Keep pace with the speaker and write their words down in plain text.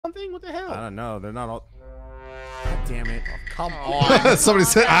thing? What the hell? I don't know. They're not all. God damn it! Oh, come on. Somebody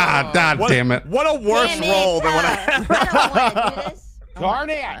said, God damn it. What a worse roll than what I. I don't want to do this. Darn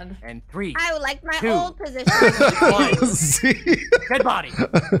it! And 3. I would like my 2, old position. Z. Dead body.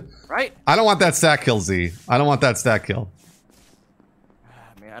 Right? I don't want that stat kill, Z. I don't want that stat kill.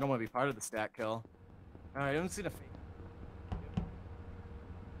 Man, I don't want to be part of the stat kill. Alright, I haven't seen a fake.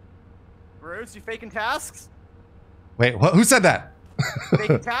 Bruce, you faking tasks? Wait, who said that?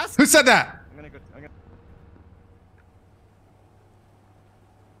 Faking tasks? Who said that? I'm gonna go.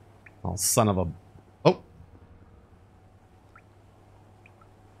 Oh, son of a... Oh.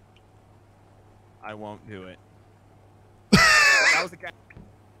 I won't do it. That was the guy.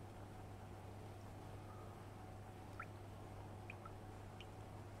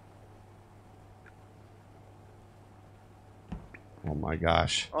 Oh my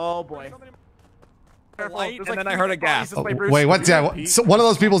gosh. Oh boy. Careful, Light, there's and like then I heard a 3 bodies gasp. this way, Bruce. Wait, what's that? So one of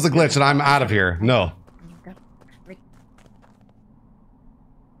those people is a glitch and I'm out of here. No.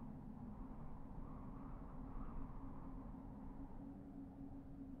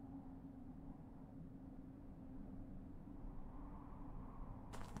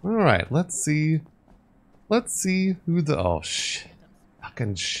 All right, let's see. Let's see who the... Oh, shit.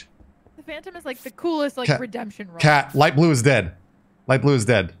 Fucking shit. The Phantom is like the coolest like Cat- redemption role. Cat, light blue is dead. Light blue is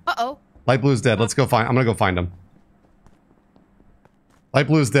dead. Uh-oh. Light blue is dead. Let's go find... I'm gonna go find him. Light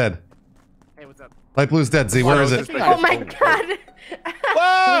blue is dead. Hey, what's up? Light blue is dead, Z. Where is it? Oh my god.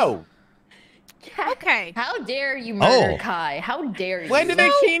 Whoa! Okay. How dare you murder Oh. Kai? How dare you? When did they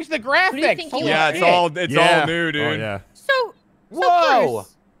change the graphics? Who do you think you Yeah, are? it's all new, dude. Oh yeah. So Whoa!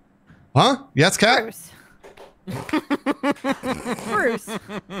 Bruce. Huh? Yes, Cat? Bruce. Bruce.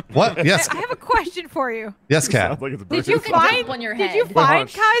 What? Yes. I have a question for you. Yes, Cat. Sounds like it's a Did you birthday. find on your Did you head. find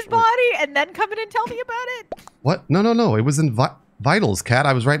Oh, Kai's shit. body and then come in and tell me about it? What? No, no, no. It was in Vitals, Cat.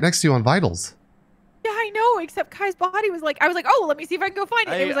 I was right next to you on Vitals. Yeah, I know. Except Kai's body was like, I was like, oh, let me see if I can go find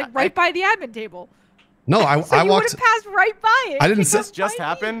it. It was like right by the admin table. No, So I you would walked... have passed right by it. I didn't to say- come This just find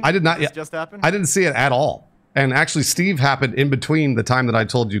me. happened? I did not This yet. just happened? I didn't see it at all. And actually, Steve happened in between the time that I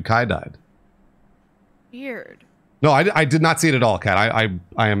told you Kai died. Weird. No, I did not see it at all, Cat. I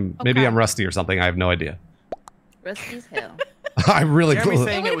am... Maybe Okay. I'm rusty or something. I have no idea. Rusty's hell. I really... Jeremy's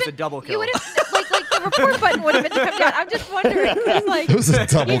saying it would've was a been- double You kill. would have like the report button would have been to come down. I'm just wondering. 'Cause, like, It was a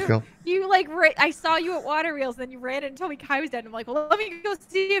double kill. You like I saw you at Water Wheels, then you ran in and told me Kai was dead. I'm like, well, let me go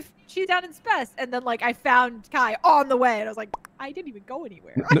see if she's down in Spess. And then like I found Kai on the way, and I was like, I didn't even go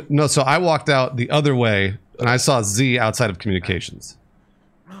anywhere. No, so I walked out the other way, and I saw Z outside of communications.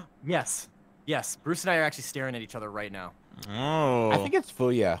 Yes. Yes. Bruce and I are actually staring at each other right now. Oh. I think it's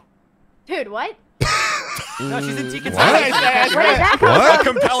Fuya. Dude, what? No, she's in Deacon's What? house. Where did that come What a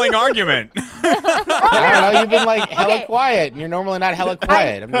compelling argument. I don't know. You've been like hella Okay. quiet. And you're normally not hella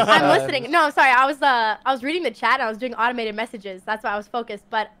quiet. I'm, just, I'm listening. No, sorry. I was reading the chat and I was doing automated messages. That's why I was focused.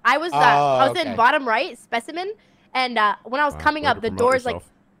 But I was okay. in bottom right specimen, and when I was coming up, the doors like.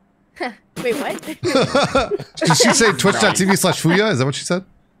 Wait, what? Did she say twitch.tv/Fuya? Is that what she said?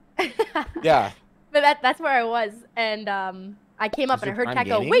 Yeah. But that's where I was, and I came up Is and I it heard Prime Cat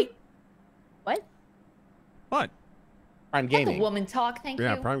go, Gaming? wait. What? What? Prime That's a Gaming. woman talk. Thank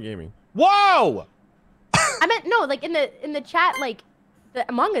Yeah, you. Prime Gaming. Whoa! I meant no, like in the chat, like the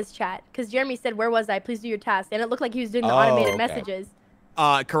Among Us chat, because Jeremy said, "Where was I? Please do your task," and it looked like he was doing the Oh, automated okay. messages.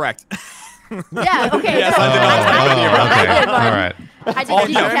 Correct. Yeah. Okay. Yes, so I did not I see you. did Okay. one. All right. I did Oh,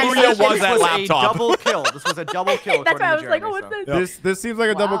 two yeah, chat Fuya stations. was that This laptop. a double kill. This was a double kill. That's why I according was to like, oh, Jeremy, what's so. this? This seems like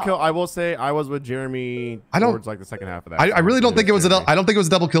a double Wow. kill. I will say I was with Jeremy I don't- towards like the second half of that. I really don't think it was a... I don't think it was a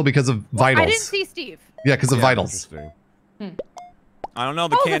double kill because of Vitals. I didn't see Steve. Yeah, because of Yeah, Vitals. interesting. I don't know.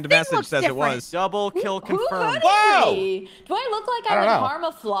 The Oh, the canned thing message looks says it different. was. Double kill confirmed. Whoa! Do I look like I I don't would know. harm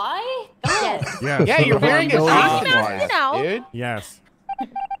a fly? Yes. Yes. Yeah, you're wearing a Oh, face yeah. mask, Now. dude. Yes.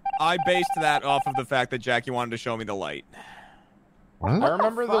 I based that off of the fact that Jackie wanted to show me the light. What? I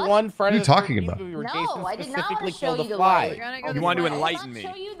remember the fuck? one Friday What are you talking about? where No, Jason I did not specifically want to show killed you a the fly. light. You wanted to I did enlighten not me.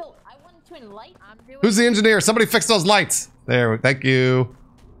 show you the. I wanted to enlighten. Who's the engineer? Somebody fix those lights. There. Thank you.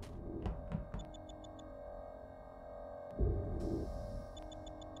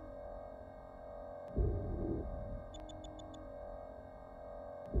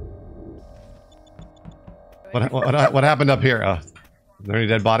 What happened up here? Are there any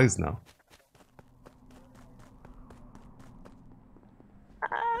dead bodies? No.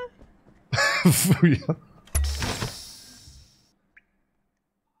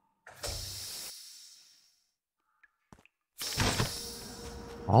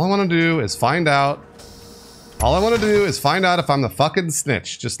 All I want to do is find out. All I want to do is find out if I'm the fucking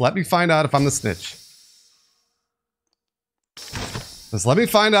snitch. Just let me find out if I'm the snitch. Just let me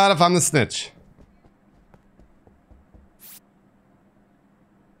find out if I'm the snitch.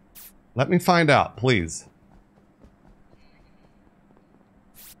 Let me find out, please.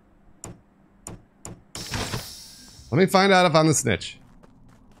 Let me find out if I'm the snitch.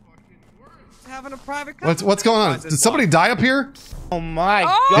 Having a private What's going on? Did somebody die up here? Oh my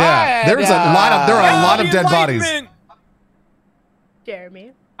Oh! god. Yeah, there are a lot of dead bodies.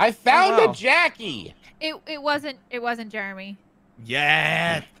 Jeremy. I found Oh, wow. a Jackie. It wasn't Jeremy.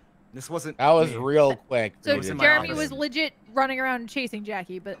 Yeah. This wasn't. That was me. real quick. So was in my Jeremy office. was legit running around chasing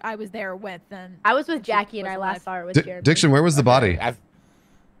Jackie, but I was there with then. I was with Jackie and I was last alive. saw her with Jeremy. Diction, where was the body?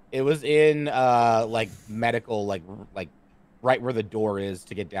 It was in like medical, like right where the door is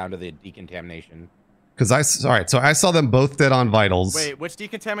to get down to the decontamination. Because all right, so I saw them both dead on vitals. Wait, which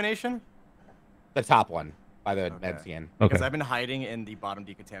decontamination? The top one by the Okay. med scan. Because Okay. I've been hiding in the bottom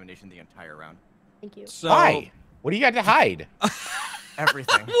decontamination the entire round. Thank you. So, Why? What do you got to hide?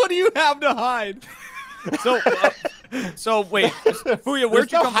 Everything. what do you have to hide? So wait, Fuya, where'd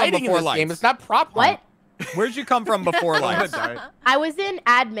There's you no come from hiding in before this lights? game. It's not prop What? hunt. Where'd you come from before lights? I was in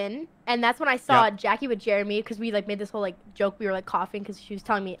admin, and that's when I saw Yeah. Jackie with Jeremy because we like made this whole like joke. We were like coughing because she was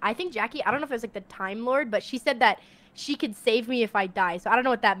telling me. I think Jackie. I don't know if it was like the Time Lord, but she said that she could save me if I die. So I don't know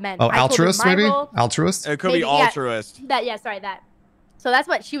what that meant. Oh, I told her altruist my maybe? role. Altruist? It could Maybe, be yeah. altruist. That. So that's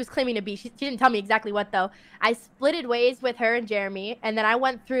what she was claiming to be. She didn't tell me exactly what though. I splitted ways with her and Jeremy, and then I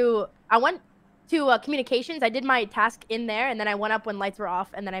went to communications. I did my task in there, and then I went up when lights were off,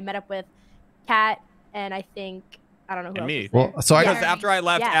 and then I met up with Kat, and I think I don't know who And else me. was there. Well, so I Because after I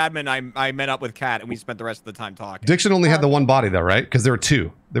left Yeah. admin, I met up with Kat and we spent the rest of the time talking. Diction only had the one body though, right? Because there were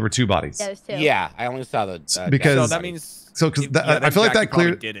two. There were two bodies. Yeah, there's two. Yeah, I only saw the Because- So Jackie that body. means. So because yeah, I feel like Jackie that clear.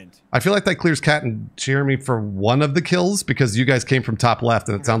 probably didn't. I feel like that clears Kat and Jeremy for one of the kills because you guys came from top left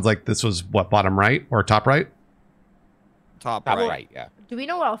and it sounds like this was what, bottom right or top right? Top Top right. right, yeah. Do we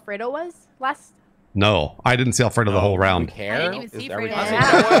know what Alfredo was last? No, I didn't see Alfredo the whole round. Care? I didn't even see Are we- Fredo.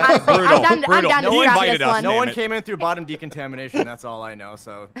 Yeah, honestly, Brutal, I'm down brutal. to No scrap invited this us, one. No Damn one it. came in through bottom decontamination. That's all I know.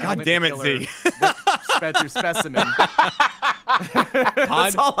 So God damn it, Z. Sped through specimen.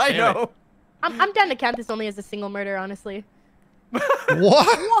 That's all I damn it. know. I'm down to count this only as a single murder, honestly. What?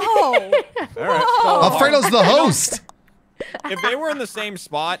 Whoa! All right. So, Alfredo's the host. If they were in the same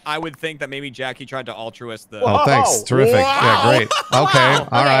spot, I would think that maybe Jackie tried to altruist the. Oh, thanks. Terrific. Yeah, Wow. great. Okay.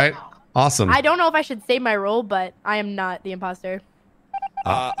 All right. Awesome. I don't know if I should say my role, but I am not the imposter.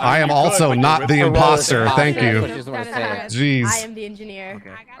 I am you also could, but not you're the with imposter. imposter. Thank That's you. what you just want to say. Jeez. I am the engineer. Okay.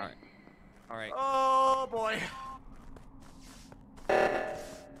 All right. Oh boy.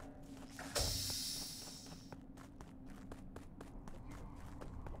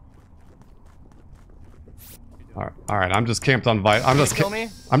 All right. I'm just camped on vitals. I'm just. Kill me?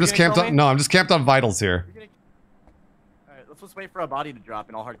 I'm just You gonna camped kill on. me? No, I'm just camped on vitals here. All right. Let's just wait for a body to drop,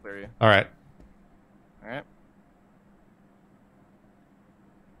 and I'll hard clear you. All right. All right.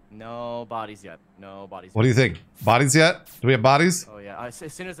 No bodies yet. No bodies. What do you think? Bodies yet? Do we have bodies? Oh yeah. As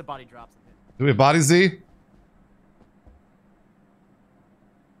soon as the body drops. Do we have bodies, Z?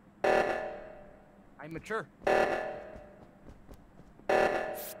 I'm mature.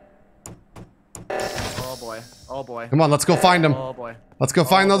 Oh boy. Oh boy. Come on, let's go find them. Oh boy. Let's go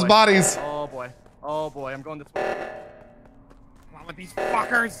find Oh, those boy. bodies. Oh boy. Oh boy. I'm going this way. Come on with these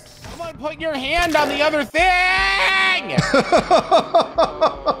fuckers. Come on, put your hand on the other thing!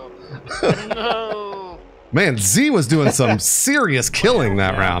 No. Man, Z was doing some serious killing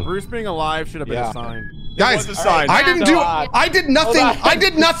that round. Bruce being alive should have been Yeah. a sign. Guys, was a sign. I didn't So, do. I did nothing. hold on. I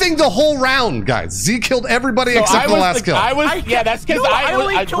did nothing the whole round, guys. Z killed everybody So except I the was last kill. yeah, that's because No, I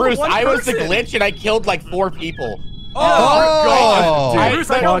only killed Bruce, one I was the person. glitch and I killed like 4 people. Oh, I-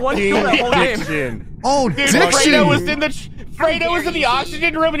 Bruce, I know one kill that whole game. Diction. oh, Dude, Diction. Fredo was in the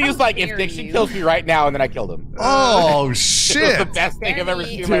oxygen room and he was like, if dare Diction you. kills me right now, and then I killed him. Oh It was shit! the best thing I've ever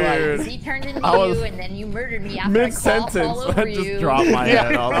seen in my life. Dude. He turned into I was you, and then you murdered me after I Mid-sentence, coughed all over I just you. dropped my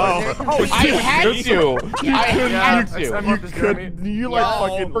head. I was like, I had to. I had I to. love this Jeremy. you like Yo,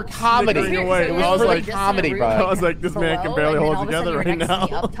 fucking for comedy. snickering away. It I was was for like, the comedy, bro. I was like, this man can barely hold together right now.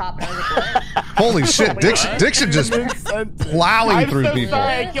 Up top, and I was like, what? Holy shit! Diction just Mid-sentence. plowing I'm through so people.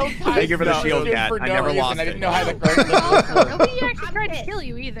 sorry. I killed Thank you for the shield, Tyson Kat. for I no never reason. lost I didn't it. know how the correct Nobody actually tried to kill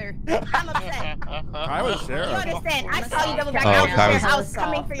you either. I'm upset. I was You sheriff. understand? I saw you double back Oh, down Kai there. was- I was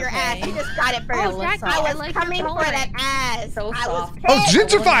coming for your ass. You just got it first. Oh, Jackie, I was like coming your for that tolerance. ass. So I was soft. Oh, pissed.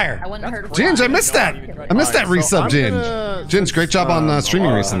 Gingerfire! I wanted her to Ginge, I missed that. I missed that Alright, so resub, I'm Ginge. gonna- Ginge, great job on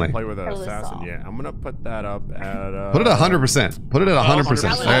streaming I recently. haven't played with an Totally assassin soft. yet. I'm gonna put that up at. Put it at 100%. Put it at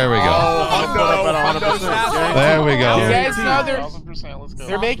 100%. There we go. There we You go. guys know they're 1000%, let's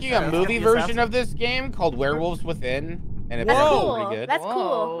go. making a movie version of this game called Werewolves Within, and it's That's actually cool. pretty good. That's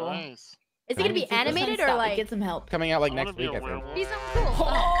cool. Nice. Is it gonna be animated or like? Get some help. Coming out like I next wanna be week, a I think. werewolf. He's so cool.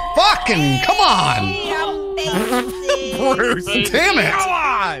 Fucking come on! I'm basic. Bruce. Damn it! Come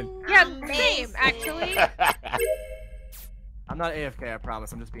on. Yeah, I'm same basic. actually. I'm not AFK, I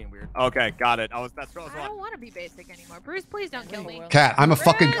promise. I'm just being weird. Okay, got it. That's what I was I wondering. don't want to be basic anymore. Bruce, please don't kill me. Cat, I'm a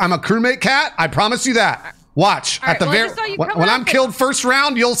crewmate cat. I promise you that. Watch All right, at the well, I very just saw you when come I'm out, killed first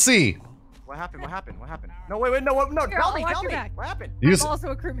round, you'll see. What happened? What happened? What happened? No, wait, no, no. Here, Tell I'll me, watch tell your me. back. What happened? You I'm just, also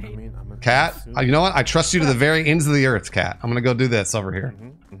a crewmate. Cat, you know what? I trust you to the very ends of the earth, Cat. I'm gonna go do this over here.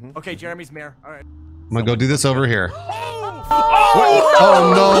 Okay, Jeremy's mayor. All right. I'm gonna go do this over here.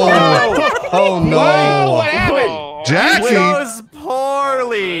 Oh no! Oh no! What happened? Jackie! Goes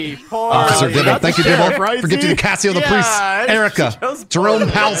poorly. Officer Dibble, thank you, Dibble, for gifting the Casio the Priest, Erica, Jerome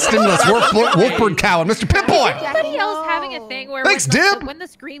Powell, Stimulus, Wolfbird Cow, and Mr. Pip-Boy. Somebody else having a thing where Thanks, when, Dib. when the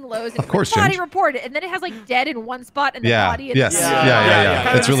screen loads, Of course, body Ginge. reported, and then it has like dead in one spot and the Yeah, body in yes, the yeah.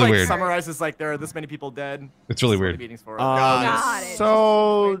 Kinda It's just, really like, weird. Summarizes like there are this many people dead. It's really This many weird. meetings for it. Got it.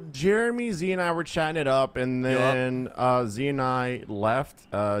 So Jeremy, Z, and I were chatting it up, and then Z and I left.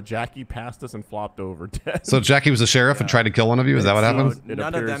 Jackie passed us and flopped over dead. So Jackie was a sheriff and tried to kill one of you? Is that what happened? It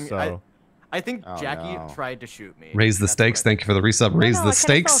None of appears them. so. I think Oh, Jackie no. tried to shoot me. Raise the That's stakes. what Thank you for the resub. Raise the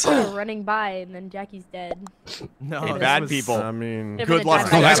stakes. Someone running by and then Jackie's dead. No, Hey, this bad was- people. I mean, Could've Good been a luck.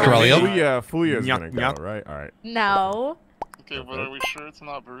 time Oh, nice, travel. Corelio. Fuya's Yuck, gonna go, yuck. right? All right. No. Okay, but are we sure it's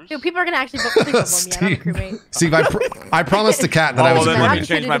not Bruce? Dude, people are gonna actually vote for me. I'm not a Steve, crewmate. Steve, I promised the cat that I Oh, was a then let me crewmate.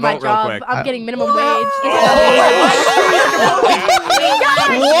 change I'm my committed to vote real job. quick. I'm getting minimum wage.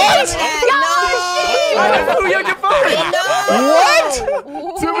 What? Fuya, get fired! What?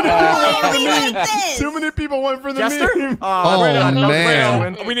 Too many people went for the meme. Too many people went for the Jester? meme. Oh, right on.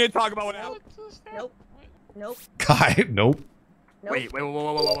 man. We need to talk about what happened. Nope. Nope. Guy, nope. Nope. Wait, whoa.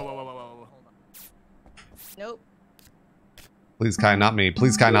 Hold on. Nope. Please, Kai, not me.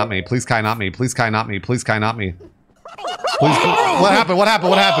 Please, Kai, not me. Please, Kai, not me. Please, Kai, not me. Please, Kai, not me. Please, what happened? What happened?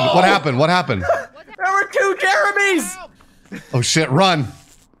 What happened? What happened? What happened? There were two Jeremys! Oh shit! Run!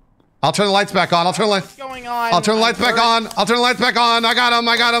 I'll turn the lights back on. I'll turn the lights. What's going on? I'll turn the lights back on. I'll turn the lights back on. I got him.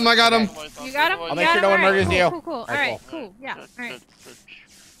 I got him. I got him. You got him? I'll You make got sure him? no one All right, murders cool, you. Cool, cool. All Alright, right, cool. Yeah, all right.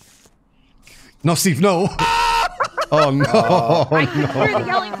 No, Steve, no. Oh no. I can hear the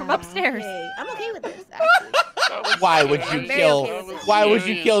yelling from upstairs. Okay, I'm okay with this. Actually. Why would you I'm very kill? okay with this. Why would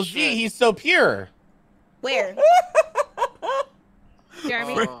you kill Z? He's so pure. Where?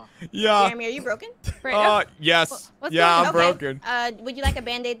 Jeremy, Yeah. Jeremy, are you broken? right, Yes. What's Yeah, going I'm on? broken. Would you like a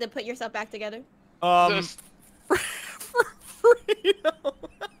band-aid to put yourself back together? Freedom,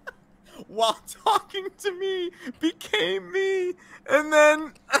 while talking to me, became me, and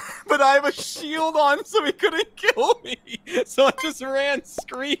then, but I have a shield on, so he couldn't kill me. So I just ran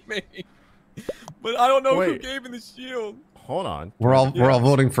screaming. But I don't know who Wait. gave me the shield. Hold on. We're all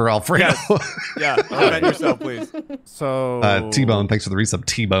voting for Alfredo. Yes. Yeah, defend yourself, please. So T-Bone, thanks for the resub.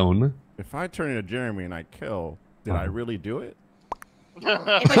 T-Bone. If I turn into Jeremy and I kill, did I really do it?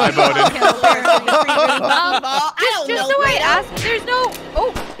 I voted. Just so I asked, there's no.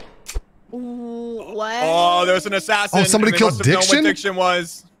 Oh, What? Oh, there's an assassin. Oh, somebody and they killed must have known Diction? What Diction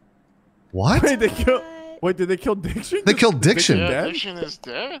was. What? Wait, they killed. Wait, did they kill Diction? They killed Diction. Yeah, dead? Diction is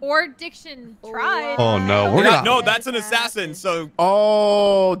dead. or Diction tried. Oh no, we're Yeah, gonna. no, that's an assassin. So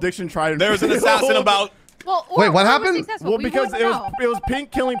Oh, Diction tried. there's an assassin about. Well, Wait, what or was happened? successful. Well, We because won't it know. was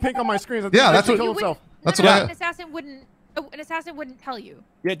pink killing pink on my screen. Yeah, that's he what- killed himself. That's No, what no, I. An assassin wouldn't. Oh, an assassin wouldn't tell you.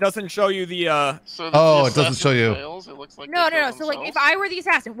 It doesn't show you the. So if Oh, the it doesn't show you. assassin fails, it looks like No, they no, no. killed So like, if themselves? I were the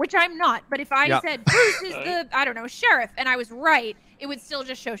assassin, which I'm not, but if I Yeah. said Bruce is Right. the, I don't know, sheriff, and I was right, it would still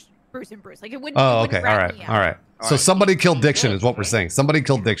just show Bruce and Bruce. Like it wouldn't. Oh, it wouldn't okay. All rat right. me out. All right. So somebody killed Diction, is what we're saying. Somebody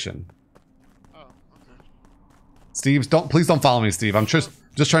killed Diction. Oh, okay. Steve, please don't follow me, Steve. I'm just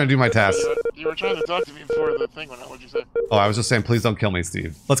trying to do my task. You were trying to talk to me before the thing went out. What'd you say? Oh, I was just saying, please don't kill me,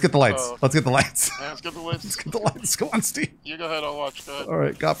 Steve. Let's get the lights. Oh. Let's get the lights. Yeah, let's get the Let's list. get the lights. Go on, Steve. You go ahead. I'll watch. Go ahead. All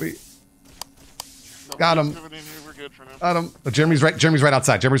right, copy. No, Got him. activity in here, we're good for now. Got him. Oh, Jeremy's right. Jeremy's right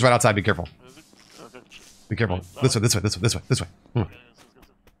outside. Jeremy's right outside. Be careful. Is it? Okay. Be careful. Right. This way. This way. This way. This way. This way. Hmm. Okay, let's go.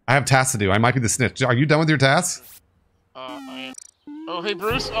 I have tasks to do. I might be the snitch. Are you done with your tasks? I am. Oh, hey,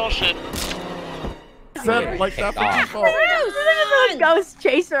 Bruce. Oh, shit. Except, like that. Bruce! Ghost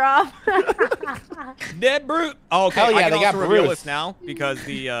chaser off. Dead brute. Oh, okay. Hell yeah, I can they got also reveal Bruce. this now because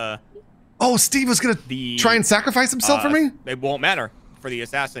the Oh, Steve was gonna try and sacrifice himself for me. It won't matter for the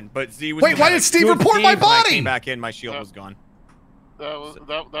assassin. But Z was. Wait, why did Steve doing report my thieves when I body? came back in. My shield was gone.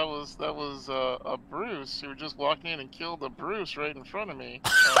 That was Bruce who just walked in and killed a Bruce right in front of me.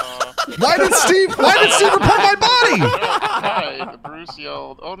 Why did Steve report my body? Hi, Bruce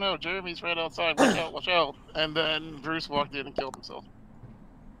yelled, "Oh no, Jeremy's right outside! Watch out! Watch out!" And then Bruce walked in and killed himself.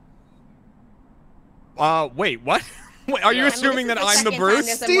 Wait, what? Wait, are you assuming that I'm the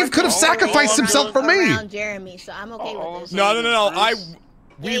Bruce? Steve could have sacrificed himself for me. Around Jeremy, so I'm okay with this. No.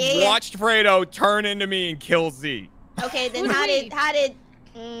 We Yeah. watched Fredo turn into me and kill Z. Okay, then how did?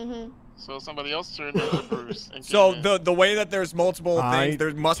 So somebody else turned into Bruce. And So came in. the way that there's multiple I things,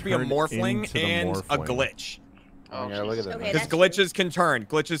 there must be a turned morphling into the and a morphling. glitch. Oh, Yeah, look at that. Okay, Because that's glitches can turn.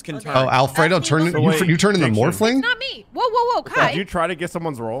 Glitches can turn. Oh, Alfredo turned. So wait, You turned into Diction. Morphling? Not me. Whoa, Kai. Did you try to get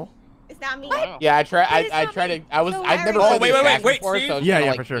someone's role? It's not me. Wow. Yeah, I tried. But it's I not tried me. to. I was. So I've never why are played you- the Wait, Assassin before, Steve? so I was Yeah, kinda,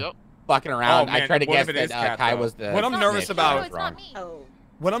 yeah, like, for sure. Yep. fucking around. Oh, man, I tried to what guess if it is that Cat, Kai though? was the. What I'm It's nervous not me. about- No, it's not me. Oh.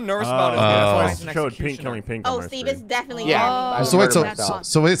 What I'm nervous about is Oh. that's why Oh, he's an showed pink executioner. killing pink. Oh, on my Steve, screen. it's definitely Yeah. Jeremy. I So wait, murdered myself.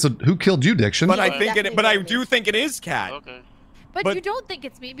 so who killed you, Diction? But I Yeah, think it. definitely But I Jeremy. do think it is Cat. Okay. But you don't think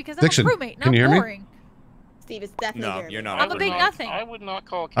it's me because I'm Diction, a crewmate, can not you hear me? boring. Steve, it's definitely No, Jeremy. you're not. I I'm a would big not- nothing. I would not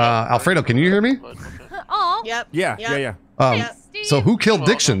call Cat. Alfredo, can you hear me? But, okay. Aw. Yep. Yeah. Yep. Um, so who killed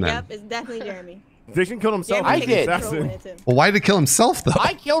Diction then? Yep, it's definitely Jeremy. Diction killed himself. Jeremy I He's did. the takes control when assassin. it's him. Well, why did he kill himself though?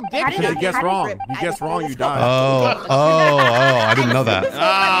 I killed How did Diction. You I- guessed how did wrong. Rip- You I- guessed wrong. You let's died. I didn't know that.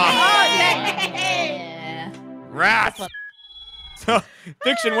 Yeah. Rats.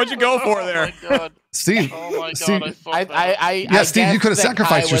 Diction, what'd you go for there? Oh my god. Steve, Oh my god, Steve, I fucked up. Yeah, Steve, you guessed could have that sacrificed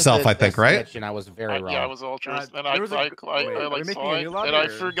Kai was yourself, the- I think, the right? snitch, and I was very wrong. Yeah, I was altruist, and I there was a- wait, are like we making saw a it, new lobby, and I or-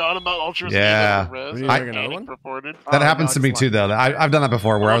 forgot about altruist. Yeah. And res, We need and to make another panic one? reported. That Oh, happens no, to me it's too, fine. though. I've done that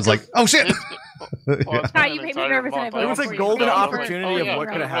before, where I was like, "Oh shit!" Well, it's Kai, been you an made me entire nervous and I month. voted It was a for you. golden Oh, opportunity yeah, of what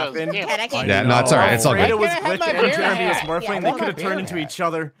could have res. happened. Yeah. Cat, I can't Yeah, do no, that. it's all right. It's all Fredo good. was I had my glitching and beer Jeremy was hat. morphling. Yeah, They I could have had turned my into beer each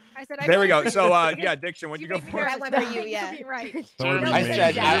other. I said, I There we go. voted So, for you. yeah, Diction, what'd you go made me for? nervous That went and for you, I yeah. could be right. Jeremy I made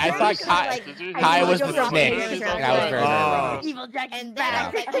said me I nervous. thought Kai, Did you- Kai was I the go for snitch, Jeremy. and I was very wrong. Evil Jackie's And then I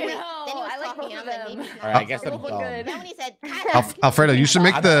was like, back. oh wait. Then he No, was I like talking, both and of I'm like, maybe them. he's All not. right, I guess I'm Both look dumb. good. Then when he said, Alfredo, you should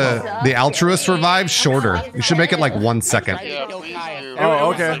make the altruist revive shorter. You should make it like 1 second. Yeah, please do.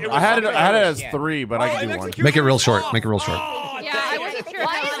 Oh, okay. I had it as 3, but I can do 1. Make it real short. Make it real short. Yeah, I wasn't sure.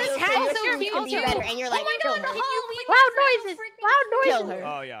 Why if is that this was cat true. so Jeremy cute to also- me? better, and you're like, kill her. Loud noises. Loud noises.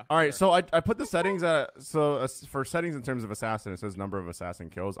 Oh yeah. All right, so I put the settings at for settings in terms of assassin, it says number of assassin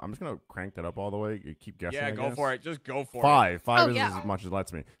kills. I'm just gonna crank that up all the way. You keep guessing. Yeah, I go guess. for it. Just go for it. 5 Oh, is yeah. as much as it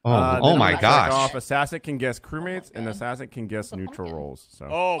lets me. Oh, Then oh I'm my gonna check gosh. Off assassin can guess crewmates, and assassin can guess neutral roles. So.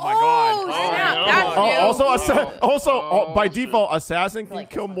 Oh my god. Oh, Oh, snap. no. That's Oh, new. also, by shit. default, assassin can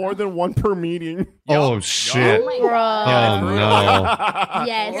kill more than 1 per meeting. Oh shit! Bro. Oh no!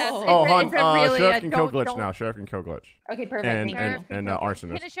 Yes. Yes. Oh, It's hon, really sheriff a can kill glitch don't- now. Sheriff can kill glitch. Okay, perfect. And Thank you. and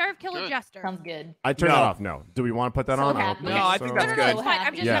arsonist. Can a sheriff kill a Good. jester? Sounds good. I turned No. that off. No. Do we want to put that So on? happy. No, I think No, that's no, good. no, it's fine.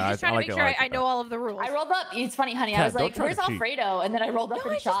 I'm just, Yeah, I'm just I trying to like make it, sure I like I it. know all of the rules. I rolled up. It's funny, honey. I Cat, was like, don't try "Where's to cheat. Alfredo?" And then I rolled up No,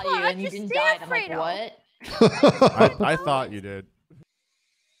 and I shot just you, want and you to didn't see die. And I'm like, Alfredo. "What?" I thought you did.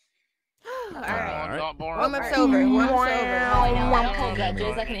 All Oh, right. not boring. Warm up's over. Warm up's Oh, over. I know. I don't call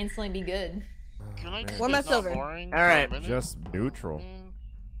judges. I can instantly be good. Can I just Warm get up's not over. boring All for a right. minute? Just neutral.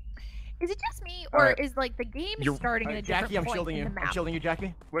 Is it just me, All or right. is like the game You're- starting at a different Jackie, I'm point shielding in you. the I'm map? shielding you,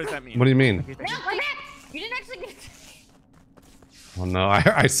 Jackie. What does that mean? What do you mean? Okay, thank No, you. come back. You didn't actually get. Oh no!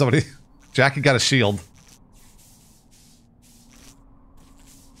 I somebody. Jackie got a shield.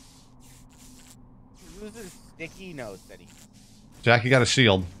 Who's this sticky nose that he? Jackie got a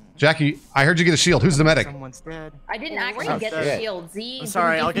shield. Jackie, I heard you get a shield. Who's the medic? Someone's dead. I didn't Oh, actually right. get Shit. the shield. Z. I'm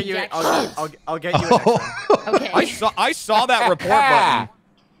sorry. didn't I'll give get me you. jack shit. I'll get you. Next time. Oh. Okay. I saw that report button.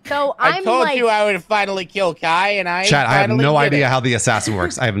 So I I'm told like, you I would finally kill Kai, and I. Chat, I have finally no did idea it. how the assassin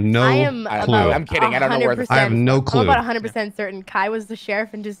works. I have no I am clue. about I'm kidding. I don't know where the. 100%. I have no I'm clue. about 100% certain Kai was the sheriff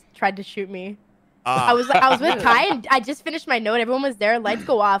and just tried to shoot me. Ah. I was with Kai and I just finished my note. Everyone was there. Lights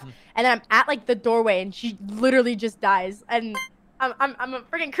go off, and then I'm at like the doorway, and she literally just dies. And I'm a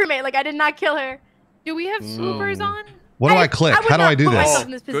freaking crewmate. Like I did not kill her. Do we have swoopers on? What do I click? would How do not I do put this? myself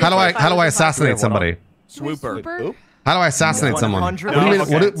in this Good How do I position if how do I was a assassinate Wait, what? somebody? Swooper. Swooper? How do I assassinate someone? 100. What do you mean?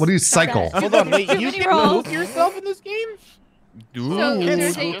 Okay. What do you cycle? Hold on, wait. Too You many can rolls. move yourself in this game? So, You can't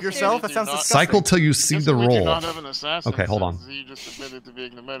there's swoop a- yourself. That sounds Not- disgusting. Cycle till you see Just the like you roll. not have an assassin, Okay, hold on. since he just admitted to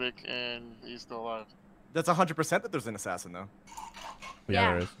being the medic, and he's still alive. That's 100% that there's an assassin though.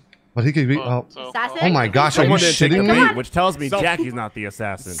 Yeah, there is. But he could be. Oh, Oh, so- Assassin? oh my gosh! Are you Someone didn't take shitting the me? bait, which tells me So- Jackie's not the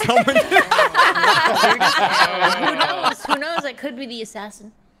assassin. Someone. Who knows? Who knows? I could be the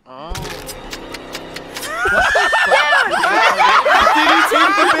assassin. Oh. Did he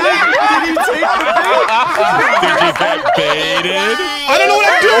take the bait? Did he take the bait? Did you get baited? I don't know what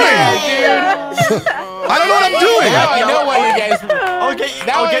I'm doing. I don't know what I'm doing. Now I know why you guys.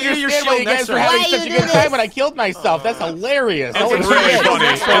 Now I get you your understand why shield you guys next were round. having Why such a you good do time this? when I killed myself. That's hilarious. It's Holy really shit. funny.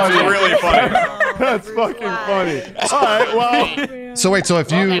 It's really funny. That's fucking funny. All right, well. So wait, so if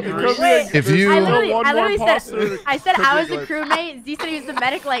you I literally said, imposter. I said I was a crewmate. Z said he was the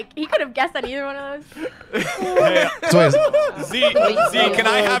medic. Like he could have guessed on either one of those. so wait, Z, can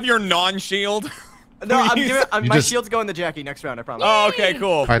I have your non-shield? No, I'm giving. My just- shield's going to Jackie next round. I promise. Oh, okay, cool.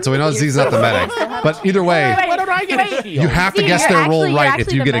 all right, so we know Z's not the medic, but either way, Wait, Why don't I get a wait. shield? you have to Z, guess you're their role actually- right you're if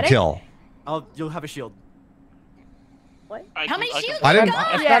actually you the get a medic? kill. You'll have a shield. How many shields I you didn't-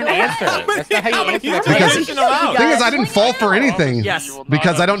 got? That's not an answer. That's not how you answer that Because question. the thing is, I didn't fall for anything Yes.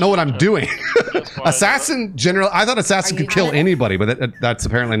 because I don't know what I'm doing. Assassin generally, I thought assassin could kill anybody, but that's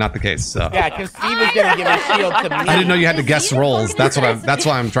apparently not the case. So Yeah, because Steve was gonna give a shield to me. I didn't know you had to guess roles. That's why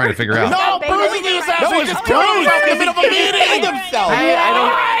I'm trying to figure out. No, Bruce is the assassin. No, it's Bruce in the middle of a meeting himself.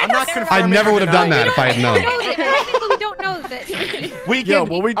 I'm not confirming. I never would have done that if I had known. We don't know that. We can.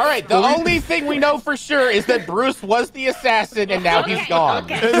 All right. The only thing we know for sure is that Bruce was the assassin, and now he's gone.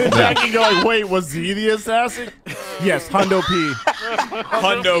 And then Jackie go like, wait, was he the assassin? Yes, Hundo P.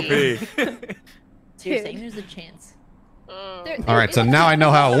 Hundo P. So you're saying there's a chance. All right, so now I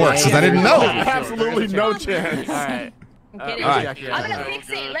know how it works because I didn't know. Absolutely no chance. All right. I'm kidding. All right. I'm gonna fix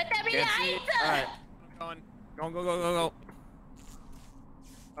it. Let that be the answer. All right. Go.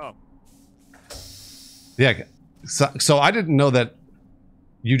 Oh. Yeah. So I didn't know that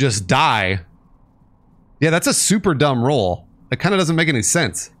you just die. Yeah, that's a super dumb roll. It kind of doesn't make any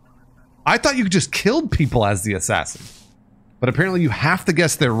sense. I thought you just killed people as the assassin, but apparently you have to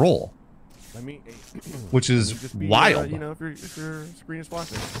guess their role, Let me, which is just be, wild. you know, if your screen is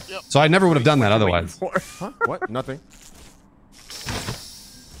flashing. Yep. So I never would have done that otherwise. Huh? What? Nothing.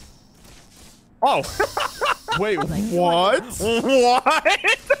 Oh. Wait, what? What?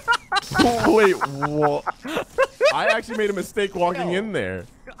 Wait, what? I actually made a mistake walking in there.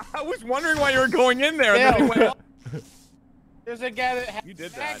 I was wondering why you were going in there. And then you went, There's a guy that has You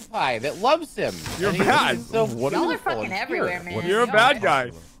did that. magpie that loves him. You're And he's bad. So What Y'all beautiful are fucking and everywhere, pure. man. You're a bad guy.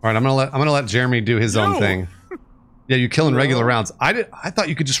 All right, I'm gonna let Jeremy do his own No. thing. Yeah, you kill in regular rounds. I thought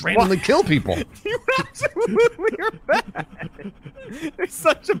you could just randomly kill people. You absolutely are bad. You're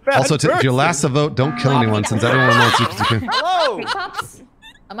such a bad Also, if person. you last a vote, don't kill anyone since everyone knows you can. Hello. Cake pops?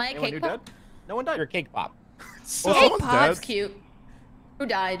 Am I a Anyone cake who pop? dead? No one died. You're a cake pop. Oh, Cake someone's pop. dead. That's cute. Who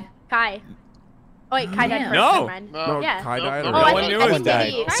died? Kai. Oh wait, Kai died first. No. Never mind. No, Yeah. Kai died no, already. No I one think knew that's it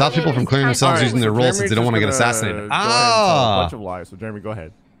died. maybe- Stop people from clearing themselves Alright, using their roles since they don't want to get assassinated. Go ahead and tell a Ah. bunch of lies. So Jeremy, go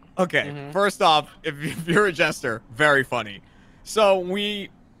ahead. Okay, first off, if you're a jester, very funny. So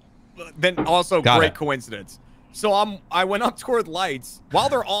then also Got great it. coincidence. So I went up toward lights while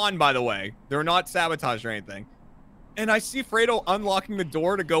they're on, by the way. They're not sabotaged or anything. And I see Fredo unlocking the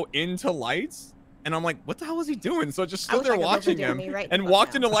door to go into lights. And I'm like, what the hell is he doing? So I just I stood wish there I could live with watching him Jeremy right and the fuck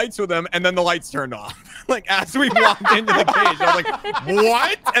walked now. into lights with him, and then the lights turned off. Like as we walked into the cage, I was like,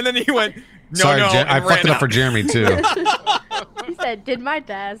 what? And then he went, no, Sorry, no, I and fucked ran it up out. for Jeremy too. He said, "Did my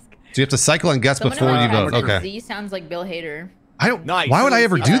task." So you have to cycle and guess Someone before in you the vote. chat said Okay. Z sounds like Bill Hader. I don't. Nice. Why would I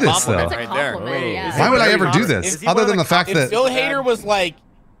ever do this though? That's a Right there. compliment, yeah. Why would I Very ever do common. this? Is he Other one of than the fact If that Bill Hader was like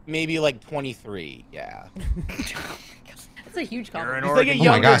maybe like 23, yeah. That's a huge You're an compliment. He's like a oh my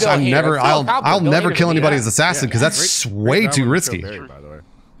younger gosh, Bill I'm Hader. never, That's still a I'll compliment. Bill never Hader kill would be anybody that. as assassin because that's way too risky. By the way.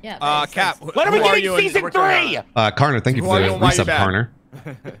 Yeah. very Cap, sensitive. When are we who getting you in- season 3? Karner, thank you Who for are the you and why you resub, bad? Karner.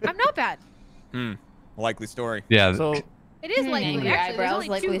 I'm not bad. Likely story. Yeah. So, It is likely. Angry Actually, there's eyebrows, only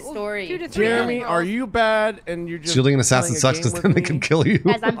likely two, story. 2 to 3 Jeremy, different are roles. you bad and you're just Shielding an assassin playing a sucks game because with then they me? can kill you.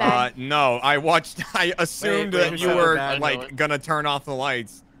 Guys, I'm bad. No, I assumed Wait, that who you said were that? I know like it. gonna turn off the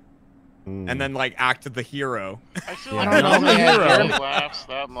lights Mm. and then like acted the hero. I feel Yeah. like I don't know, when man. somebody Jeremy- laughs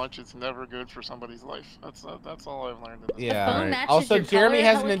that much, it's never good for somebody's life. That's all I've learned. In this. Yeah. phone Right. matches Also, your Jeremy color,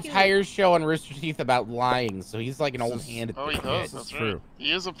 has hella an cute. entire show on Rooster Teeth about lying, so he's like an old hand at Oh, he this does. shit. That's true. right.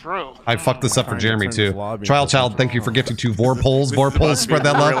 He is a pro. I fucked this up for Trying to Jeremy turn too. this lobby Trial into Child, something. thank you for gifting 2 Vorpoles. Vorpoles, spread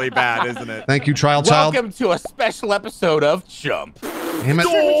that love. Really bad, isn't it? Thank you, Trial Child. Welcome to a special episode of Jump. Damn it.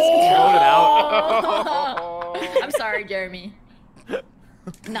 Throw it out. I'm sorry, Jeremy.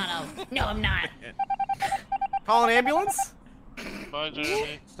 No, I'm not. Call an ambulance. Bye,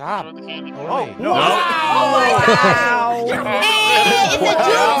 Jeremy. Stop. Enjoy the candy. Oh, wait. No. Hey, it's a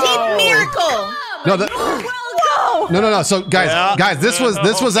Juneteenth miracle. No, no. So guys, this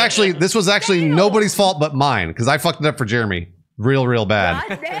was actually nobody's fault but mine because I fucked it up for Jeremy, real bad.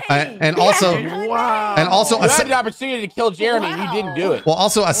 God dang. And also, Wow. You had an opportunity to kill Jeremy, and you didn't do it. well,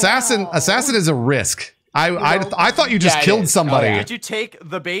 also assassin is a risk. I thought you just Yeah, it killed is. somebody. Oh, yeah. Did you take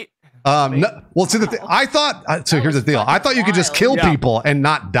the bait? No, well, see, I thought. So here's the deal. I thought you could just kill people and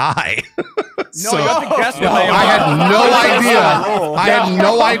not die. No, you have to guess what they I are. had no idea. I had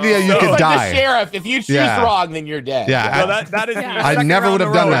no idea you could Like die. the sheriff. If you choose wrong, then you're dead. Yeah, No, that is. I never would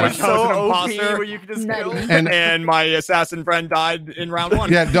have done that. So an OP imposter, where you can just kill. and my assassin friend died in round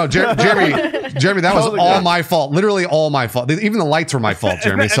 1. Yeah, no, Jeremy, that was all my fault. Literally all my fault. Even the lights were my fault,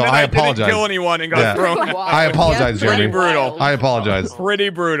 Jeremy. So I apologize. Didn't kill anyone and got thrown. I apologize, Jeremy. Pretty brutal. I apologize. Pretty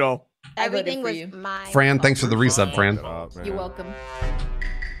brutal. Everything was mine. Fran, thanks for the resub, Fran. You're welcome.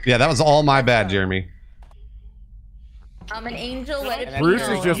 Yeah, that was all my bad, Jeremy. I'm an angel. Let it be Bruce is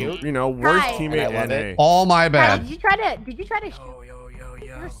known. just, you know, worst Hi. teammate And I NA. All my Hi, bad. did you try to?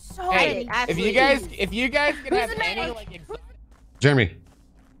 You're so Hey, if you guys can have any like Jeremy.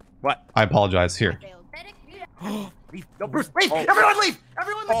 What? I apologize. Here. Leave. No, Bruce, leave! Everyone leave!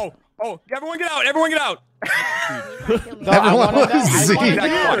 Everyone leave! Everyone get out! Everyone get out! Everyone was Z. Keep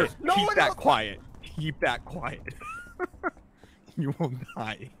that quiet. Keep that quiet. You will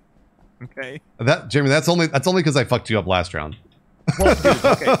die. Okay. Jeremy, that's only because I fucked you up last round. Well, dude,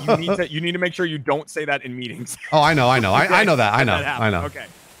 okay. You need to make sure you don't say that in meetings. Oh, I know. I know that. I know. Okay.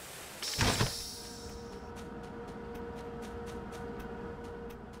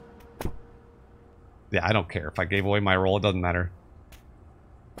 Yeah, I don't care if I gave away my role. It doesn't matter.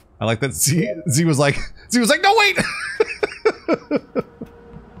 I like that Z was like, no, wait.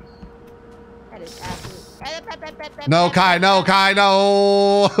 That is absolute. No, Kai, no,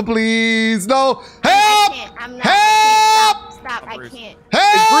 please, no, I help, can't. I'm not. help, Stop. I can't.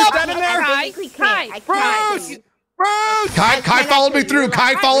 help. Is Bruce dead in there? I physically can't. I can't. Bruce! Kai followed me through.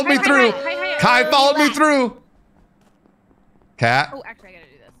 Kai followed me through. Kai followed me through. Cat, Oh, actually, I gotta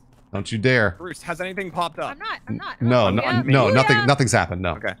do this. don't you dare. Bruce, has anything popped up? I'm not. No, Booyah. nothing's happened.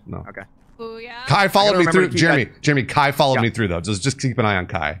 No. Okay. No. Okay. Booyah. Kai followed me remember through. to keep Jeremy, Kai followed Yeah. me through though. Just keep an eye on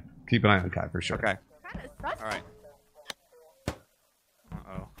Kai. Keep an eye on Kai for sure. Okay. Kinda sus. All right.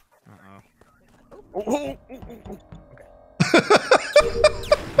 Oh.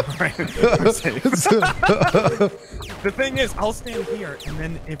 Okay. The thing is, I'll stand here, and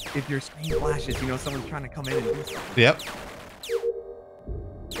then if your screen flashes, you know someone's trying to come in and do something. Yep.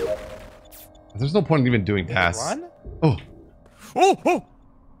 There's no point in even doing tasks. Run? Oh. Oh!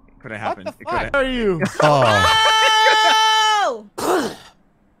 Could have happened. What the It coulda- fuck? Are you? Oh. Oh!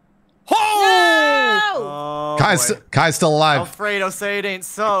 Oh, Kai's still alive. Alfredo, say it ain't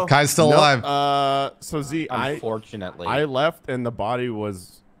so. Kai's still alive. So Z, Unfortunately. I left and the body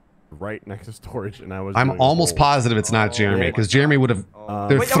was right next to storage, and I was. I'm doing almost roll. positive it's not Jeremy because Jeremy would have. There are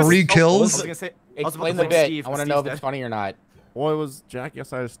Wait, I was- 3 I was kills. gonna say- I was Explain about the to say bit. Steve, I want to Steve's know if dead. it's funny or not. Well, it was Jackie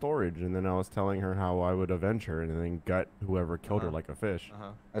outside of storage, and then I was telling her how I would avenge her and then gut whoever killed her like a fish.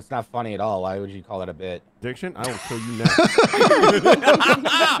 That's not funny at all. Why would you call that a bit? Diction, I will kill you next.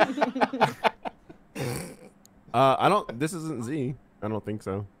 I don't. This isn't Z. I don't think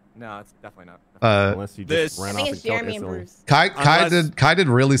so. No, it's definitely not. Unless he just ran I off think and it's killed Jeremy and instantly. Bruce. Kai did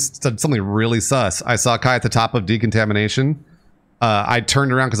really said something really sus. I saw Kai at the top of decontamination. I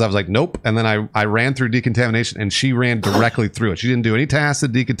turned around because I was like, nope. And then I ran through decontamination and she ran directly through it. She didn't do any tasks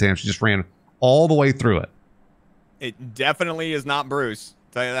at decontam. She just ran all the way through it. It definitely is not Bruce.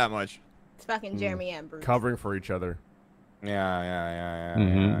 Tell you that much. It's fucking Jeremy and Bruce. Covering for each other. Yeah.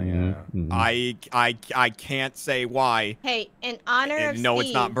 I can't say why. Hey, in honor of And Steve. no,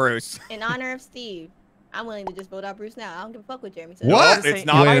 it's not Bruce. In honor of Steve, I'm willing to just vote out Bruce now. I don't give a fuck what Jeremy says. What? It's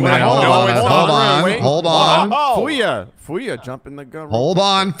not. Wait, Bruce. hold No, on, it's hold not. on, Wait. hold on. Fuya, jump in the gun. Hold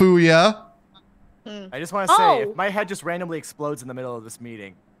on, Fuya. I just want to say, if my head just randomly explodes in the middle of this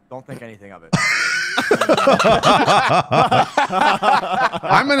meeting, don't think anything of it.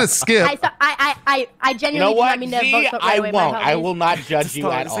 I'm gonna skip. I genuinely You know what? did not mean to Z, vote I right away, my won't. I apologies. will not judge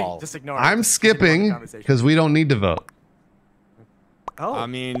you at just, all. Just ignore it. I'm Just ignore the skipping conversation. because we don't need to vote. Oh, I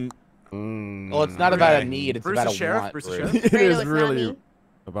mean, Well, it's not about a need. It's Bruce about the a sheriff. want. Bruce the Bruce. sheriff. It Fredo, is it's not really me.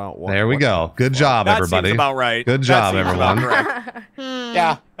 about what. There we go. Good job, that everybody. seems about right. Good That job, seems about everyone. right.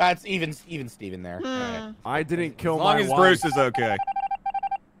 Yeah, that's even Steven there. Alright. I didn't kill As long my as wife. Bruce is okay.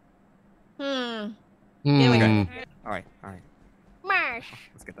 Hmm. All right. Marsh.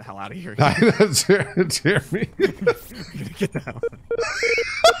 Let's get the hell out of here. Jeremy. Get the hell.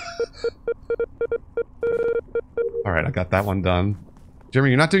 All right, I got that one done.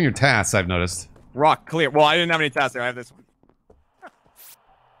 Jeremy, you're not doing your tasks, I've noticed. Rock clear. Well, I didn't have any tasks there. I have this one.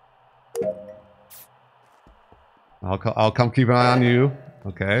 I'll come keep an eye on you.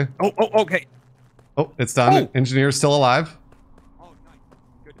 Okay. Oh, okay. Oh, it's done. Oh. Engineer's still alive. Oh,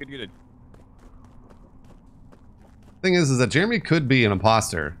 nice. Good. Thing is that Jeremy could be an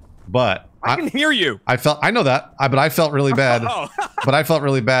imposter, but I can hear you. I know that, but I felt really bad. Oh. But I felt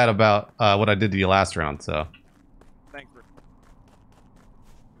really bad about what I did to you last round. So. Thanks for.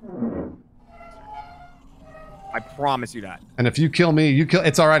 I promise you that. And if you kill me,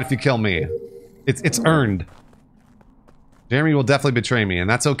 it's all right if you kill me. It's earned. Jeremy will definitely betray me, and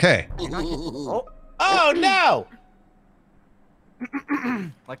that's okay. Oh no!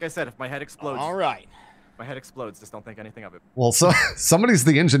 Like I said, if my head explodes. All right. If my head explodes, just don't think anything of it. Well, so somebody's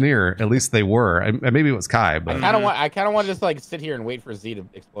the engineer. At least they were. And maybe it was Kai, but I kind of want to just like sit here and wait for Z to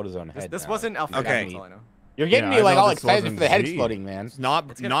explode his own head. This wasn't Alfredo. Okay. That's all I know. You're getting me like all excited for the head exploding, man. It's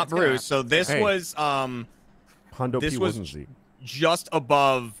not Bruce. So this was Hundo this P was wasn't Z. just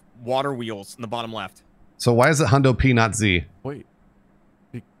above water wheels in the bottom left. So why is it Hundo P, not Z? Wait,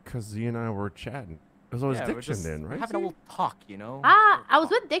 because Z and I were chatting. It was always Diction then, right? Having a little talk, you know. I was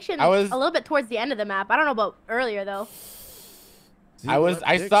with Diction a little bit towards the end of the map. I don't know about earlier though.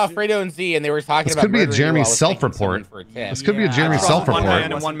 I saw Alfredo and Z, and they were talking This about. could be a murdering Jeremy you while I was taking self-report. someone for a tip. This could be a Jeremy self-report. One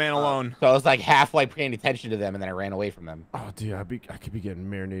man and one man alone. So I was like halfway paying attention to them, and then I ran away from them. Oh, dude, I could be getting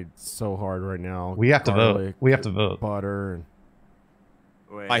marinated so hard right now. We have to vote. Garlic, We have to vote. Butter. And...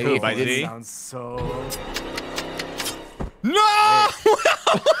 Wait, By who? By Z? Sounds so. No!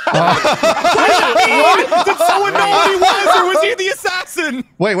 What? Did someone know what he was, or was he the assassin?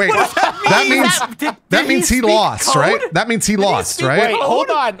 Wait. What does that mean? That means he lost, right? That means he lost, right? Wait, hold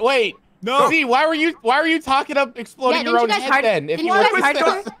on, wait. No. Z, why were you talking up exploding your own head then? If Didn't you you were guys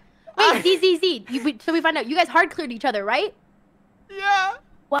hard Wait, so we find out you guys hard cleared each other, right? Yeah.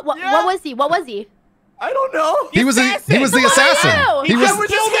 What was he? What was he? I don't know. He was the assassin. He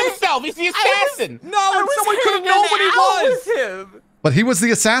killed himself. He's the assassin. No, someone could have known what he was. Him. But he was the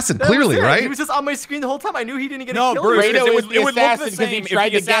assassin, That clearly, was it. right? He was just on my screen the whole time. I knew he didn't get No, a kill. Bruce, Fredo it was would the look the assassin because he same if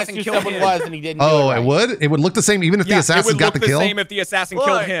tried the to guess assassin who killed someone him. was, and he didn't. Oh, do it, it right? would? It would look the same even if the assassin got the kill? It would look the same if the assassin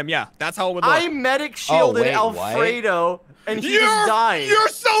killed him. Yeah, that's how it would look. I medic shielded wait, what? Alfredo, and he just died. You're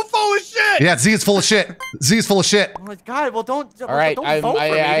so full of shit! Yeah, Z is full of shit. Z is full of shit. Oh my God! Well, don't. All right, don't I vote for me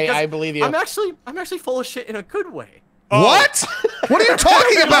because I believe you. I'm actually full of shit in a good way. What? What are you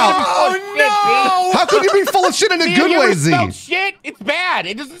talking about? Oh no! How could you be full of shit in a See, good you way, ever Z? smelled shit? It's bad.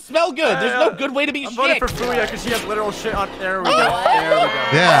 It doesn't smell good. There's no good way to be I'm shit. voting for Fuya because she has literal shit on. There we go. There we go.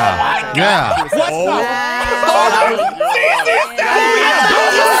 Yeah. Yeah. What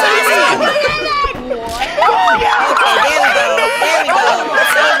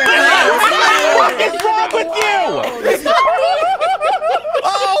is wrong with you?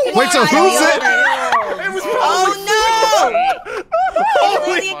 Wait, so who's it? Oh no! It's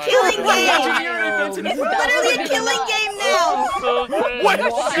literally a killing game. It's literally a killing game now. What?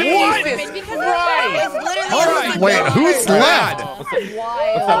 Jesus Christ! It's literally. Wait, who's left?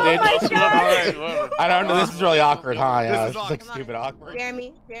 What's up, dude? I don't know. This is really awkward, huh? Yeah, it's just like stupid awkward.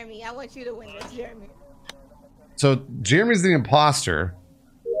 Jeremy, I want you to win this, Jeremy. So Jeremy's the imposter.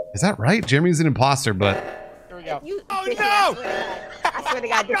 Is that right? Jeremy's an imposter, but Here we go. Oh Diction, no! I swear to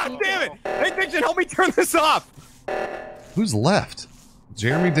God, Diction. God damn it! Hey, Diction, help me turn this off! who's left?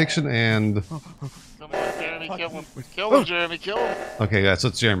 Jeremy, Diction, and... Come on, Jeremy, kill him. Kill him, Jeremy, kill him. Okay, yeah, so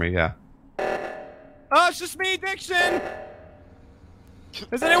it's Jeremy, yeah. Oh, it's just me, Diction!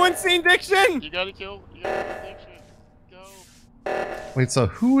 Has anyone seen Diction? You gotta kill Diction. Go. Wait, so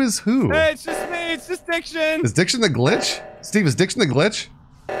who is who? Hey, it's just me, it's just Diction! Is Diction the glitch? Steve, is Diction the glitch?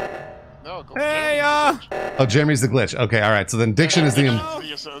 No, go. Hey, Oh, Jeremy's the glitch. Okay, all right. So then Diction is the...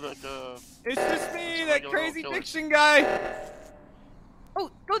 it's just me, that crazy Diction guy!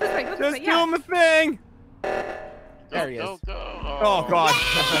 Oh, go this way. Go this Just way. do Yeah. him a thing! There he is. Oh, God.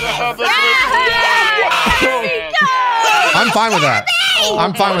 I'm fine with that.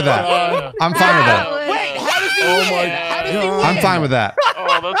 I'm fine with that. I'm fine with that. Wait, how does he win? How does he win? I'm fine with that.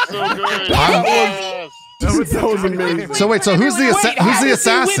 Oh, that's so good. That was amazing. So wait, so who's the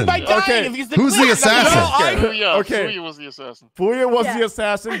assassin? Okay, who's the assassin? Okay, Fuya was the assassin. Fuya was the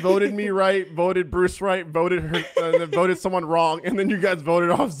assassin. Voted me right. Voted Bruce right. Voted her. And then voted someone wrong. And then you guys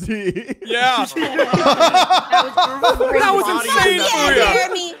voted off Z. Yeah. That was insane,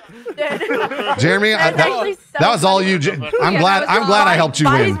 Fuya. Jeremy, that was all you. I'm glad I helped you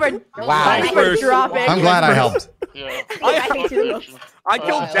win. Wow. I'm glad I helped. Yeah. I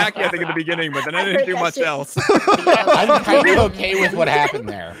killed Jackie, I think, at the beginning, but then I didn't do much else. I'm kind of okay with what happened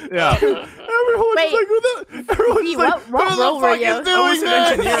there. Yeah. Everyone's Wait. like, who the? Everyone's like, what role were you?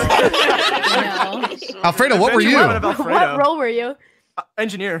 Alfredo, what were you? What role were you?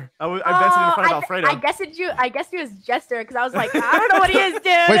 Engineer. I vented in front of Alfredo. I guessed you as Jester because I was like, I don't know what he is,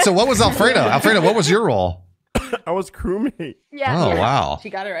 dude. Wait, so what was Alfredo? Alfredo, what was your role? I was crewmate. Yeah. Oh, wow. She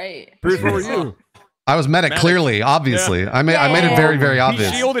got it right. Bruce, what were you? I was medic, clearly, obviously. I made it very, very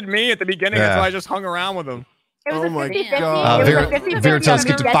obvious. He shielded me at the beginning, Yeah. so I just hung around with him. Oh my God. Veratos,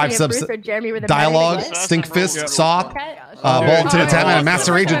 get to 5 subs. Dialogue, Stink Fist, Soft, Ball to the Tatman, and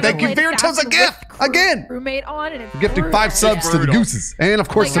Master Agent. Thank you, Veratos, again! Roommate on and it's Gifted 5 subs to the Gooses. And, of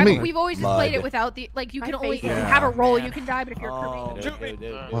course, to me. We've always just played it without the, like, you can only have a roll, you can die, but if you're a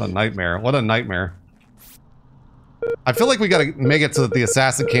crewmate. What a nightmare. What a nightmare. I feel like we gotta make it so that the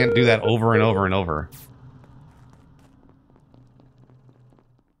assassin can't do that over and over and over.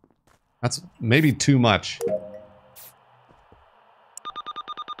 That's maybe too much.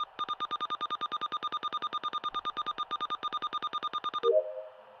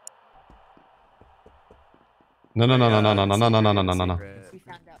 No. I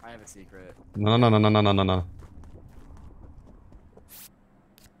have a secret. No.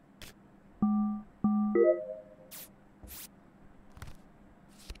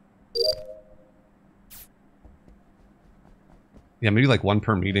 Yeah, maybe like 1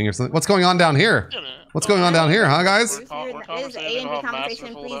 per meeting or something. What's going on down here? What's going on down here, huh, guys? Is A&B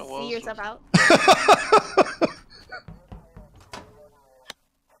conversation, please see yourself out.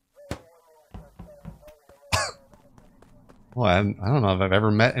 Well, I don't know if I've ever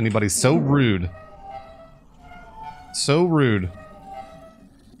met anybody so rude. So rude.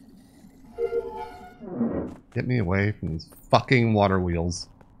 Get me away from these fucking water wheels.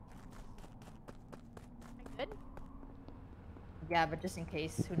 Yeah, but just in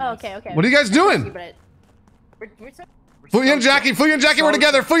case. Who Oh, knows? okay. What are you guys doing? Fuya and Jackie, we're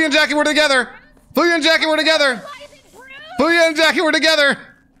together. Fuya and Jackie, we're together. Fuya and Jackie, we're together. Fuya and Jackie, we're together.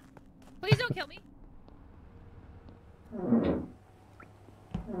 Please don't kill me.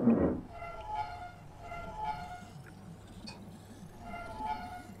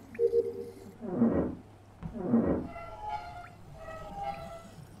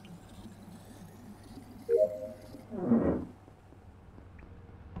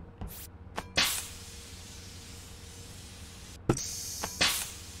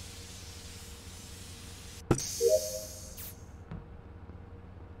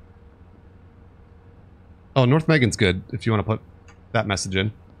 Oh, North Megan's good, if you want to put that message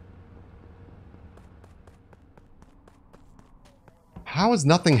in. How has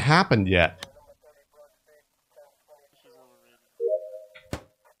nothing happened yet?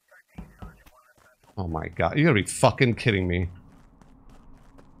 Oh my god, you gotta be fucking kidding me.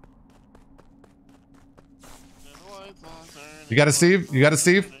 You got it, Steve? You got it,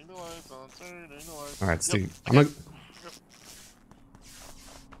 Steve? Alright, Steve. I'm gonna...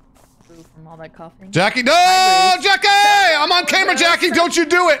 From all that coughing. Jackie, no! Jackie! I'm on camera, Jackie! Don't you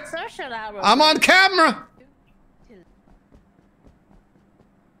do it! I'm on camera!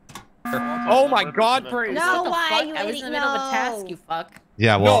 Oh my god, Praise. No, why? I was in the middle of a task, you fuck.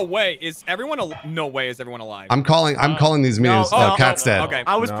 Yeah, well... No way. Is everyone alive? I'm calling these meetings Cat's dead. Okay.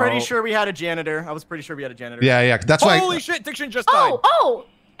 I was pretty sure we had a janitor. Yeah, that's why... Holy shit, Diction just died. Oh!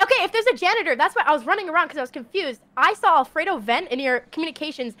 Okay, if there's a janitor, that's why I was running around because I was confused. I saw Alfredo vent in your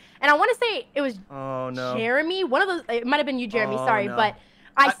communications, and I want to say it was Jeremy. One of those, it might have been you, Jeremy. Sorry, but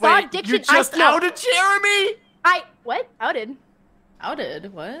I saw Diction. You just outed Jeremy? What? Outed?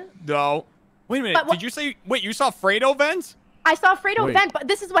 Outed? What? No. Wait a minute. Did you say? Wait, you saw Fredo vent? I saw Fredo vent, but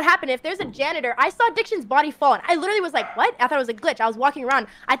this is what happened. If there's a janitor, I saw Diction's body fall, and I literally was like, what? I thought it was a glitch. I was walking around.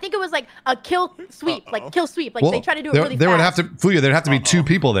 I think it was like a kill sweep. Like they try to do it really there fast. would have to, Fuya, there'd have to be 2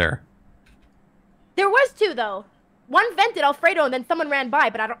 people there. There was 2, though. One vented Alfredo, and then someone ran by,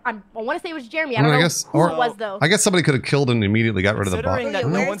 but I want to say it was Jeremy. I don't know who it was, though. I guess somebody could have killed and immediately got rid of the bot. Considering that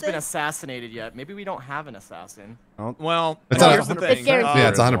no one's been assassinated yet, maybe we don't have an assassin. Well, it's here's the thing. It's guaranteed. Yeah,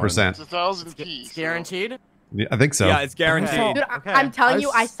 it's 100%. It's 1,000 keys. It's guaranteed? Yeah, I think so. Yeah, it's guaranteed. Dude, I'm telling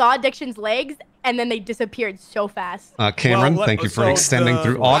you, I saw Diction's legs, and then they disappeared so fast. Cameron, thank you for extending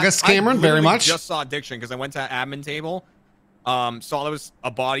through August. Cameron, very much. I just saw Diction because I went to admin table, saw there was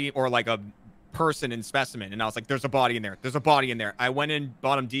a body or like a person in specimen, and I was like, there's a body in there. There's a body in there. I went in,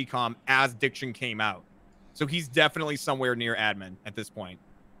 bought him decom as Diction came out. So he's definitely somewhere near admin at this point.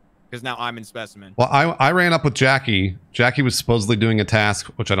 Because now I'm in specimen. Well, I ran up with Jackie. Jackie was supposedly doing a task,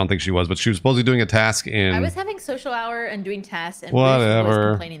 which I don't think she was, but she was supposedly doing a task in... I was having social hour and doing tasks, and whatever. Bruce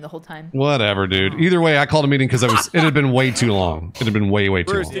was complaining the whole time. Whatever, dude. Either way, I called a meeting because it had been way too long. It had been way too long.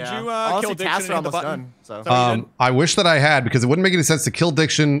 Bruce, did you kill Diction in the button? I wish that I had, because it wouldn't make any sense to kill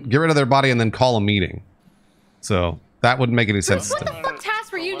Diction, get rid of their body, and then call a meeting. So that wouldn't make any sense. What the fuck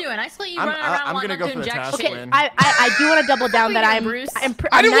task were you doing? I saw you running around. I'm gonna go for the task. Okay, I do want to double down that I'm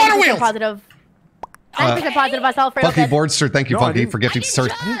I didn't want to wheel. Positive. 90% positive I saw Alfredo. Funky Boardster, thank you, Funky, for gifting Sir.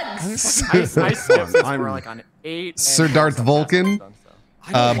 We're like on 8. Sir Darth Vulcan.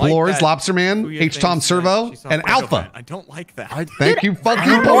 Blores, that. Lobster Man, Who you H. Tom think Servo, she saw and Franco Alpha. vent. I don't like that. Thank you, fucking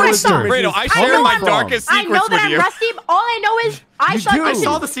I know Poster. Fredo, I share know my I'm- darkest I know secrets that with I'm you. rusty. But all I know is I saw. do. I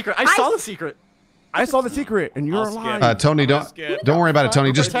saw the secret. I saw the secret. I saw the secret, and you're I'll alive. skip. Tony, don't worry about it,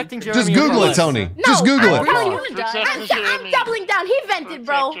 Tony. Just Protecting Google Jeremy it, Tony. No, Just Google I'm it. telling you, Protect I'm doubling down. He vented,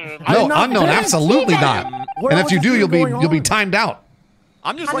 bro. No, not unknown, dead. absolutely not. What And if else you is do, you'll be going on? timed out.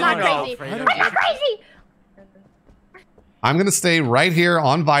 I'm just I'm letting not you know. crazy. I'm not crazy. I'm gonna stay right here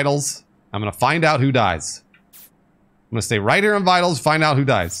on vitals. I'm gonna find out who dies. I'm gonna stay right here on vitals. Find out who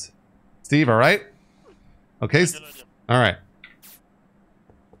dies. Steve, all right? Okay. All right.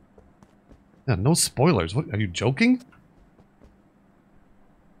 Yeah, no spoilers. What? Are you joking?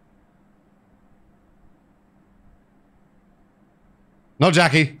 No,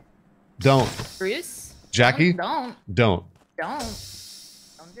 Jackie. Don't. Bruce? Jackie. Don't. Don't.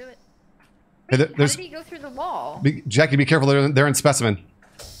 Don't do it. Hey, Wait, how there's did he go through the wall? Jackie. Be careful. They're in specimen.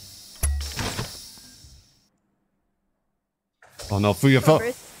 Oh no, Fuya's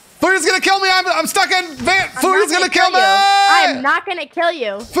gonna kill me. I'm stuck in van. Fuya's gonna kill me. I'm not gonna kill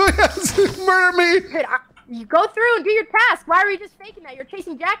you. Fuya's murder me. Dude, you go through and do your task. Why are you just faking that? You're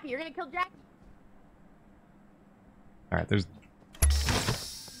chasing Jackie. You're gonna kill Jackie. All right, there's.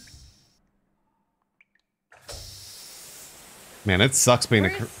 Man, it sucks being a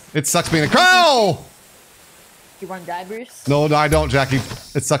crow. You want to die, Bruce? No, I don't, Jackie.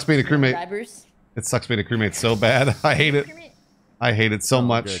 It sucks being a Die, crewmate. Bruce? It sucks being a crewmate so bad. I hate it. I hate it so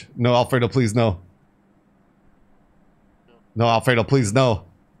much. good. No, Alfredo, please no. No, Alfredo, please no.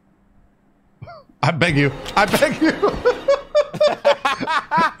 I beg you. I beg you.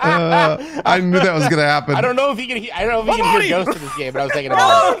 I knew that was gonna happen. I don't know if he can. I don't know if he can hear ghosts in this game, but I was thinking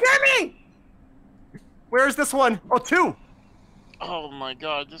about Oh, it. Jeremy! Where is this one? Oh, 2. Oh my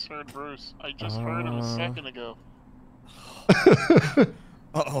god, I just heard Bruce. I just heard him a second ago.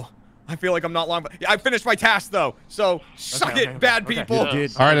 Uh-oh. I feel like I'm not long, but I finished my task though. So suck it, bad people. You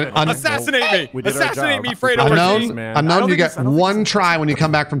did. All right, Assassinate me. We did our Assassinate job. me, Fredo. Unknown, man. unknown. You think get it's- I don't think one it's- try when you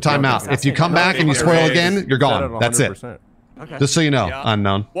come back from timeout. If you come back and you spoil again, you're gone. That's it. Okay. Just so you know, Yeah.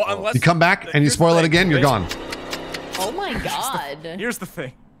 unknown. Well, unless You come back and you here's the spoil it thing. again, you're gone. Oh my god. Here's the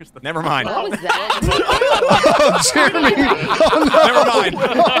thing. Never mind. What was that? Oh, Jeremy! Oh, no. Never mind.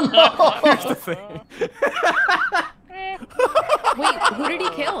 Here's the thing. Wait, who did he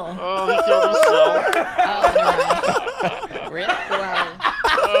kill? Oh, he killed himself. Rip. Wow.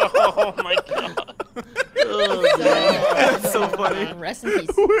 Oh my god. Oh, That's so funny. Rest in peace.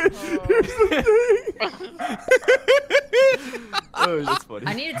 Oh, that's funny.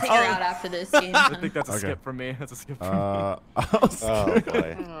 I need to take her out after this game. I think that's a Okay. skip for me. That's a skip for me. Oh boy. oh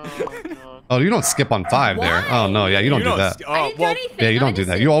god. Oh, you don't skip on 5 there. Oh no, yeah, you don't do that. I didn't do anything. Yeah, you I'm don't do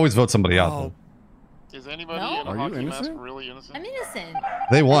that. innocent. You always vote somebody out. Oh. Is anybody No? in a Are you hockey mask innocent? really innocent? I'm innocent.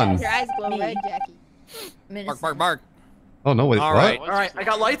 They won. Your eyes glow red, Jackie. I'm innocent. Mark. Oh no, wait, All what? right. All right, I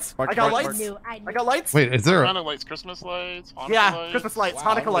got lights. I got lights. I got lights. Wait, is there? Kind of lights, Christmas lights, Hanukkah Yeah, lights. Christmas lights,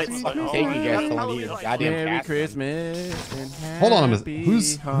 Wow, Hanukkah lights. Christmas lights. Thank you guys for Halloween leaving. lights. Goddamn Merry cast. Christmas. And Hold on a minute. happy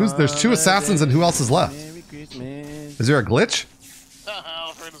Who's? There's 2 assassins and who else is left? Merry Christmas. Is there a glitch?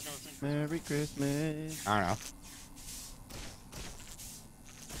 Alfredo's gonna sing. Merry Christmas. I don't know.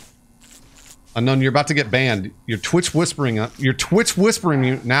 Unknown, you're about to get banned. You're Twitch whispering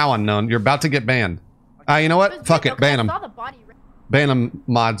you now, Unknown. You're about to get banned. You know what? Fuck it. Ban him. Ban him,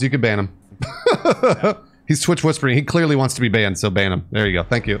 mods. You can ban him. He's Twitch whispering. He clearly wants to be banned, so ban him. There you go.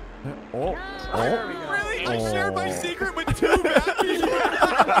 Thank you. Oh. Really? I shared my secret with 2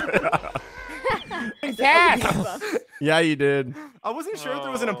 bad people. Yeah, you did. I wasn't sure if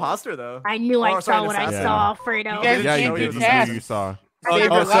there was an imposter though. I knew I Oh, sorry, saw what I assassin. saw, Fredo. You guys Yeah, you can't did. do You tasks. knew you saw. I Save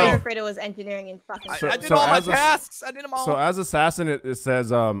never your thought life. Alfredo was engineering and fucking. So- I did so all my as a- tasks. I did them all. So as assassin, it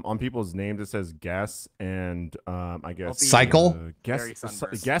says on people's names it says guess and I guess Cycle? Very guess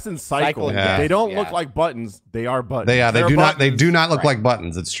sunburst. guess and cycle. Yeah. They don't Yeah. look like buttons. They are buttons. They They're do not look Right. like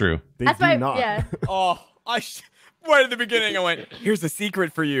buttons. It's true. They That's do why, not. yeah. Oh, right at the beginning, I went, "Here's a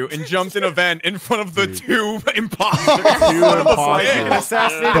secret for you," and jumped in a vent in front of the 2 imposters. Two One of us imposters. did. You can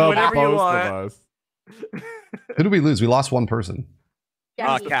assassinate The whatever you both want. of us. Who did we lose? We lost 1 person.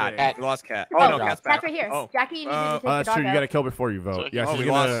 Jackie. Cat. We lost Cat. Oh, Oh, no, Cat's back. Cat's right here. Oh. Jackie, you need to take That's your true. dog You gotta out. kill before you vote. Yeah, Oh, she's we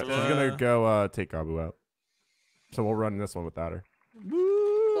gonna lost, go take Gabu out. So we'll run this one without her.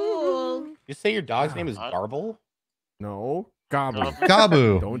 Cool. You say your dog's name is Garble? No, Gabu.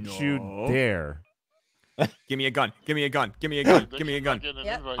 Gabu. Don't you dare. Give me a gun. Give me a gun. Give me a gun. Give me a gun.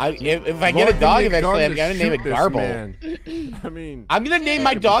 Yep. If I get a dog eventually, I'm gonna name it Garble. Man. I mean, I'm gonna name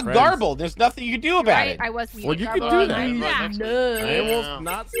my dog friends. Garble. There's nothing you can do about Right, it. I was. Well, you could Garble. do that. Yeah. I will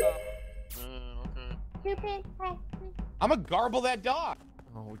not stop. Okay. I'm gonna garble that dog.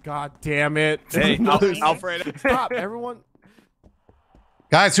 Oh, god damn it. Hey, Alfredo. Stop, everyone.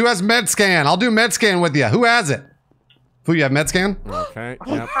 Guys, who has med scan? I'll do med scan with you. Who has it? Who, you have med scan? Okay.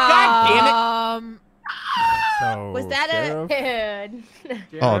 Yep. God damn it. So, Was that Sheriff? Dude.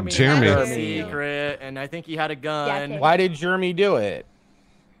 Oh, Jeremy. had a secret, and I think he had a gun. Yeah, Why did Jeremy do it?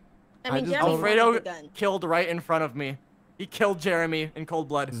 I mean, just Jeremy don't- wanted Alfredo the gun. killed right in front of me. He killed Jeremy in cold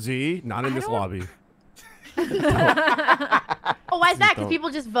blood. Z, not in this lobby. Oh, why is that? Because Don't. people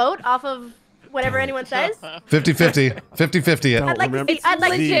just vote off of whatever anyone says? 50-50. 50-50. Don't I'd like to remember. see, I'd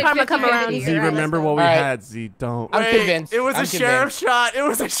like to see Z, karma come around. Z, remember what we Alright. had. Z, don't. I'm Wait, convinced. It was I'm a sheriff shot. It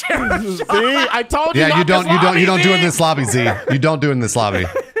was a sheriff Z, shot. I told you. Yeah, you not don't this do it lobby, in this lobby, Z. You don't do it in this lobby. You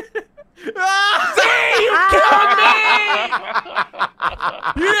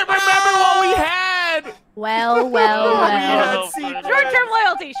didn't remember what we had. Well, well, well. Short-term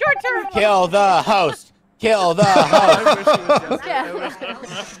loyalty. Short-term. Kill the host. Kill the host.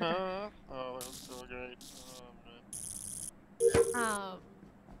 Oh, that was so great. Oh,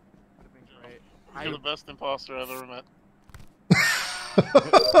 man. You're the best imposter I've ever met.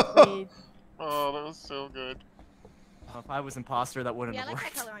 Oh, that was so good. If I was imposter, that wouldn't Yeah, I have like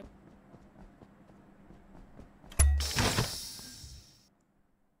worked. that color on.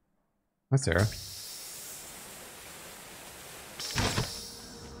 Hi, Sarah.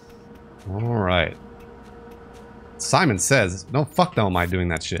 All right. Simon says, no, fuck no am I doing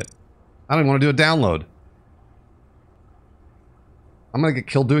that shit. I don't even want to do a download. I'm going to get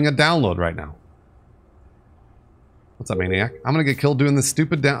killed doing a download right now. What's up, Maniac? I'm going to get killed doing this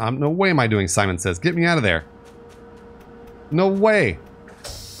stupid no way am I doing Simon Says. Get me out of there. No way.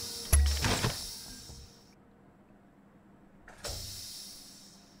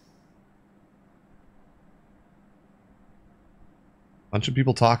 Bunch of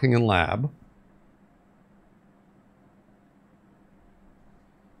people talking in lab.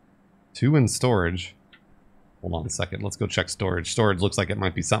 2 in storage. Hold on a second. Let's go check storage. Storage looks like it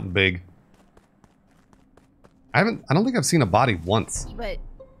might be something big. I don't think I've seen a body once. But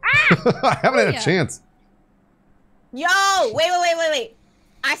I haven't had a chance. yo, wait.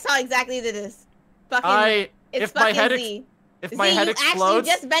 I saw exactly this. Fucking. It's if my fucking head Z. if my head you explodes,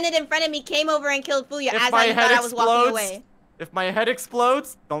 actually just bended in front of me, came over and killed Fuya if as my I head thought I was walking explodes, away. if my head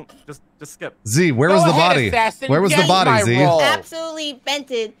explodes, don't just skip. Z, where Go was the ahead, body? assassin, Where was the get body, my Z? roll. Absolutely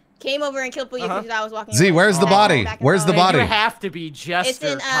bented. Came over and killed Fuya because I was walking away. Z, where's the body? Back in Where's the hallway. body? You have to be Jester. It's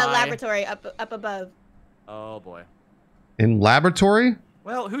in Kai. laboratory up above. Oh boy. In laboratory?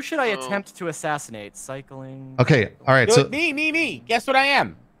 Well, who should I attempt to assassinate? Cycling. Okay, all right. Do So it. Me. Guess what I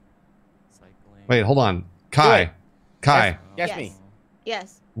am? Cycling. wait, hold on. Kai. Kai. Guess Yes. me.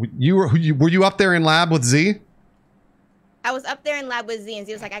 Yes. Were you up there in lab with Z? I was up there in lab with Z, and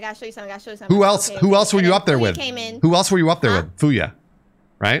Z was like, I gotta show you something, Who else? Who else were you up there with? Came in. Who else were you up there with? Fuya,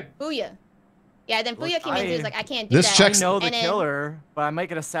 right? Fuya. Yeah, then Fuya came in, he was like, I can't do This that. checks- I know the And then- killer, but I might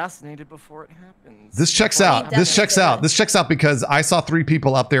get assassinated before it happens. This checks Well, out. he This checks doesn't. out. This checks out because I saw 3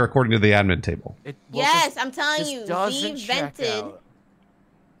 people up there according to the admin table. Yes, I'm telling this you, doesn't Z check vented. out.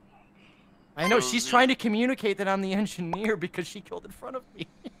 I know, she's trying to communicate that I'm the engineer because she killed in front of me.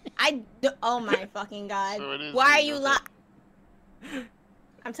 Oh my fucking god. So it is Why are Z, you okay.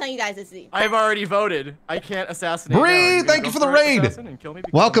 I'm telling you guys it's Z. I've already voted. I can't assassinate. Bree, now. Are you gonna thank go you for the it, raid. assassin, and kill me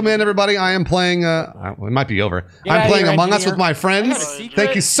because Welcome I'm in, everybody. I am playing. It might be over. Get I'm out of playing here, Among Us engineer. with my I got a friends. secret.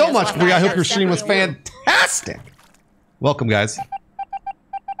 Thank you so Yes, much, well, Bree. I hope that's your stream was definitely fantastic. Welcome, guys.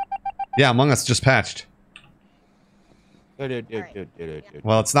 Yeah, Among Us just patched.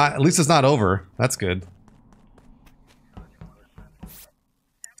 Well, it's not. At least it's not over. That's good.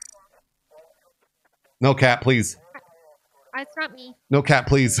 No cat, please. It's not me. No cat,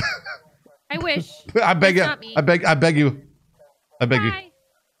 please. I wish. I beg you. It's not me. I beg you. I beg you. Hi.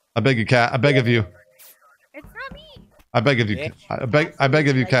 I beg you, cat. I beg of you. It's not me. I beg of you. I beg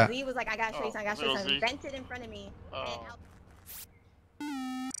of you, Like, cat. Z was like, I gotta show you something, I gotta show you little something. Z. Vented in front of me. Oh.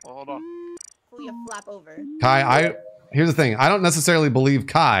 And Well, hold on. Fuya flop over. Kai, here's the thing. I don't necessarily believe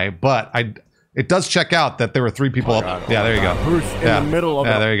Kai, but it does check out that there were 3 people up. Yeah, there you go. Bruce in the middle of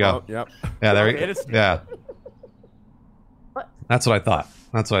Yeah, the- there you go. oh, yep. Yeah, there Okay, you it is- Yeah. That's what I thought.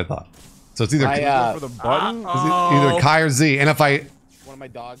 So it's either Go for the button. either Kai or Z. And if I One of my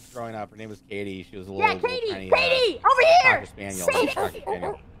dogs growing up, her name was Katie. She was a Yeah, little Katie! tiny, Katie! Over here! Cocker Spaniel. Cocker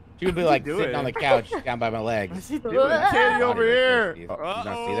Spaniel. She would be like doing? sitting on the couch down by my legs. What's he doing? Katie over here. You don't see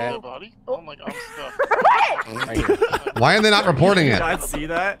My that? body? Oh my god, I'm stuck. Right here. why are they not reporting Did it? not see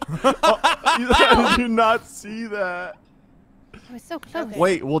that? You did not see that. I was so close.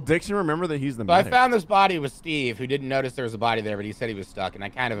 Wait, will Diction remember that he's the So I medic? found this body with Steve, who didn't notice there was a body there, but he said he was stuck, and I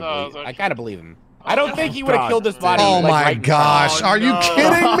kind of No, believe, I kind of believe him. I don't think he would have killed this body. Oh like, my right gosh! Are you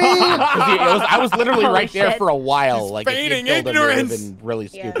kidding me? I was literally right there for a while. He's like, if he feigning killed him, it would have ignorance. been really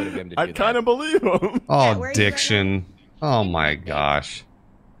stupid of him to do I kind of believe him. Oh, Diction. Oh my gosh.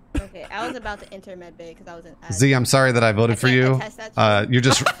 Okay, I was about to enter med bay because I was in. Z, I'm sorry that I voted for you.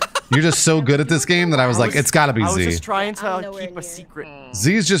 You're just so good at this game that I was like, it's got to be I was Z. just trying to keep a secret.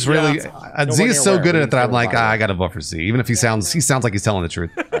 Z's just really. Z is so good at it that I'm like, I gotta vote for Z, even if he sounds like he's telling the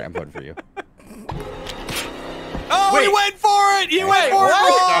truth. All right, I'm voting for you. Oh, he went for it! He went for it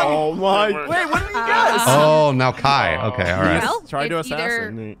wrong! Oh my. Wait, what did you guess? Oh, now Kai. Okay, all right. Well, Try to it's either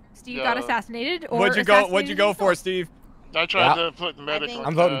assassinate. Steve got assassinated or What'd you go for, Steve? I tried to put medical.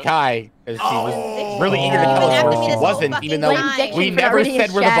 I'm voting Kai because she was really eager to kill us first. She wasn't, even though we never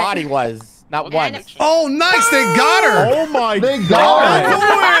said where the body was. Not once. Oh, nice! They got her. Oh my They got her.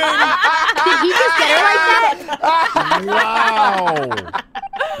 Did he just get her like that? Wow.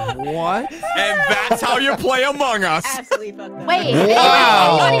 What? And that's how you play Among Us. Absolutely fucked up. Wait.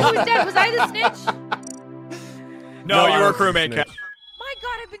 Wow. Who was dead? Was I the snitch? No, you I were a was the crewmate, snitch. Kat. My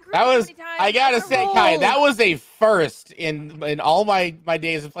God, I've been That was. many times. I gotta On a say, roll. Kai, that was a first in all my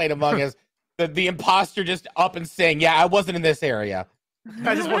days of playing Among Us. The imposter just up and saying, "Yeah, I wasn't in this area."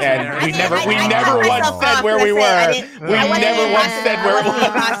 I just wasn't And there. we never I once myself said off, where we that's it. were. We I wasn't never an once imposter. said where it I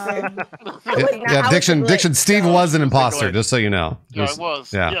wasn't was. an imposter. Yeah, Diction. Steve was an imposter, just so you know. Yeah, I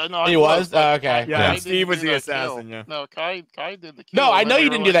was. Yeah. No, He I was? but Okay. Yeah, I Steve didn't was do the that assassin, kill. yeah. No, Kai did the kill. No, I and know then you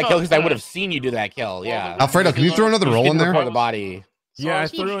they didn't were do that like, kill because I "Oh, would have seen you do that kill. Yeah. Alfredo, can you throw another roll in there? Report the body. Yeah, I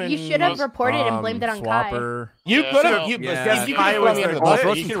Chief, threw in. you should have reported and blamed it on Kai. Swapper. You Yeah, could have. so- You Yeah, could Kai have was thrown me under the the- bus.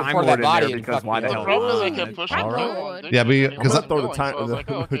 throw You some could have Time reported Lord that in body there and because fucked why me the over. hell The problem is I not? kept pushing Time people. Lord. They Yeah, couldn't do because anything. throw the So time- I was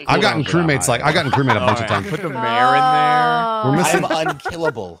like, oh, okay, I cool. got in crewmates I got in crewmate a bunch of times. Put the mayor in there. We're missing. I'm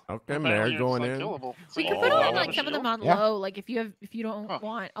unkillable. Okay, Apparently Mayor you're going just in. unkillable. So We you could put roll on out like a some of them shield. on Yeah. low. Like if you don't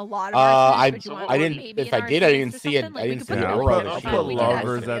want a lot of I arsonists, but you want didn't. maybe If an I did, I arsonist didn't or see it. something, I like, we didn't could see put the Yeah, them aura. on of I'll the the put shield. we can have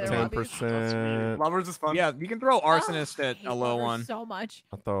lovers some at together, lobby. 10%. Lovers is fun. Yeah, you can throw arsonist at a low Lovers one. So much.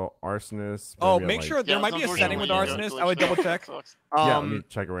 I'll throw arsonist. Oh, maybe make like- sure there Yeah, might be a setting with unfortunately, arsonist. yeah, I would double check. sucks. Yeah, let me Um,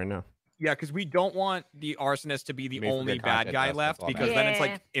 check it right now. yeah, because we don't want the arsonist to be the Maybe for only good bad content, guy that's left all because that then it's Yeah.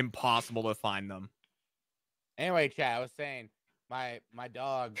 like impossible to find them. Anyway, chat. I was saying, my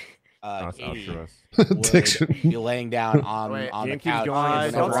dog, That's Katie, altruist. would Diction. be laying down on Wait, the game keeps couch. going.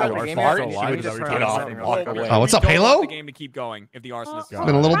 and Don't whenever start I the would game fart, yet, she so would we just just get turn off it and off. walk away. Oh, what's We up, don't want Halo? the game to keep going if the arsonist is God. It's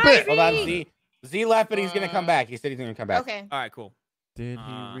been a little bit. Hold on, Z left, but he's gonna come back. He said he's gonna come back. Okay. All right, cool. Did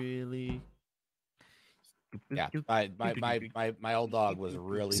Uh, he really? Yeah, my old dog was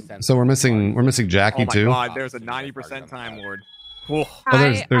really sensitive. So we're missing Jackie Oh my too. god, there's a 90% time lord. Whoa.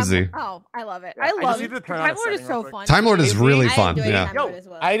 Oh, there's Z. Oh, I love it. Yeah, I I love just it. need to turn on Time a Lord is setting so real quick. fun. Time Lord is really I fun. enjoy Yeah. Time Lord as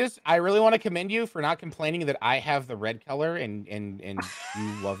well. I really want to commend you for not complaining that I have the red color and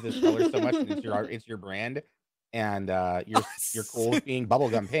you love this color so much and it's your brand and you're cool with being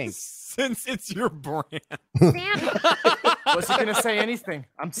bubblegum pink. Since it's your brand. Was he gonna say anything?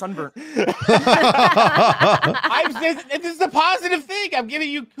 I'm sunburnt. This is a positive thing. I'm giving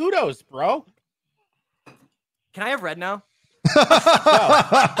you kudos, bro. Can I have red now?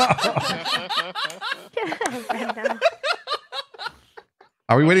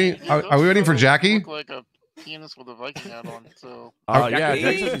 Are we waiting? Are we waiting for Jackie? Look like a penis with a Viking hat on. So. Yeah, Jackie?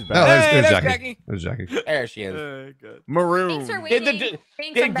 Dixon's No, back. there's that's Jackie. Jackie. There's Jackie. There she is. Good. Maroon. Thanks for Did waiting.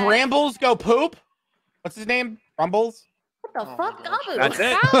 did Brambles go poop? What's his name? Rumbles? What the fuck? Gabu. That's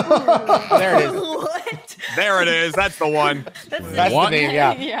it. Oh, there it is. What? There it is. That's the one. That's the name,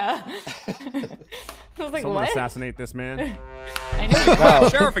 yeah. Yeah. I was like, Someone what? assassinate this man. I know. No.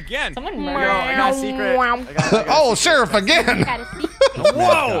 Sheriff again. Someone Yo, murdered. I got a secret. I got Oh, Sheriff again!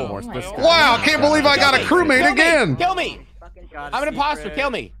 Whoa! Wow, I can't believe I got a crewmate again. Kill me! I'm an imposter. Kill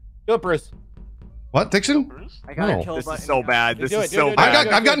me. Do it, Bruce. What, Diction? I got a No. kill This is button. so bad. This Do it, is do so it, do it. bad.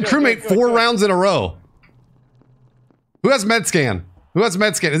 I've gotten crewmate 4 rounds in a row. Who has med scan? Who has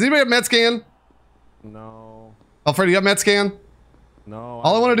med scan? Does anybody have med scan? No. Alfredo, you have med scan? No.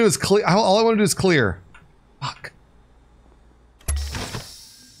 All I want to do is clear. All I want to do is clear. Fuck.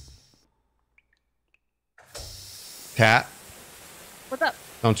 Cat, What's up?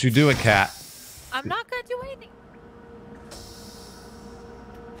 don't you do it, Cat. I'm not gonna do anything.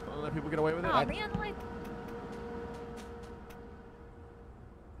 Don't let people get away with it. Oh man, like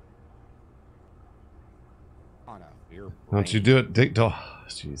Don't you do it, Dick? Oh,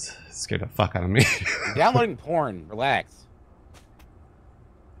 jeez, scared the fuck out of me. You're downloading porn. Relax.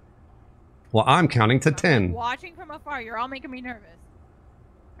 Well, I'm counting to 10. watching from afar. You're all making me nervous.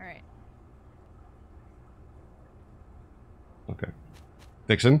 All right. Okay.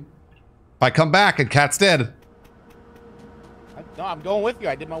 Diction, if I come back and Cat's dead. No, I'm going with you.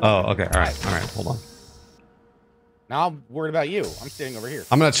 I did my work. Oh, okay. All right. Hold on. Now I'm worried about you. I'm sitting over here.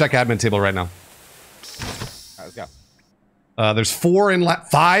 I'm gonna check admin table right now. All right, let's go. There's 4 in lab,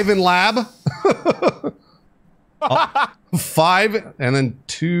 5 in lab. 5 and then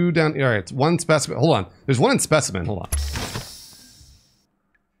 2 down. All right, it's 1 specimen. Hold on. There's 1 in specimen. Hold on.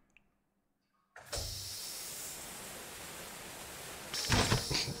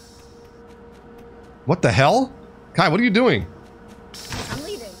 What the hell? Kai, what are you doing? I'm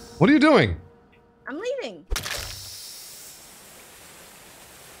leaving. What are you doing? I'm leaving.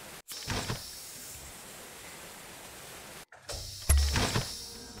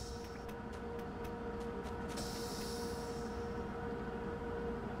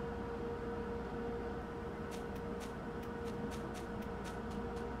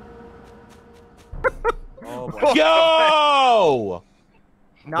 Oh boy. Yo!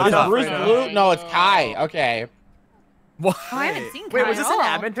 Not Is Bruce Alfredo. blue? No, it's Kai. Okay. What? Oh, I haven't seen Wait, Kai was at this an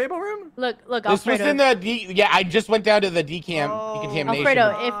all. admin table room? Look, This was Alfredo. in the yeah. I just went down to the decontamination.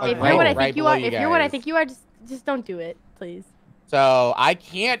 Alfredo, if like, you're what I right think you below are, if you're what I guys. think you are, just don't do it, please. So I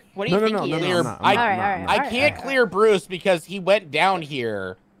can't. What do you No, think no, he no, is? no, Clear- I'm not, I, I'm not, Alright, I'm alright, not. I can't clear Bruce because he went down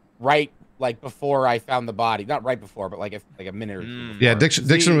here right like before I found the body. Not right before, but like a minute or two. Yeah, before.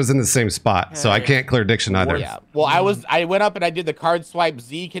 Diction was in the same spot, so I Hey. can't clear Diction either. Yeah. Well, I went up and I did the card swipe.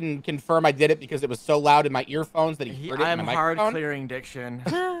 Z can confirm I did it because it was so loud in my earphones that he heard it in I'm my hard microphone. clearing Diction.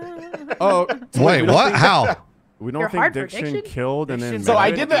 Oh, Wait, what? How? we don't You're think hard for Diction Diction? killed and then. So I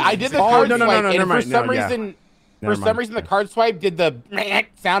murdered? did the Oh, card no, no, no, swipe, no, and never for mind, some no, yeah. reason, Never the mind. card swipe did the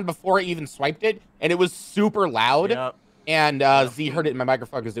sound before I even swiped it, and it was super loud. Yep. And Z heard it in my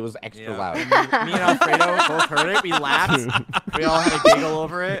microphone because it was extra Yeah. loud. Me and Alfredo both heard it. We laughed. We all had a giggle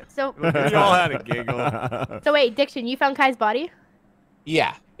over it. So, We all had a giggle. so wait, Diction, you found Kai's body?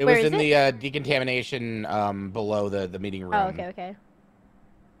 Yeah, it Where was is in the decontamination below the meeting room. Oh, okay.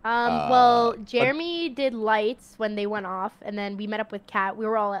 Well, Jeremy did lights when they went off, and then we met up with Kat. We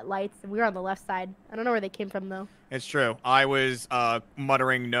were all at lights, and we were on the left side. I don't know where they came from though. It's true. I was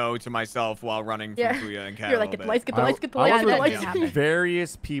muttering no to myself while running from Yeah. Kuya and Kat. You're a like, little get the lights, get the I- lights, get the I lights, was get the with lights. happened.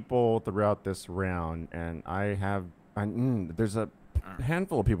 various people throughout this round, and there's a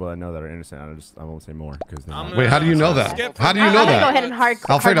handful of people that know that are innocent. I won't say more because. Wait, how do you know that? Skip. How do you I'm know gonna that? go ahead and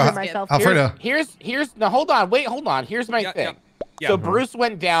Alfredo, hard myself. Alfredo. Here's no. Hold on. Here's my Yeah, thing. yeah. So Bruce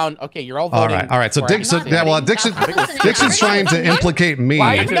went down. Okay, you're all All voting. right. So for- Diction, I'm not voting. Dixon's trying to implicate me.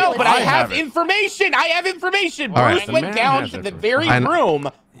 Why? No, but I I have have it. information. I have information. All right. Bruce The went man down has to it. the very I know. room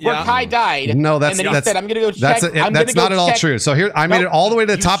where Yeah. Kai died. No, and then he said, "I'm gonna go check." That's not at all true. So here, I made Nope. it all the way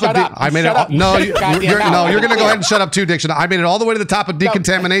to the You top shut of. up. I You made it. shut up. No, You shut your goddamn no, mouth. you're gonna go ahead and shut up too, Diction. I made it all the way to the top of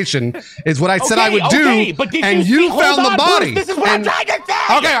decontamination. Is what I said I would Okay, do, but did and you you see- found hold the on, body. Bruce, this is what I'm trying to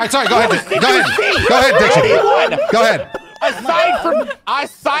say. Okay, all right, sorry. Go ahead. Bruce, Go did ahead. you see Go ahead, Diction. anyone? Go ahead.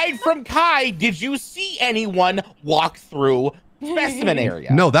 Aside from Kai, did you see anyone walk through specimen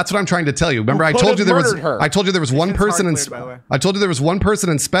area? No, that's what I'm trying to tell you. Remember, I could told have you there was. murdered her? I told you there was one Dixon's person in. hard cleared, by the way. I told you there was one person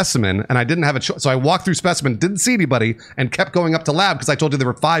in specimen, and I didn't have a choice. So I walked through specimen, didn't see anybody, and kept going up to lab because I told you there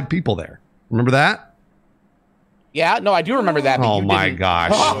were 5 people there. Remember that? Yeah, no, I do remember that. But Oh you my didn't.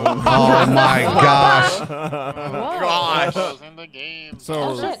 gosh! Oh my gosh! Gosh. Was in the game.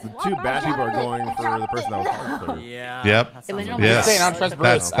 So the 2 bad people are going for the person that was hard cleared. Yeah. Yep. that sounds I'm about Yes. just saying, I don't trust Bruce.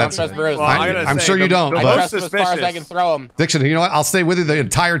 That's- I don't trust Bruce. Well, I gotta I'm say, sure you the- don't, the I but- most trust him as far as I can throw him. Diction, you know what? I'll stay with you the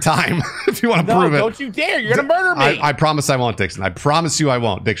entire time if you want to No, prove it. don't you dare! You're gonna murder me. I promise I won't, Diction. I promise you I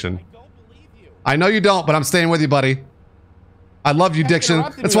won't, Diction. I know you don't, but I'm staying with you, buddy. I love you, Diction.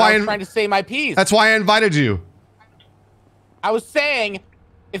 Interrupted That's me when why I was trying to say my piece. That's why I invited you. I was saying,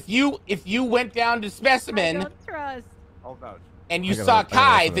 if you went down to I specimen don't trust. I'll vouch. and you I gotta- saw I gotta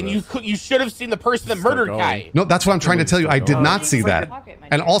Kai, listen to then this. you should have seen the person that Still murdered going. Kai. No, that's what I'm trying to tell you. I did not see that.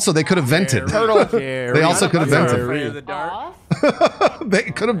 And also, they could have vented. Turtle. They also could have Sorry, vented. afraid of the dark. They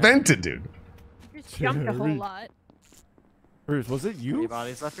could have vented, dude. You just jumped a whole lot. Bruce, was it Any you?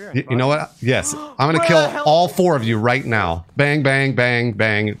 bodies left here? You know what? Yes. I'm going to kill all 4 of you right now. Bang, bang, bang,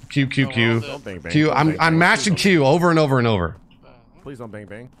 bang. Q, Q, Q. Don't bang bang. Q. Don't bang, I'm bang. mashing Q over and over and over. Please don't bang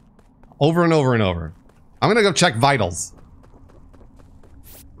bang. Over and over and over. I'm going to go check vitals.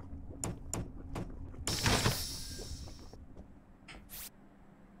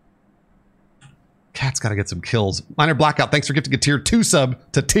 Cat's got to get some kills. Minor Blackout, thanks for gifting a tier 2 sub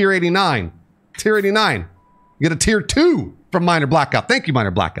to tier 89. Tier 89. You get a tier 2 from Minor Blackout. Thank you,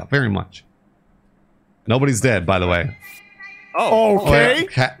 Minor Blackout, very much. Nobody's dead, by the way. Oh, Okay.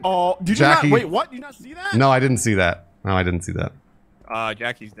 Cat- Oh, did Jackie. you not? Wait, what? Did you not see that? No, I didn't see that. No, I didn't see that.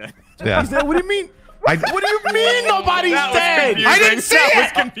 Jackie's dead. Yeah. Is that what do you mean? I, What do you mean nobody's That was dead? confusing. I didn't see That it!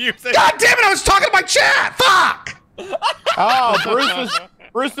 was confusing. God damn it, I was talking to my chat! Fuck! Oh,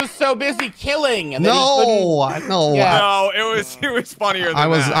 Bruce was so busy killing. And then No. Yeah. No, it was funnier than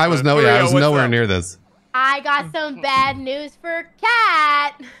I was nowhere near this. I got some bad news for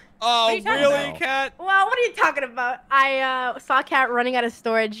Cat. Oh, really, Cat? Well, what are you talking about? I saw Cat running out of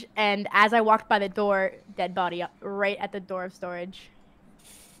storage, and as I walked by the door, dead body up right at the door of storage.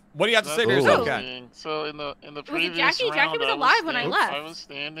 What do you have to say to yourself, Cat? So in the previous Jackie? round, Jackie was alive when I left. I was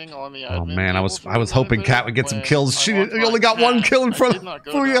standing on the Oh admin man, I table was for a hoping little Cat bit would get some when kills. I She walked only by got one Cat. kill in front I did of not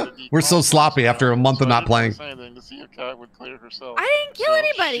go Fuya. down to We're so decom sloppy after a month so of I not didn't playing. say anything to see if Cat would clear herself. I didn't kill So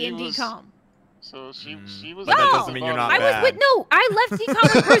anybody she in was- decom. So she was. But that doesn't mean you're not I bad. was with I left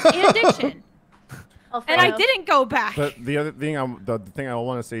decom with Bruce and Diction. And I didn't go back. The other thing, the thing I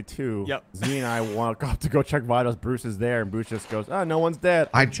want to say too. Yep. Z and I walk up to go check vitals. Bruce is there, and Bruce just goes, "Oh, no one's dead."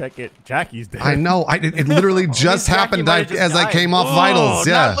 I check it. Jackie's dead. I know. It literally just happened as I came off vitals.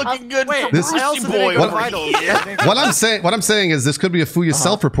 Yeah. Not looking good for This- Brucey I also boy. didn't go over vitals. here. What I'm saying is this could be a Fuya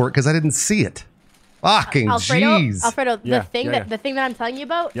self-report because I didn't see it. Fucking jeez. Alfredo, Yeah, the thing yeah. that I'm telling you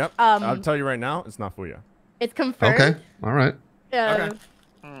about. Yep. I'll tell you right now, it's not Fuya. It's confirmed. Okay. All right. Okay.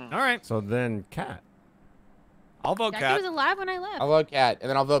 All right. So then, Cat. I'll vote Jackie Cat. was alive when I left. I'll vote Cat, and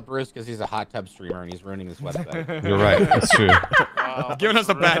then I'll vote Bruce because he's a hot tub streamer and he's ruining this website. You're right. That's true. Wow, Giving us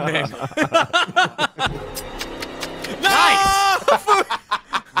a bad name.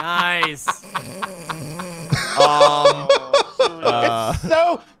 Nice.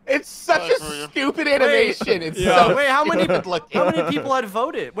 It's such a stupid animation. It's so Wait, how many stupid looking. people had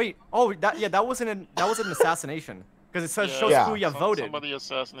voted? Wait, that wasn't an assassination because it says shows Yeah. Fuya voted. Somebody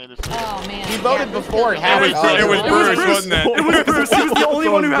assassinated. Oh man. He voted before. It was Bruce, wasn't it? It was Bruce. He was the only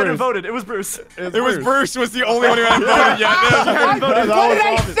one who hadn't voted. It was Bruce. It was Bruce was the only one who hadn't voted yet. What did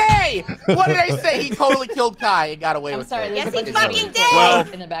I say? What did I say? He totally killed Kai and got away I'm with sorry. it. There's a Yes, he bunch of fucking zombies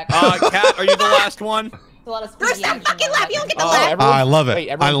did. in the back. Cat, are you the last one? There's a lot of Bruce, spooky stop action fucking in the laugh. You don't get to background. laugh. I love it. Wait,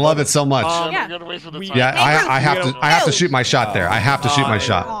 I everyone love voted. it so much. Yeah. Yeah, I have to shoot my shot there. I have to shoot my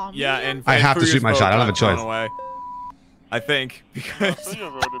shot. Aw, Yeah, man. and I have to Fuya's shoot my vote shot. I don't have a got thrown choice. away. I think because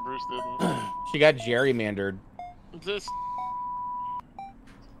Fuya voted. Bruce didn't. She got gerrymandered. This.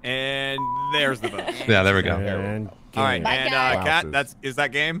 and there's the vote. Yeah, there we go. And All right, Bye, and guys. Cat, is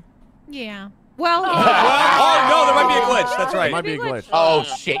that game? Yeah. Well. Oh no, there might be a glitch. That's It right. might be a glitch. Oh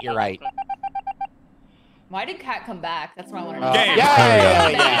shit, you're right. Why did Cat come back? That's what I want to know. Game.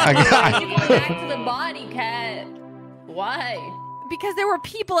 Yeah. I got- You went back to the body, Cat. Why? Because there were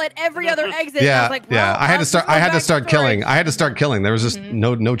people at every other exit. and I Yeah, was like, yeah. well, I had to I'll start. just go I had to back start storage. killing. I had to start killing. There was just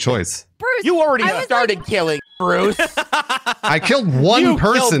no choice. Bruce, You already I was started killing, Bruce. I killed one You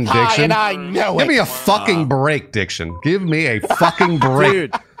person, killed Kai, Diction. and I know Give it. me a fucking break, Diction. Give me a fucking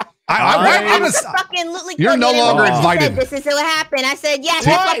break. Dude, I'm a, Fucking look You're no longer Said, invited. this is what happened. I said, yes,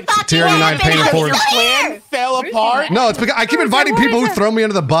 What? that's what fucking Tier 99 happened. paying I for was it. still Plan here. fell apart. no, it's because I keep Bruce, inviting I people who wanted to- throw me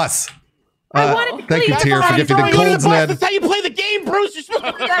under the bus. I wanted to Thank you, please Tier, for everybody gifting throw the you under Cold's Bus, Ned. That's how you play the game, Bruce. You're supposed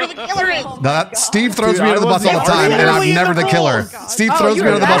to figure out who the killer is. Oh my Now, God. Steve throws Dude, me I under the was bus all the time, and I'm literally in never the the killer. holes. Steve Oh, throws me you're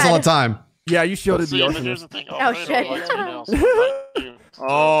under the bus all the bad. time. yeah, you shielded the See, but here's arsonist. the thing. Oh, Alfredo shit. likes you now, so fuck you.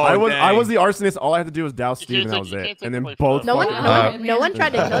 Oh, I dang. was the arsonist. All I had to do was douse You Steve, can't and that take- was you it. can't take And then the both. blame No one, for fucking- no one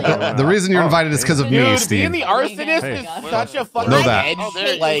tried to kill you. The reason you're invited is because of me, Dude, being Steve. the arsonist Hey. is such a fucking Know that. edge. Oh, there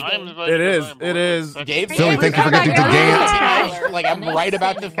you go. Like, I'm invited It is. because I'm It is. Gabe, Philly, thank you for gifting to Game. Like, I'm right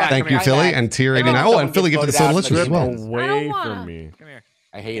about to fucking Thank you, come Philly, back. and Tier Every 89. time Oh, and someone Philly gets gifted the voted out, Soda I'm Delicious like, as well. I Away don't wanna. from me. Come here.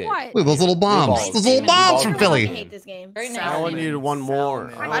 I hate it. What? Look, those little bombs. balls. Those little Blue bombs balls. from I Philly. hate this game. Very nice. I only needed one more.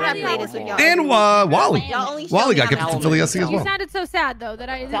 Why did I play this with y'all? And Wally. Y'all only showed Wally me got how gifted to to Philly play. SC as You well. sounded so sad though that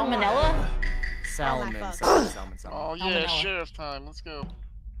I didn't. Salmonella? Salmon. fuck. Salmon. Oh yeah, Salmonella. sheriff time. Let's go.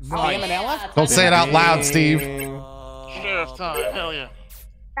 Salmonella? Don't say it out loud, Steve. Sheriff time. Hell yeah.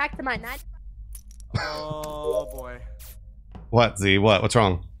 Back to my night. Oh boy. What, Z? What? What's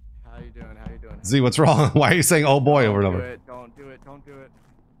wrong? How you doing? How you doing? Z, what's wrong? Why are you saying "oh boy" over and Don't do over? it. Don't do it. Don't do it.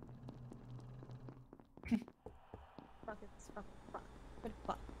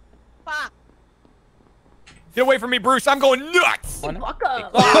 Fuck. Get away from me, Bruce. I'm going nuts. Fuck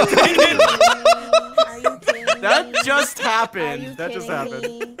up. Oh, dang it. Are you kidding me? That just Are you happened. That just kidding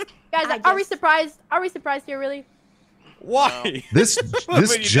happened. me? Guys, I are we just- surprised? Are we surprised here, really? Why? This When you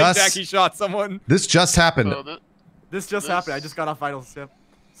think Jackie shot someone. this just happened. So This just This- happened. I just got off vital step.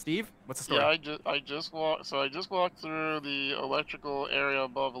 Steve, what's the story? yeah, I just walked. So I just walked through the electrical area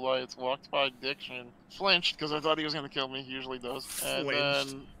above the lights. Walked by Diction. Flinched because I thought he was gonna kill me. He usually does. And Flinched.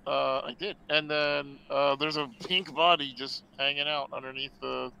 then I did. And then there's a pink body just hanging out underneath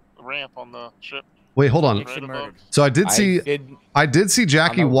the ramp on the ship. Wait, hold on. So I did see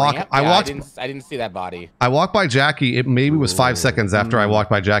Jackie walk. Ramp? I Yeah, walked. I didn't see that body. I walked by Jackie. It maybe was 5 seconds after I walked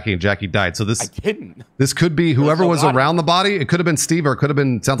by Jackie and Jackie died. So this I didn't. This could be whoever no was body. around the body. It could have been Steve, or it could have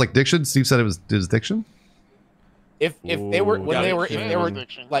been, sounds like Diction. Steve said it was Diction. If they were they were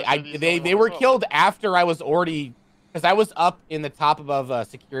they were killed after I was already, because I was up in the top above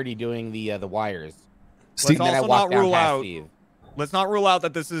security doing the wires. Steve, Let's and then I also walked not down rule past out. Steve. Let's not rule out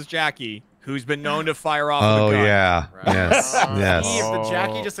that this is Jackie, who's been known to fire off. Oh with a gun. yeah, yes, yes. Steve, did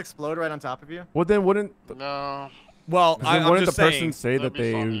Jackie just explode right on top of you? Well, then wouldn't No. Well, then I'm wouldn't just the person saying. say that That'd be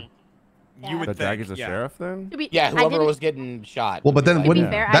they funny. You would that think, Jackie's a yeah. sheriff then? Yeah, I whoever didn't- was getting shot. Well, but then would be wouldn't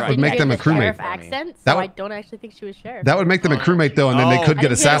like, Fair, that I would didn't make hear them a the crewmate? sheriff accent, so That I would- don't actually think she was sheriff. That would make them a crewmate though, and then they Oh. could get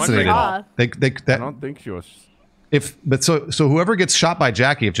I didn't hear what assassinated. you saw. I That don't think she was. so whoever gets shot by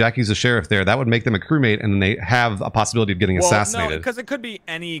Jackie, if Jackie's a sheriff there, that would make them a crewmate, and then they have a possibility of getting Well, no, assassinated. because it could be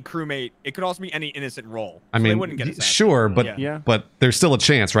any crewmate. It could also be any innocent role. I So they mean, wouldn't get assassinated. sure, but Yeah. but there's still a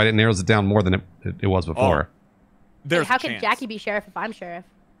chance, right? It narrows it down more than it was before. There's How a can chance. Jackie be sheriff if I'm sheriff?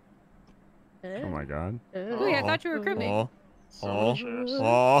 Oh my god. Oh, yeah, I thought you were a crewmate. Oh, So sheriffs.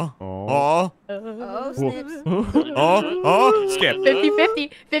 oh, Oh. Oh, snips. skip.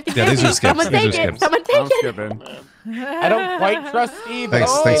 50-50. 50-50. Yeah, these are skips. Someone These are take it. skips. Someone take I'm it. skipping. I don't quite trust Steve.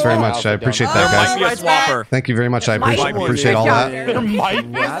 Thanks, but thanks very I much. also I appreciate don't. that, There guys. might be a swapper. Thank you very much. I Might appreciate be. appreciate all that. There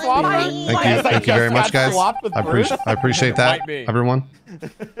might be a swapper. Thank you very much, guys. I appreciate that, Might be. everyone.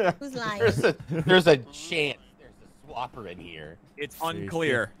 Who's lying? There's a chance there's a swapper in here. It's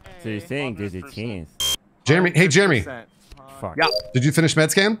unclear. So you're saying there's a chance? Jeremy, hey Jeremy, Fuck. Yeah. did you finish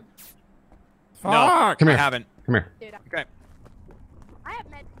med scan? No, Come here. I haven't. Come here. Okay. I have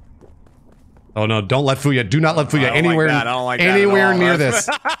med. Oh no, don't let Fuya. Do not let Fuya I don't anywhere like that. I don't like that at anywhere all. near this.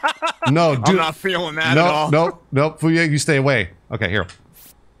 No, do I'm not feeling that at all. no, Fuya, you stay away. Okay, here.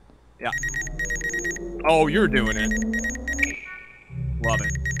 Yeah. Oh, you're doing it. Love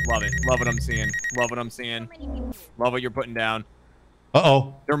it. Love it. Love what I'm seeing. Love what I'm seeing. Love what you're putting down.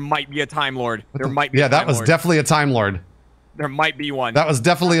 Uh-oh. There might be a Time Lord. There might be Yeah, a that Time was Lord. definitely a Time Lord. There might be one. That was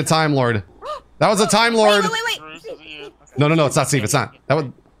definitely a Time Lord. That was a Time Lord. Wait. Bruce, is it you? No, it's not Steve. It's not. That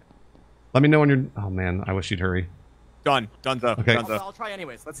would. Let me know when you're. Oh man, I wish you'd hurry. Done. Donezo. Okay. Donezo. I'll try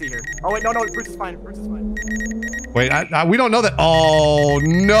anyways. Let's see here. Oh wait, no, Bruce is fine. Bruce is fine. Wait, we don't know that. Oh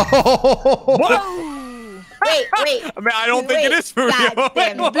no! Wait. I mean, I don't think it is Fuyo. God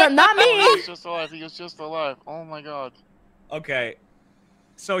damn it. Not Oh, he me. was just alive. He was just alive. Oh my god. Okay.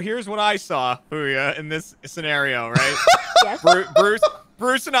 So here's what I saw, Fuya, in this scenario, right? Yes.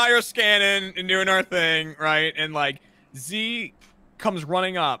 Bruce and I are scanning and doing our thing, right? And like Z comes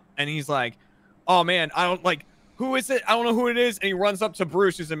running up and he's like, "Oh man, I don't like who is it? I don't know who it is." And he runs up to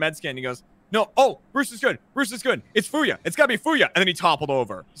Bruce, who's in med scan. And he goes, "No, oh, Bruce is good. Bruce is good. It's Fuya. It's gotta be Fuya." And then he toppled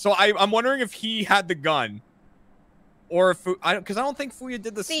over. So I'm wondering if he had the gun, or if because I don't think Fuya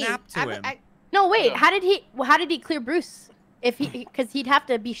did the See, snap to him. No, wait. Yeah. How did he clear Bruce? If because he'd have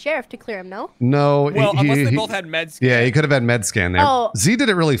to be sheriff to clear him, no? No. Well, unless they both had med scan. Yeah, he could have had med scan there. Oh. Z did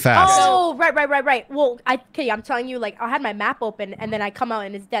it really fast. Oh, right. Well, I'm telling you, like, I had my map open, and then I come out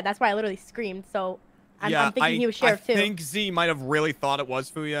and it's dead. That's why I literally screamed. So I'm thinking he was sheriff I too. think Z might have really thought it was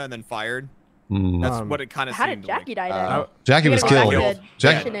Fuya and then fired. Hmm. That's what it kind of How seemed did Jackie die then? Jackie was We gotta go killed. back to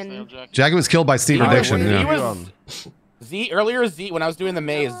Jack- Diction and- Jackie was killed by Steve or Diction. He Yeah. was earlier when I was doing the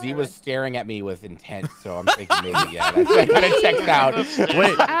maze, Z was staring at me with intent, so I'm thinking maybe that kind of checked out.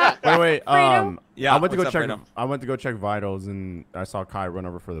 Wait. Yeah, I went to go what's up, check. Fredo? I went to go check vitals, and I saw Kai run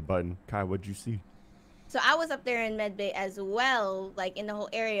over for the button. Kai, what'd you see? So I was up there in medbay as well, like in the whole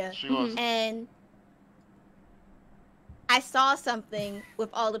area. She was. And I saw something with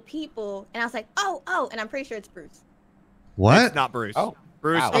all the people, and I was like, oh, and I'm pretty sure it's Bruce. What? It's not Bruce. Oh.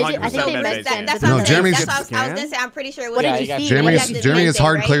 Bruce, Wow. 100% I think they med missed base. That's No, what I'm saying. Jeremy's- That's what I was gonna say. I'm pretty sure it was. What did Yeah, you you got see? Jeremy's What did you Jeremy is see,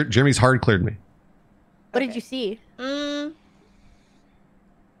 hard right? cleared. Jeremy's hard cleared me. What did you see?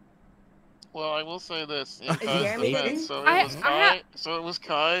 Well, I will say this. In Is Kai's Jeremy defense, in? so it was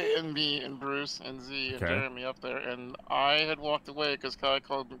Kai and me and Bruce and Z and Okay. Jeremy up there, and I had walked away because Kai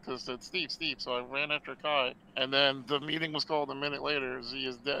called me because it said Steve, so I ran after Kai, and then the meeting was called a minute later. Z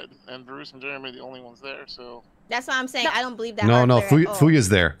is dead, and Bruce and Jeremy are the only ones there. So That's why I'm saying I don't believe that. No, hard player at all. Fuya's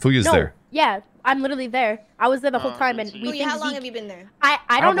there. Fuya's No. there. Yeah, I'm literally there. I was there the whole time, and Fuya, we Fuya, think how long Z- have you been there?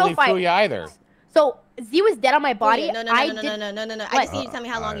 I don't know if believe Fuya I. either. So Z was dead on my body. Fuya, no. I I just need you to tell me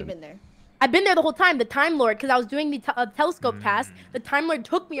how long you've been there. I've been there the whole time. The Time Lord, because I was doing the telescope task. The Time Lord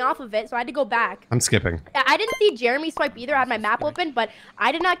took me off of it, so I had to go back. I'm skipping. I didn't see Jeremy swipe either. I had my map open, but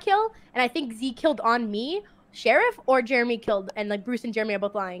I did not kill, and I think Z killed on me. Sheriff or Jeremy killed, and like Bruce and Jeremy are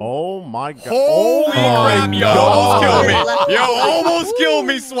both lying. Oh my god. Holy Oh crap, my you God. almost killed me. Lucky. You almost killed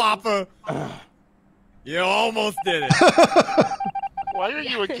me, Swapper. You almost did it. Why are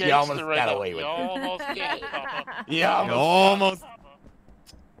you a gangster You almost right got now? away with You it. almost did it, Papa. You almost.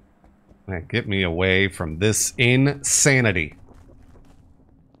 Man, get me away from this insanity.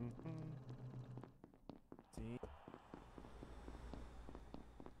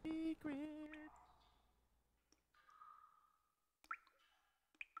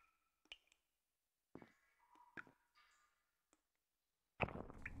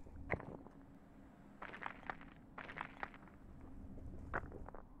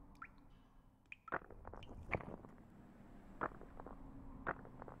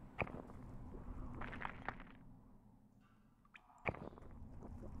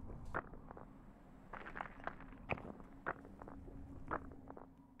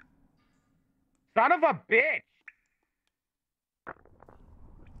 Son of a bitch!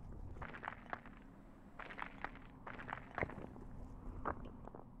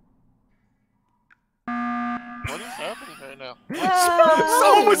 What is happening right now?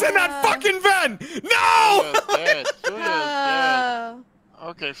 Someone was in that fucking vent! No! Fuya's dead. Fuya's dead.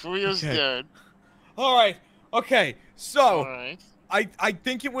 Okay, Fuya's dead. Alright, okay, so Alright. I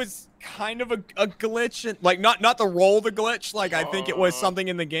think it was kind of a glitch, and, like not the roll the glitch, like I think it was something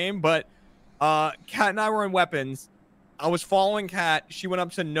in the game, but Kat and I were in weapons. I was following Kat, she went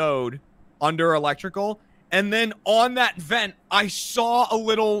up to node under electrical, and then on that vent I saw a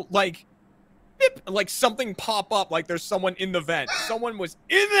little like beep, like something pop up, like there's someone in the vent. Someone was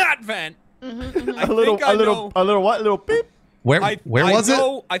in that vent. A little what? A little beep. Where was it?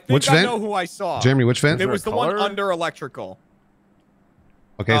 I think Which I vent? know who I saw. Jeremy, which vent? It was the one under electrical.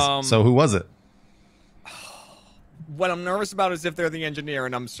 Okay, so who was it? What I'm nervous about is if they're the engineer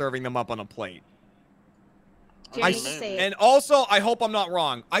and I'm serving them up on a plate. And also, I hope I'm not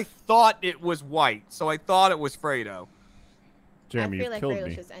wrong. I thought it was white, so I thought it was Fredo. Jeremy, you killed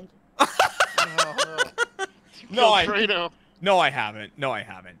me. No, Fredo. No, I haven't. No, I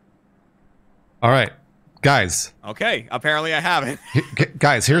haven't. All right, guys. Okay, apparently I haven't.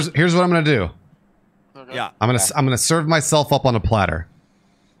 Guys, here's what I'm gonna do. Okay. Yeah. I'm gonna serve myself up on a platter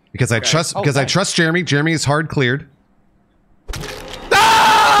because I trust Jeremy. Jeremy is hard cleared.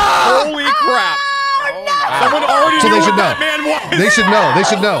 Holy crap! Someone already So knew they should what know. that man was. They should know. They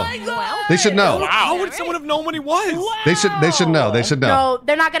should know. They should know. How would someone have known what he was? They should know. They should know. No,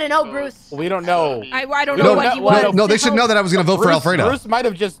 they're not gonna know, Bruce. We don't know. I don't know what he was. No, they should know that I was gonna vote for Alfredo. Bruce might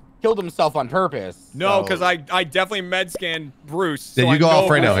have just killed himself on purpose. No, so- because I definitely med scanned Bruce. Yeah, so you I go know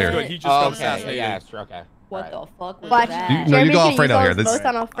Alfredo Bruce is here. good. He just got Okay, assassinated. yeah, sure, okay. What the fuck was Watch. that? No, you Jeremy go can Alfredo use here. those This- votes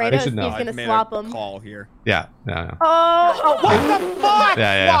on Alfredo. they should know. He's I gonna made swap a them. call here. Yeah. Oh, What the fuck?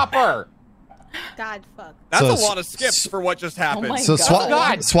 Yeah. Swapper! God, fuck. That's So a lot of skips for what just happened. my So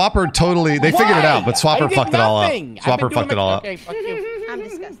God. Swapper totally. They figured it out, but I Swapper did fucked it all up. nothing. I've been Swapper doing fucked it all up. Okay, fuck you. I'm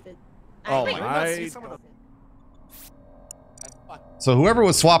disgusted. Oh I'm my. disgusted. So whoever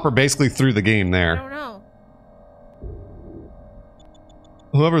was Swapper basically threw the game I there. don't know.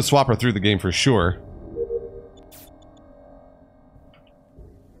 Whoever was Swapper threw the game for sure.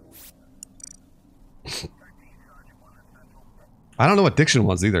 I don't know what Diction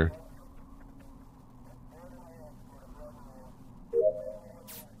was either.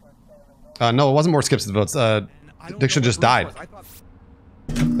 No, it wasn't more skips to the votes. Diction just died.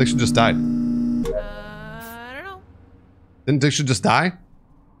 Diction just died. I don't know. Didn't Diction just die?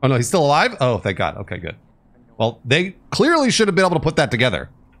 Oh no, he's still alive? Oh, thank God. Okay, good. Well, they clearly should have been able to put that together.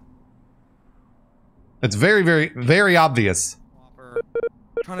 It's very, very, very obvious.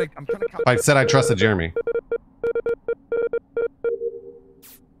 I'm trying to I said I trusted Jeremy.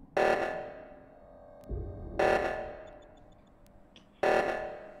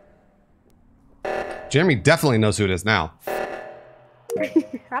 Jeremy definitely knows who it is now.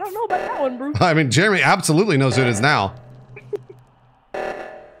 I don't know about that one, Bruce. I mean, Jeremy absolutely knows who it is now.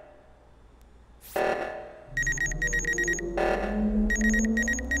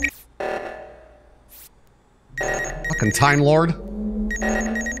 Fucking Time Lord.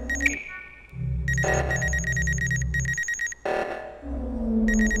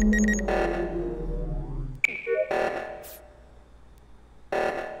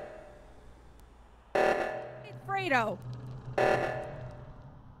 Fredo.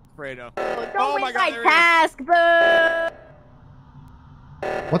 Fredo. Don't my waste God, my there he is. task, boo.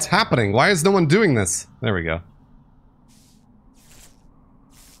 What's happening? Why is no one doing this? There we go.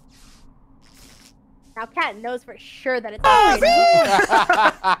 Now Kat knows for sure that it's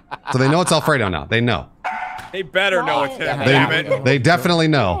Alfredo. So they know it's Alfredo now. They know. They better know it's him. Damn it. They definitely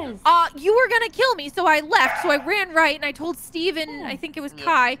know. You were gonna kill me, so I left. So I ran right, and I told Steven, I think it was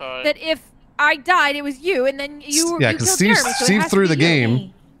Kai, that if I died, it was you, and then you Yeah, you because killed Jeremy, so it Steve has to threw be the you.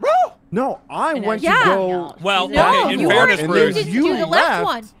 game. No, I went to Yeah. go. Well, No, okay, in you fairness, weren't. Bruce, You didn't do the left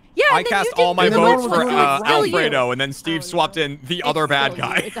one. Yeah, I and then cast you didn't all my do the votes left for one. It was still you. Alfredo, and then Steve swapped in the other bad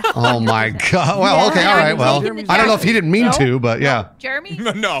guy. Oh my god. Well, okay, all right. Well, I don't know if he didn't mean to, but yeah. Jeremy?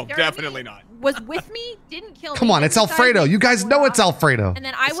 No, definitely not. Was with me, didn't kill me. Come on, it's didn't decide Alfredo. to You guys know it's Alfredo. And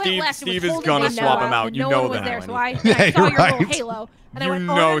then I went left. Steve and is was gonna holding swap my him out. and You no know one was that. there, so I Yeah, saw you're your right. little halo. And I You went,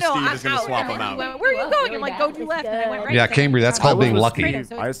 know oh, no, Steve I'm is gonna out. swap And him then out. he went, where are you going? I'm like, go do left. And I went right. Yeah, to Cambry, that's him. called I was being with lucky. Steve.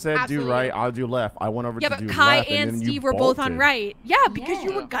 So I it's said do absolutely- right, I'll do left. I went over Yeah, to but do Kai left, and then you Steve were both on bolted. right. Yeah, because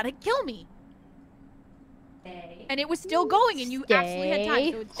you were gonna kill me. And it was still going, and you absolutely had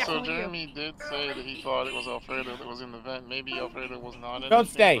time. So it's So definitely Jeremy did say that he thought it was Alfredo that was in the vent. Maybe Alfredo was not in. Don't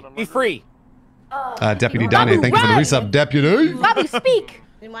stay. Be free. Deputy Donnie, thank you for the resub, Deputy. Babu, speak.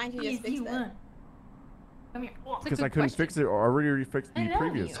 Then why didn't you just fix that? Because I couldn't fix it, or I already fixed the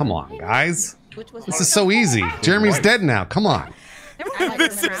previous. Come on, guys. Which was This is so easy. Jeremy's dead now. Come on.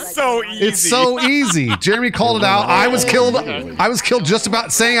 This is so easy. It's so easy. Jeremy called it out. I was killed. I was killed just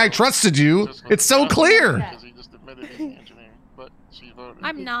about saying I trusted you. It's so clear. Because he just admitted he's the engineer, but she voted.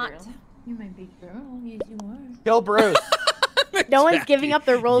 I'm not. You my big girl. Yes, you are. Kill Bruce. No one's giving up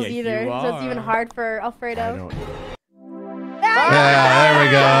their roles Yeah, either, you so it's even are. hard for I Alfredo. don't. Yeah, there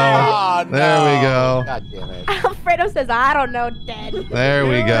we go. Oh, no. There we go. God damn it. Alfredo says, I don't know, dead. There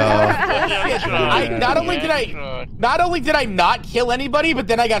we go. Not only did I not kill anybody, but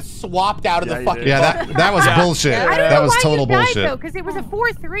then I got swapped out of Yeah, the you fucking. did. Yeah, that was bullshit. I don't That know was why total you died, bullshit. though, because it was a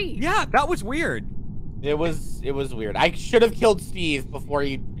 4-3. Yeah, that was weird. It was weird. I should have killed Steve before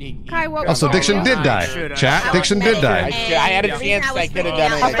he Kai, what Oh, so was Diction wrong? did die. Should've. Chat, Diction did die. I had a chance. I could have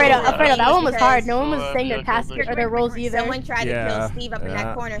done it. Alfredo, that one was hard. No one was Uh, saying their yeah, task or their roles either. Someone tried to Yeah, kill Steve up in yeah.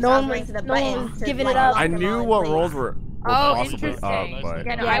 that corner, No so I one was was- to the no one buttons was to, giving like, it up. I lock them knew all in what place. roles were Oh, possibly interesting. up, but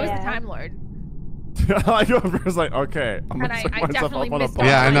Yeah, no, I was the Yeah. Time Lord. I was like, okay, I'm And gonna I set myself definitely up on a missed pole.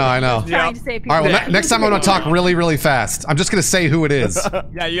 Yeah, I know, I know. Trying to save All right, people. well, next time I'm going to talk really, really fast. I'm just going to say who it is.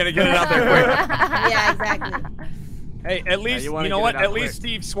 Yeah, you gotta get it out there quick. Yeah, exactly. Hey, at least you you, wanna know get what? it out At least quick.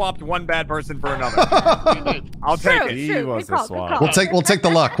 Steve swapped one bad person for another. I'll take True, it. He true. was Good a call, good swap. call. We'll take the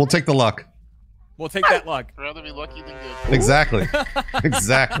luck. We'll take the luck. We'll take that luck. I'd rather be lucky than good. Exactly.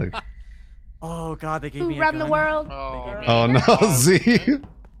 Exactly. Oh god, they gave me Who a run the gun. world? Oh, man. Oh no, Z.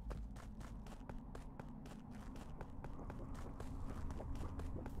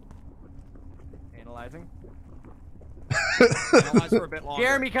 Analyzing. Analyze for a bit longer.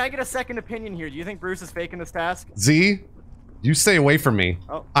 Jeremy, can I get a second opinion here? Do you think Bruce is faking this task? Z, you stay away from me.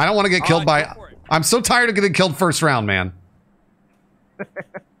 Oh. I don't want to get killed Go by. for it. I'm so tired of getting killed first round, man.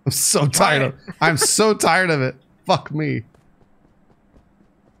 I'm so tired of. I'm so tired of it. Fuck me.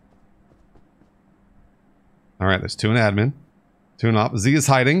 All right, there's 2 in admin, 2 in op. Z is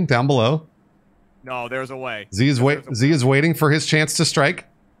hiding down below. No, there's a way. Z is waiting for his chance to strike.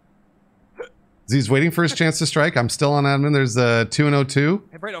 Z is waiting for his chance to strike. I'm still on admin. There's 2 in O2,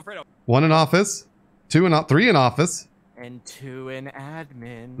 Hey, Fredo. 1 in office, 3 in office. And 2 in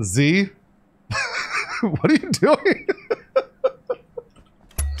admin. Z, what are you doing?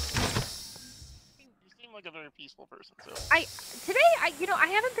 You seem like a very peaceful person, so. Today, I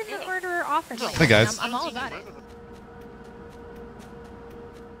haven't been the murderer often. lately, Hey, guys. and I'm all about it.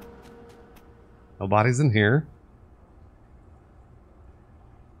 Nobody's in here.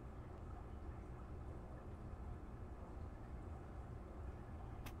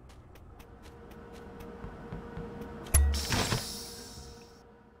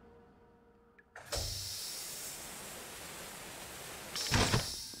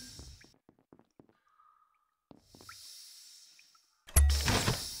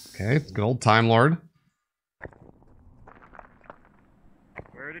 Okay, it's good old Time Lord.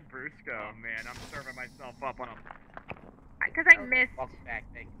 Where did Bruce go? Man, I'm serving myself up on a. Because I missed. Welcome back.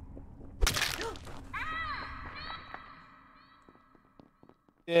 Thank you.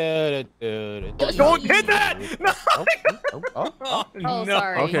 Don't hit that! No! Oh, no.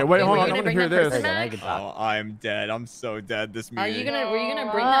 sorry. Okay, wait, hold Were on. you I gonna want to bring hear that this. person back? Oh, I'm dead. I'm so dead this Are meeting. you were you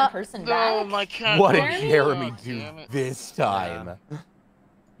gonna bring that person back? No, my cat. What did Jeremy? Jeremy Oh, do damn it. this time?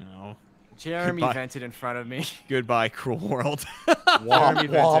 No. Jeremy Goodbye. vented in front of me. Goodbye, cruel world. Womp, Jeremy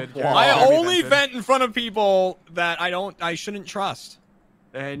womp, vented. womp. I Jeremy only vented. vent in front of people that I shouldn't trust.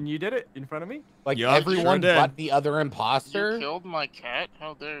 And you did it in front of me? Like Yup, everyone sure did. but the other You imposter? killed my cat?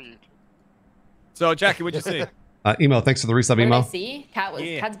 How dare you? So, Jackie, what'd you see? Emo, thanks for the resub, What did I Emo. see?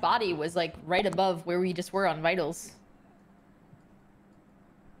 Yeah. Cat's body was like right above where we just were on vitals.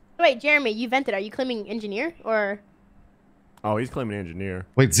 Wait, Jeremy, you vented. Are you claiming engineer or? Oh, he's claiming engineer.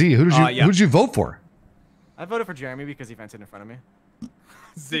 Wait, Z, who Yeah. did you vote for? I voted for Jeremy because he vented in front of me.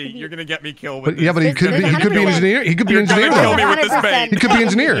 Z, you're gonna get me killed with But yeah, this. but he could be engineer. He could be You're gonna engineer kill though. me with this bait. He could be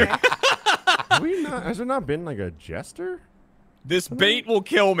engineer. Has there not been like a jester? This bait will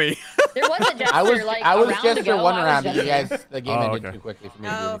kill me. There was a jester I was like I was a round jester ago. one I was round, but you jester. guys the game ended too quickly for me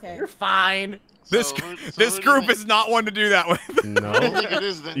to do anything. You're fine. So This who- so this who do you group think- is not one to do that with. No. Who do you think it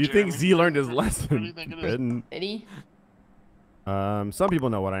is then, You think Jeremy? Z learned his Who do you lesson? think it is? Didn't. Did he? Some people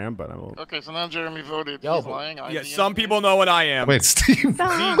know what I am, but I won't. Okay, so now Jeremy voted. Yo, He's but- lying. Yeah, some people know what I am. Wait, Steve. Z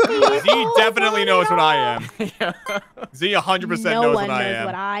definitely knows what I am. Z 100% No knows one what I knows am.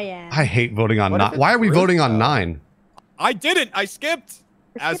 what I am. I hate voting on What if 9. it's Why are we Bruce, voting on though? 9? I didn't. I skipped.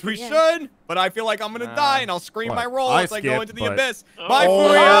 As we skipping, should, but I feel like I'm gonna die and I'll scream my what? role I as I go skipped, into the but- abyss. Oh. Bye, Oh.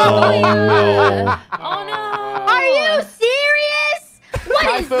 Furia! Oh, no. Oh no! Are you serious? What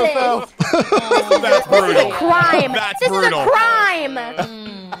Hi, is Fofo. this? That's This is a brutal. crime. That's This brutal. is a crime.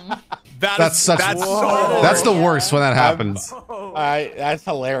 That's such. That's That's the worst when that happens. That's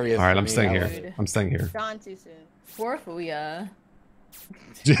hilarious. All right, to I'm me. staying I here. love it. I'm staying here. Gone too soon. Poor Fuya.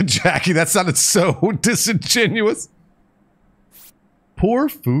 Jackie, that sounded so disingenuous. Poor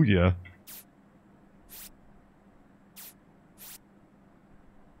Fuya.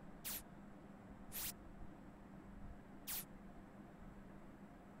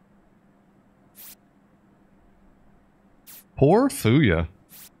 Poor Fuya.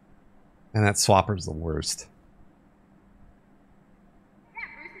 And that swapper's the worst.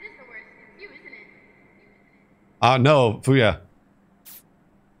 No, Fuya.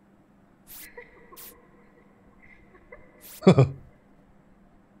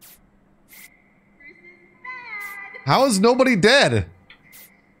 How is nobody dead?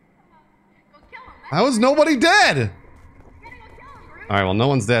 How is nobody dead? Alright, well, no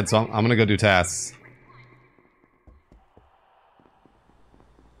one's dead, so I'm gonna go do tasks.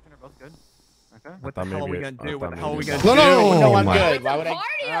 They're both good. Okay. What the thought hell are we maybe gonna it- do? I What the thought hell are we maybe gonna it- do? No, I'm my- good. Why would I? Party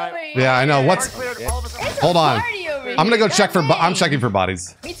over here. Yeah, I know. What's... Hold on. Party over I'm gonna go here. check for... God I'm dang. checking for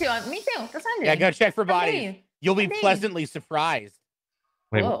bodies. Me too. Me too. Cassandra. Yeah, go check for Okay. bodies. You'll be Okay. pleasantly surprised.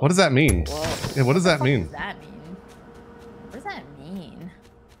 Wait, Whoa. what does that mean? Whoa. Yeah, what does that What mean? does that mean? What does that mean?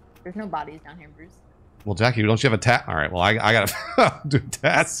 There's no bodies down here, Bruce. Well, Jackie, don't you have a task? All right, well, I gotta do a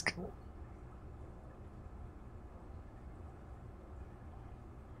task.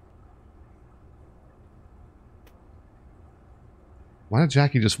 Why did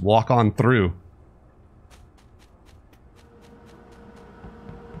Jackie just walk on through?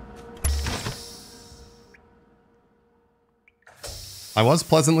 I was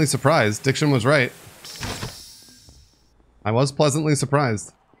pleasantly surprised. Diction was right. I was pleasantly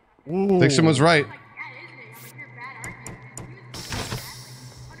surprised. Diction was right.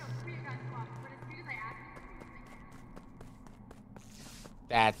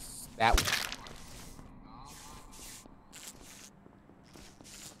 That's that.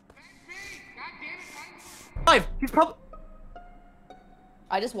 Five. He's probably.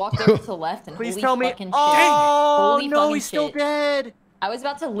 I just walked over to the left and Please holy tell me. fucking shit. Oh Holy no, fucking he's still shit. dead. I was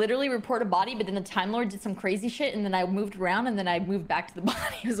about to literally report a body, but then the Time Lord did some crazy shit, and then I moved around, and then I moved back to the body.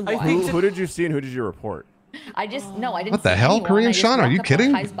 It was wild. Who did you see and who did you report? I just no, I didn't. What the see hell, anyone. Korean I just Sean? Are walked you up on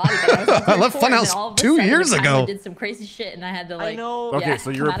kidding? Kai's body, but I was about to I left report, and then Funhouse all of a 2 sudden, years the Time ago. Lord did some crazy shit, and I had to like. I know. Okay, yeah, so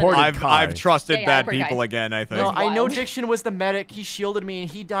you come out of reported it. Kai. I've trusted Yeah, bad I forgot. people again, I think. No, I know wild. Diction was the medic. He shielded me, and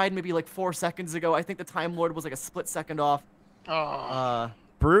he died maybe like 4 seconds ago. I think the Time Lord was like a split second off. Oh.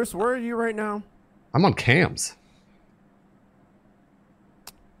 Bruce, where are you right now? I'm on cams.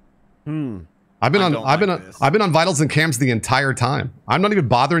 Hmm. I've been I on don't I've been like on this. I've been on vitals and cams the entire time. I'm not even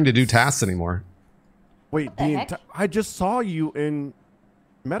bothering to do tasks anymore. Wait, the heck? I just saw you in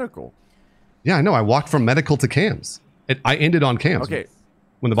medical. Yeah, I know. I walked from medical to cams. I ended on cams. Okay.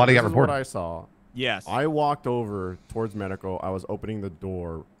 When the body This got is what reported. I saw. Yes. I walked over towards medical. I was opening the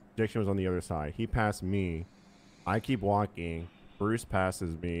door. Diction was on the other side. He passed me. I keep walking. Bruce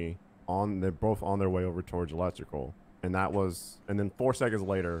passes me. They're both on their way over towards electrical. And then 4 seconds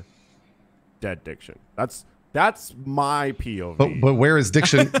later, dead Diction. That's my POV. But where is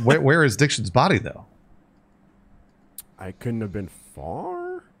Diction? where is Diction's body though? I couldn't have been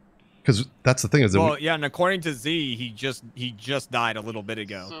far. Because that's the thing is that Well, yeah, and according to Z, he just died a little bit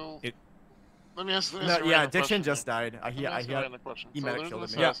ago. So- Let me ask. No, you a yeah, random Diction question. just died. Let me ask you a random question. he So medic there's an killed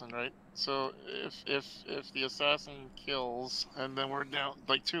me. assassin, right? So if the assassin kills and then we're down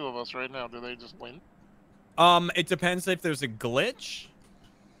like 2 of us right now, do they just win? It depends if there's a glitch.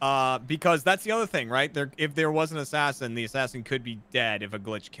 Because that's the other thing, right? If there was an assassin, the assassin could be dead if a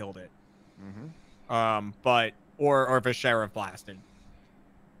glitch killed it. But or if a sheriff blasted.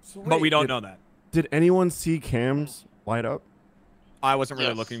 But we don't know that. Did anyone see cams light up? I wasn't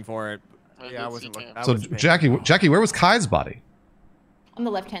really Yes. looking for it. Yeah, I wasn't looking. So Jackie, where was Kai's body? On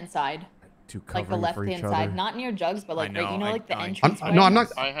the left-hand side. too like the covering for each left-hand side, other. not near Jugs, but like right, you know, like the entrance. No, I'm not.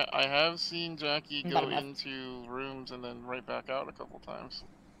 I have seen Jackie go Bottom left. into rooms and then right back out a couple times.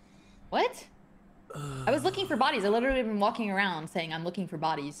 What? I was looking for bodies. I literally been walking around saying I'm looking for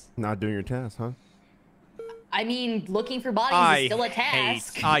bodies. Not doing your task, huh? I mean, looking for bodies is still a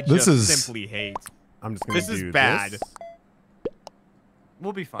task. I This just is- simply hate. I'm just gonna This is do bad. this.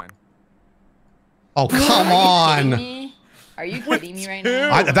 We'll be fine. Oh, come on. Are you kidding me right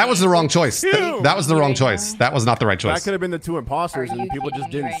now? That was the wrong choice. That was the wrong choice. That was not the right That choice. could have been the 2 imposters, Are and you people just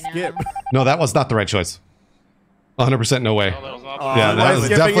kidding me didn't right skip. No, that was not the right choice. 100% no way. No, that was not Yeah, that was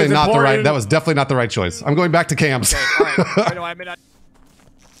skipping definitely is not the right. important. That was definitely not the right choice. I'm going back to cams. Okay, all right. I mean,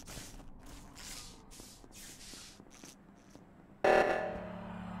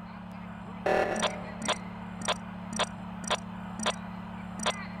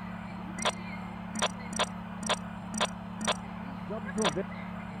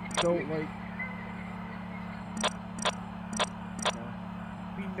 So like,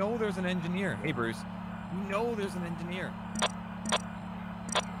 we know there's an engineer. Hey, Bruce. We know there's an engineer.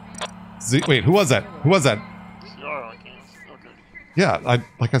 Wait, who was that? Who was that? ZeRoyalViking. Okay. Yeah,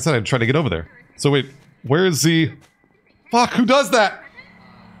 like I said, I'd try to get over there. So wait, where is the... Fuck, who does that?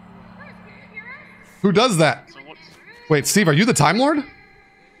 Who does that? So what's... Wait, Steve, are you the Time Lord? No,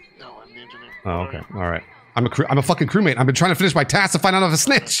 I'm the engineer. Oh, okay. All right. I'm a fucking crewmate. I've been trying to finish my task to find out if a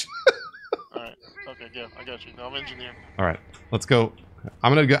snitch. All right. Okay, yeah, I got you. No, I'm engineer. All right, let's go.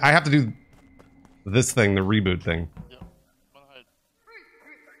 I'm gonna go. I have to do this thing, the reboot thing. Yeah. I'm gonna hide.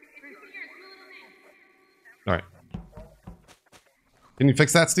 All right. Can you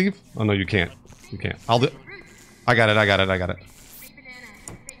fix that, Steve? Oh no, you can't. You can't. I'll do. I got it. I got it. I got it.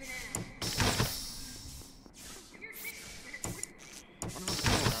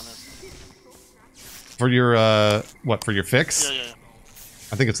 For your what? For your fix? Yeah, yeah, yeah.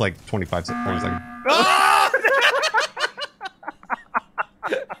 I think it's like 25 seconds. 30 seconds.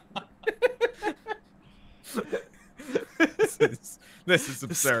 This is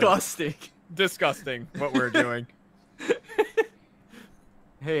absurd. Disgusting. Disgusting what we're doing.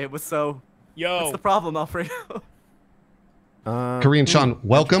 Hey, what's the Yo. problem, Alfredo? Korean Sean,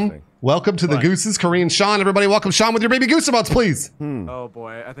 welcome. Welcome to the Gooses. Korean Sean, everybody, welcome Sean with your baby goose emotes, please. Oh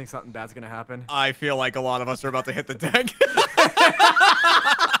boy, I think something bad's gonna happen. I feel like a lot of us are about to hit the deck.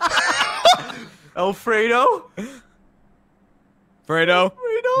 Alfredo? Fredo,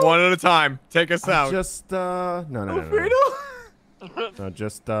 one at a time. Take us out. Just no. Alfredo? No,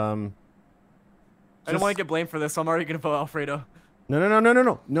 just I don't want to get blamed for this, so I'm already gonna vote Alfredo.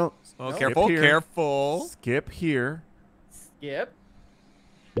 No. Oh, Skip careful, here. careful. Skip here. Skip.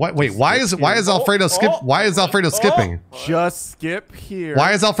 What? Wait, why is Alfredo skip? Why is Alfredo skipping? Just skip here.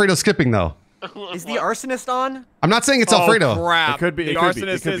 Why is Alfredo skipping though? Is the arsonist on? I'm not saying it's Alfredo. Crap. It could be. The It could be.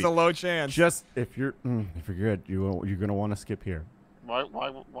 arsonist It could is be. a low chance. Just if you're good, you're gonna want to skip here. Why?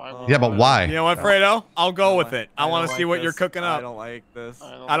 Yeah, but why? You know what, Fredo? I'll go with it. I want to don't see like what you're this. cooking I up. don't like this.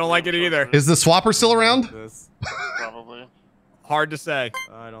 I don't like it either. Is the swapper still around? Probably. Hard to say.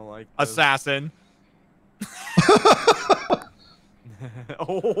 I don't like this. Assassin.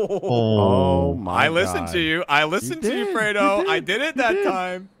 Oh my I listened God. to you. I listened to you, did. Fredo. You did. I did it that You did.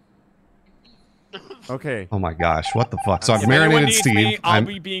 time. Okay. Oh my gosh, what the fuck? So I've If anyone marinated needs Steve. me, I'll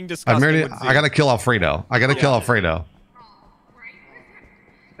be being I've disgusting marinated. with I gotta kill Alfredo. I gotta kill Yeah. Alfredo.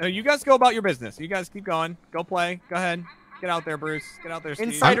 No, you guys go about your business. You guys keep going. Go play. Go ahead. Get out there, Bruce. Get out there, Steve.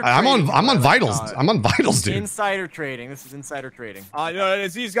 Insider I'm on trading. vitals. God. I'm on vitals, dude. Insider trading. This is insider trading. No,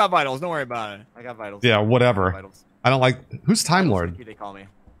 he's got vitals. Don't worry about it. I got vitals. Yeah, whatever. Vitals. I don't like. Who's Time Vitals Lord? Vicky, they call me.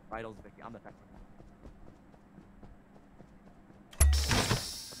 Vitals Vicky. I'm the tech.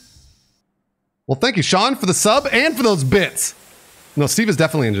 Well, thank you, Sean, for the sub and for those bits. No, Steve is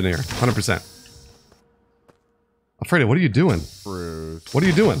definitely engineer, 100%. Alfredo, what are you doing? Bruce. What are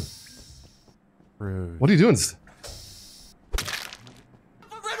you doing? Bruce. What are you doing?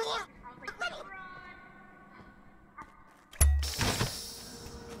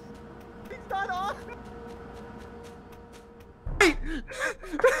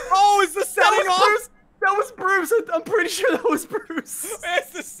 Oh, is the setting off? That was Bruce. I'm pretty sure that was Bruce. Is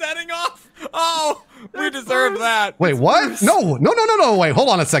the setting off? Oh, we deserve that. Wait, what? No. Wait, hold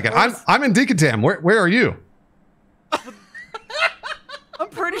on a second. I'm in Decontam. Where are you? I'm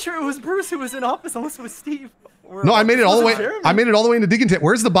pretty sure it was Bruce who was in office, unless it was Steve. No, I made it all the way. Jeremy. I made it all the way into Decontam.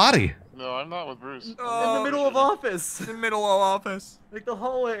 Where's the body? No, I'm not with Bruce. In the middle of office. In the middle of office. Like the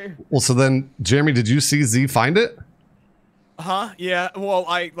hallway. Well, so then, Jeremy, did you see Z find it? Huh? Yeah. Well,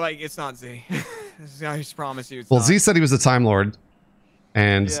 it's not Z. I just promise you. It's Well, not. Z said he was the Time Lord,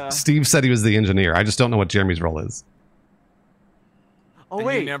 and Yeah. Steve said he was the engineer. I just don't know what Jeremy's role is. Oh And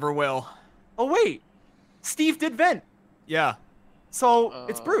wait. you never will. Oh wait, Steve did vent. Yeah. So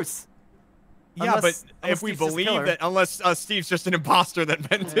it's Bruce. Yeah, Unless but if we Steve's just believe killer. that, unless Steve's just an imposter that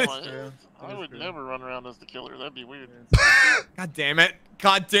vented. I would never run around as the killer. That'd be weird. God damn it!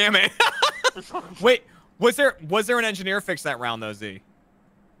 God damn it! Wait, was there an engineer fix that round though, Z?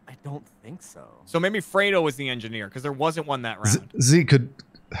 I don't think so. So maybe Fredo was the engineer because there wasn't one that round. Z,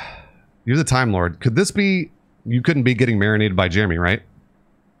 you're the Time Lord. Could this be? You couldn't be getting marinated by Jeremy, right?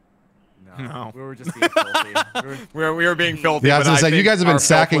 No. We were just being filthy. We were being filthy. Yeah, I was gonna but say you think guys have our been filth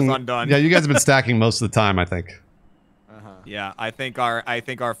stacking. was undone. Yeah, you guys have been stacking most of the time, I think. Yeah, I think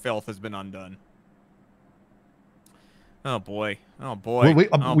our filth has been undone. Oh boy. Oh boy.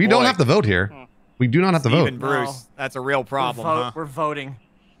 We don't have to vote here. We do not have to vote. Even Bruce, that's a real problem, huh? We're voting.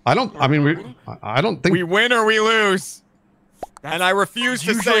 I don't think we win or we lose. And I refuse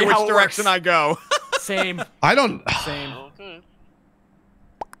to say usually which how it direction works. I go. Same. I don't. Same. Okay.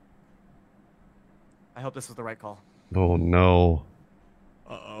 I hope this was the right call. Oh no.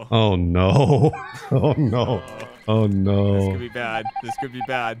 Uh-oh. Oh no. Oh no. Oh no. This could be bad. This could be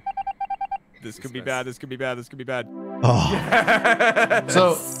bad. This could be bad. This could be bad. This could be bad. Oh.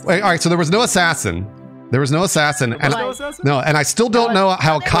 So wait, all right. So there was no assassin. There was no assassin. And no assassin? no, and I still don't know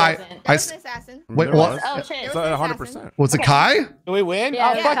how Kai. There was an assassin. Wait, There what? was. Oh shit. It's 100%. Was it Kai? Do we win?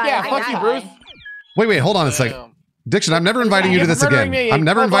 Yeah, Oh, yeah, fuck Kai. yeah. I Fuck you, got Bruce. Kai. Wait, hold on a second. Damn. Diction, I'm never inviting you to You're this again. murdering me. I'm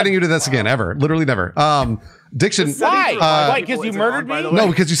never Hold inviting on. you to this again, ever. Literally never. Diction. Why? Why? Because you Is it murdered on, by me? the way? No,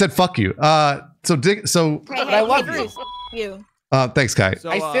 because you said fuck you. So I love you. Bruce, you. thanks, Kai. So,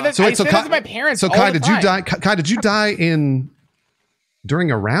 I say that. So I wait, so say Kai, that to my parents. so all Kai, the did you time. die? Kai, did you die during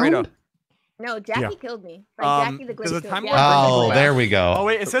a round? Fredo. No, Jackie Yeah. killed me. Like Jackie the because glitch the killed time me. Lord Oh, back. there we go. Oh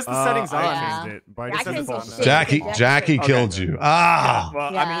wait, it says the settings I on. changed it. But Yeah, it says I it's on changed now. it. Jackie killed you. Ah.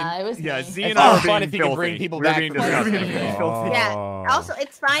 Well, Yeah, I it was mean, yeah, me. Z It's and I all were fun being if you can filthy. bring people We were back being from disgusting. Oh. Yeah. Also,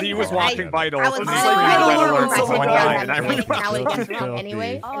 it's fine. Z was because watching Vital. I was and like, Z I read don't alert, know if I someone said died, and I I read now it gets wrong Filthy.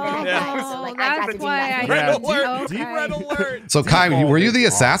 anyway. Oh, And then I died, so like I got that's to do why that. I Red didn't- alert! okay. Z red alert! So Kai, were you the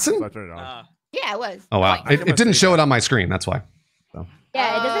assassin? I turned it on. Yeah, it was. Oh wow, it didn't show it on my screen. That's why.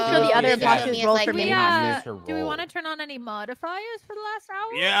 Yeah, it doesn't show the other yeah, imposters yeah, roll like for Do me. we, Miss her do we roll. want to turn on any modifiers for the last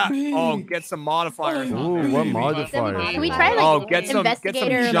hour? Yeah. Oh, get some modifiers. on Ooh, there. what modifier? Can we try Oh, like get some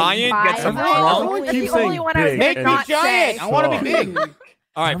investigator giant, get some vibe? drunk. That's keep the only saying one I was big. gonna Make me not giant. say. I want to be big. All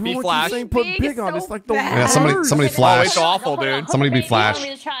right, Everyone be keeps Flash. saying put Big big is on. so It's like the bad. Yeah, somebody Oh, flash. it's awful, Hold on, dude. Somebody be hold on, Flash. Make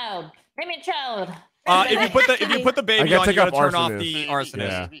me a child. Make me a child. If you put the I baby gotta on, take you gotta off turn off arsonist. the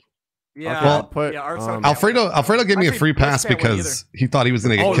arsonist. Yeah. Yeah. Well, put, yeah, Arson- Alfredo gave me a Actually, free Glitch pass can't win because he thought he was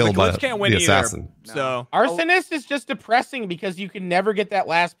going to Oh, get the killed by glitch can't win the either. assassin. So Arsonist is just depressing because you can never get that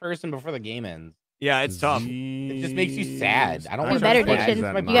last person before the game ends. yeah, it's tough. It just makes you sad. I don't Do want better, to play Diction.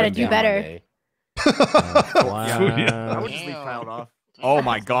 that. You gotta do better. I would just leave child off. Oh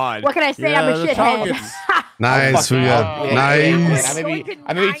my god. What can I say? I'm a shithead. Nice, Fuya. Nice.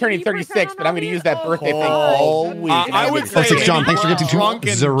 I may be turning 36, but I'm going to use that birthday thing all week. and I I'm would gonna say Thanks, John. Thanks for getting to drunk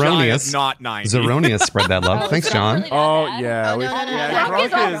and Zeronius. giant, not 90. Zeronius spread that love. Thanks, John. Oh, yeah. no, no, no, yeah, no. Drunk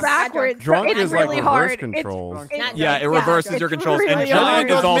is all backwards. so drunk it's is like really reverse hard. controls. Yeah, it reverses your controls. And really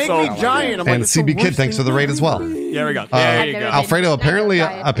giant hard. is also. giant. I'm And it's the CB Kid, worst thanks for the thing raid as well. There we go. There you go. Alfredo, apparently,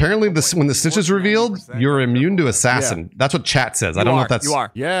 when the stitch is revealed, you're immune to assassin. That's what chat says. I don't know if that's. You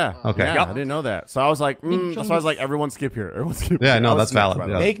are. Yeah. Okay. Yeah, Yep. I didn't know that. So I was like, that's why I was like, everyone skip here. Everyone skip Yeah, here. no, I was that's smart, valid. by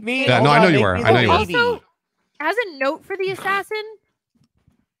the Yeah. way. Make me. Yeah, no, hold I know on, you make were. me I know you were. baby. Also, as a note for the assassin,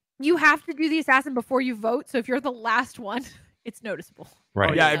 you have to do the assassin before you vote. So if you're the last one, it's noticeable.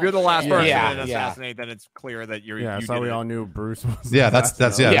 Right. Yeah, if you're the last person Yeah, to yeah. assassinate, then it's clear that you're. Yeah, you so did we it. all knew Bruce was. Yeah, that's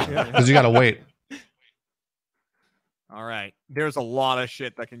Yeah. because you got to wait. All right. There's a lot of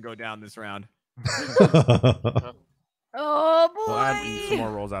shit that can go down this round. Oh boy! We'll add some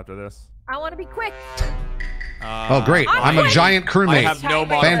more rolls after this. I want to be quick. Oh, great. I'm a giant I crewmate. have no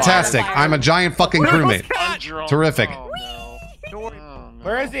modifier. Fantastic. I'm a giant fucking crewmate. I'm drunk. Terrific. Oh, no. Oh, no.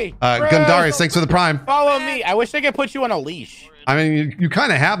 Where is he? Gundarius, thanks for the prime. Follow me. I wish I could put you on a leash. I mean, you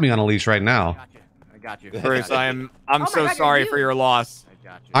kind of have me on a leash right now. I got you. Bruce, I'm my so God, sorry you're for your loss. I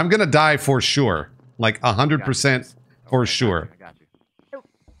got you. I'm going to die for sure. Like 100% for sure. I got you.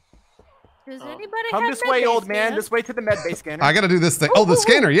 Does anybody Come have this way, medbay old man. scan? This way to the medbay scanner. I got to do this thing. Oh, the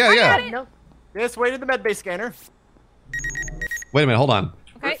scanner. Yeah, yeah. Nope. This way to the medbay scanner. Wait a minute. Hold on.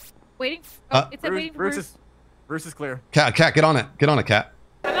 Okay, waiting. Oh, it said waiting for Bruce is clear. Cat, get on it. Get on it, Cat.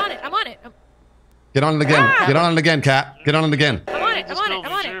 I'm on it. I'm on it. Get on it again. Get on it again, Cat. Get on it again. I'm on it. I'm on it.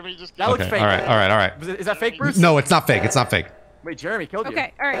 I'm on it. Jeremy just That looks Okay. fake. All right. All right. All right. Is that fake, Bruce? No, it's not fake. It's not fake. Wait, Jeremy killed you.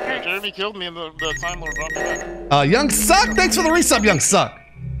 Okay, all right, all right. Jeremy killed me and the Time Lord brought me back. Young Suck, thanks for the resub, Young Suck.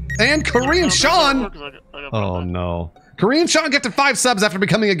 And Korean Sean. I got Oh, no. Korean Sean gifted 5 subs after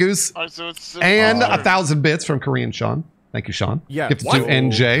becoming a goose. All right, so it's And 1,000 bits from Korean Sean. Thank you, Sean. Yeah. Gifted to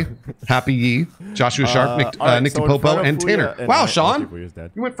NJ, Happy Yee, Joshua Sharp, Nick Popo, and Tanner. Wow, Sean.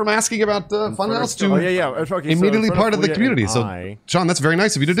 You went from asking about Funhouse to immediately part of the community. So, Sean, that's very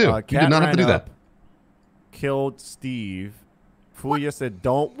nice of you to do. You did not have to do that. Killed Steve. Fuya said,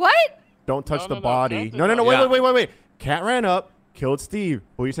 "Don't touch the body." No, wait. Cat ran up, killed Steve.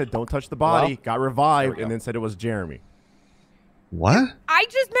 Fuya said, "Don't touch the body." Got revived, and then said it was Jeremy. What? I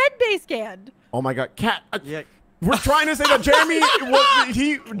just med base scanned. Oh my God, Cat! We're trying to say that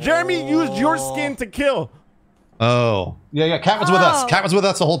Jeremy used your skin to kill. Oh, yeah. Cat was with us. Cat was with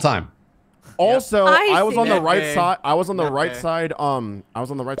us the whole time. Also, I was on the right side. I was on the right side. I was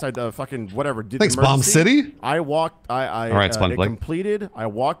on the right side. Fucking whatever. Thanks, Bomb City. I walked. All right, it completed. I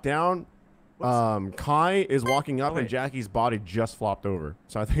walked down. Kai is walking up, and Jackie's body just flopped over.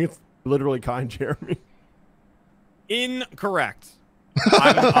 So I think it's literally Kai and Jeremy. Incorrect. He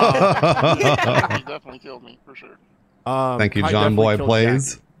definitely killed me for sure. Thank you, John Boy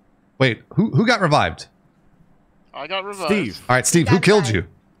Plays. Jackie. Wait, who got revived? I got revived. Steve. All right, Steve. Who killed you?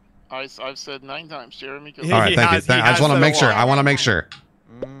 I've said 9 times. Jeremy killed me. All right, thank you. I just want to make sure. I want to make sure.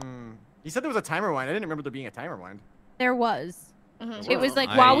 You said there was a timer wind. I didn't remember there being a timer wind. There was. It was like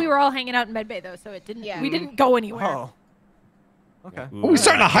while we were all hanging out in medbay though, so it didn't. We didn't go anywhere. Oh. Okay. Are we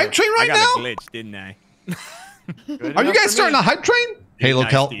starting a hype train right I now? got a glitch, didn't I? Are you guys starting a hype train? Halo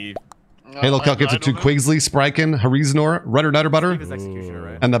Kelp. Halo Kelp gives it to Quigsley, Spriken, Hariznor, Rudder Nutter Butter,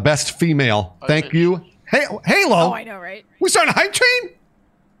 and the best female. Thank you. Halo. Oh, I know, right? We starting a hype train?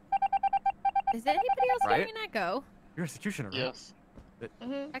 Is anybody else hearing an echo? You're executioner, right? Yes.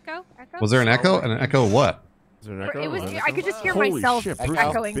 Echo? Was there an echo? And an echo of what? Is there an echo? It was. I could just hear myself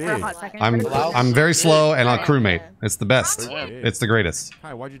echoing for a hot second. I'm very slow and a crewmate. It's the best. It's the greatest.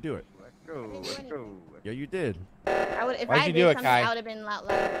 Hi, why'd you do it? Let's go. Yeah, you did. Why'd you do it, Kai? I would have been a lot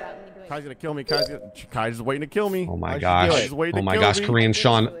louder about me doing Kai's gonna kill me. Kai's just waiting to kill me. Oh my gosh. Oh my gosh. Korean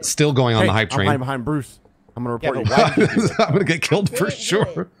Sean still going on the hype train. I'm behind Bruce. I'm gonna report you. I'm gonna get killed for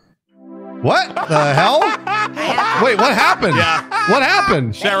sure. What the hell? Wait, what happened? Yeah. What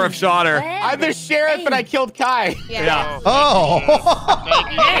happened? Sheriff shot her. I'm the sheriff, and I killed Kai. Yeah. Oh.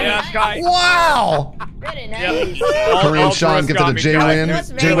 Yeah, Kai. Wow. Korean Sean gets to J-Win,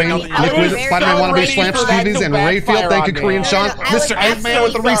 Liquid, Spider-Man Wannabe, Slamp Stevies, and Rayfield. Thank you, Korean Sean. Mr. Ant-Man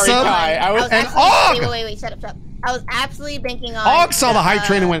with the resub. And Og! Wait, shut up. I was absolutely banking on Og saw the hype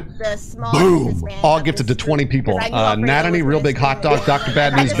train and went, boom. Og gifted to 20 people. Natany, Real Big Hot Dog, Dr.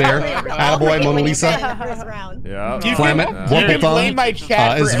 Bad News Bear, Attaboy, Mona Lisa, yeah. Flamit, Whoopie Thumb,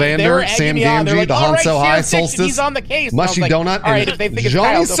 Isvander, Sam Gamgee, The Hanso High, Solstice, Mushy Donut, and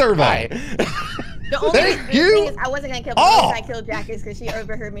Johnny Survey. The only Thank thing you. is I wasn't gonna kill the reason I killed Jackie because she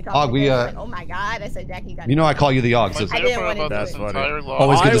overheard me talking. Og, we, like, oh my god! I said Jackie got. You know I call you the Og. So I didn't want to do That's it. funny.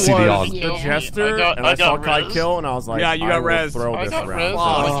 Always good to see the Og. I was the jester, and I saw Kai kill, and I was like, yeah, you got res. Throw I this got res.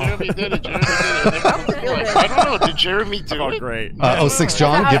 around. Jeremy did it. I don't know. Did Jeremy do it? Great. 06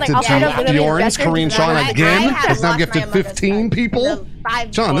 John gifted to Bjorns. Korean Sean again has now gifted 15 people.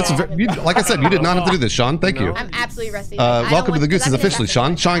 Sean, this is like I said, you did not have to do this, Sean. Thank you. I'm absolutely rusty. Welcome to the Gooses officially,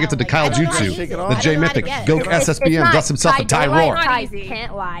 Sean. Sean gifted to Kyle Jutsu, the J Mythic, Goke SSBM, Gus himself, and Ty Roar.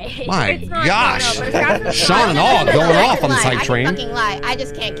 Can't lie. My gosh, Sean and all going off on this hype train. I can fucking lie. I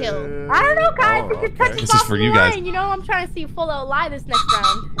just can't kill. I don't know, guys. If you're touching This is for you guys. You know, I'm trying to see full out lie this next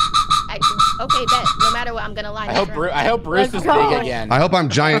round. Okay, bet. No matter what, I'm gonna lie. I hope Bruce is big again. I hope I'm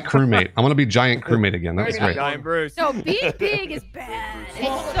giant crewmate. I want to be giant crewmate again. That was great. Giant Bruce. No, being big is bad.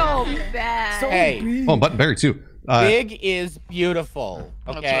 It's so bad. Hey. Oh, Buttonberry too. Big is beautiful.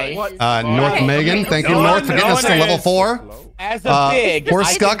 Okay. North Megan, thank you, North, for getting us to level 4. As a big,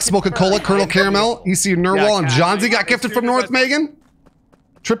 Horse Skuck, Smoke-a-Cola, Colonel Caramel, EC Nerwall, and Johnsy got gifted from North Megan.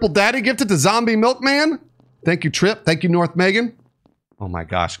 Triple Daddy gifted to Zombie Milkman. Thank you, Trip. Thank you, North Megan. Oh my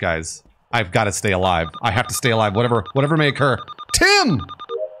gosh, guys. I've got to stay alive. I have to stay alive, whatever may occur. Tim!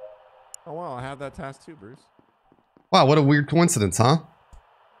 Oh, wow, I have that task too, Bruce. Wow, what a weird coincidence, huh?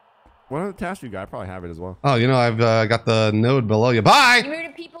 One of the tasks you got, I probably have it as well. Oh, you know, I've got the node below you.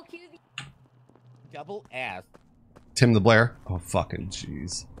 Bye! Double ass. Tim the Blair. Oh, fucking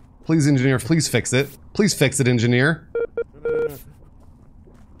jeez. Please, engineer, please fix it. Please fix it, engineer.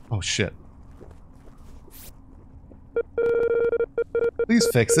 Oh, shit. Please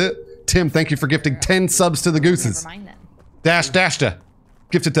fix it. Tim, thank you for gifting 10 subs to the Gooses. Dashta.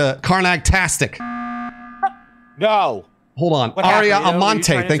 Gifted to Karnag-tastic. No. Hold on. What Aria happened?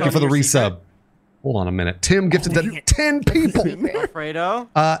 Amante, thank you for the resub. Hold on a minute. Tim gifted that 10 people. Alfredo.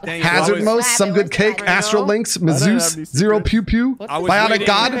 Hazard Most, Some Good Cake, Astro Links, Mazeus, Zero Pew Pew, Bionic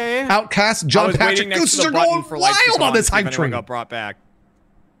God, Outcast, John Patrick. Gooses are going wild on this hype train. Got brought back.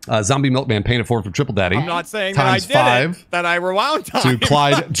 Zombie Milkman paying it forward for Triple Daddy. I'm not saying that I did it, that I rewound time. To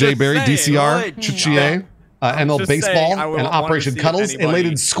Clyde J. Berry, DCR, Chichie, ML Baseball, and Operation Cuddles.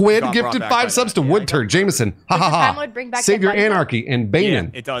 Elated Squid gifted 5 subs to Woodturd, Jameson, ha ha ha. Savior Anarchy, and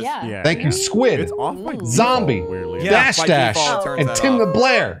Banan. It does. Yeah. Thank you, Squid, Zombie, Dash, and Tim the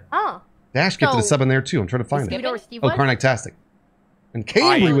Blair. Dash gifted a sub in there too. I'm trying to find it. Oh, Carnactastic. And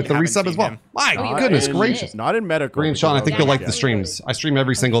Cambry with the resub as well. My goodness gracious. Not in medical. Green Sean, I think you'll like the streams. I stream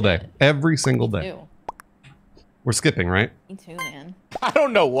every single day. Every single day. We're skipping, right? Me too, man. I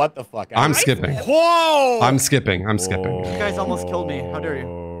don't know what the fuck. I'm skipping. Whoa! I'm skipping. I'm skipping. You guys almost killed me. How dare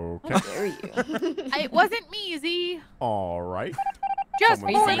you? How dare you? It wasn't me, Z. All right. Just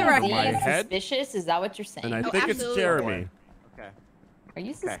Are you for saying the Z record. is suspicious? Is that what you're saying? And I think it's Jeremy. Okay. Are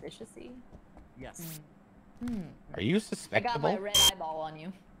you suspicious? Z? Yes. Are you I suspectable? got my red eyeball on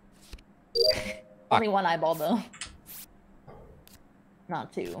you. Only one eyeball though.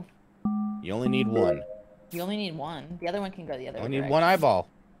 Not two. You only need one. You only need one. The other one can go the other way. You only need one eyeball.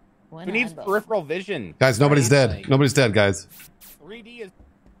 One Who needs eyeball. peripheral vision? Guys, nobody's dead. Nobody's dead, guys. 3D is.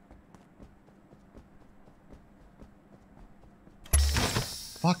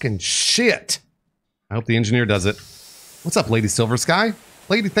 Fucking shit. I hope the engineer does it. What's up, Lady Silver Sky?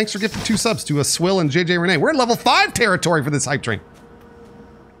 Lady, thanks for gifting 2 subs to Swill and JJ Renee. We're in level 5 territory for this hype train.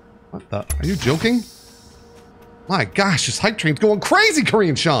 What the? Are you joking? My gosh, this hype train's going crazy,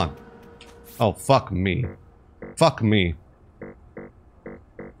 Korean Sean. Oh, fuck me. Fuck me.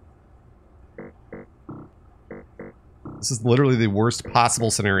 This is literally the worst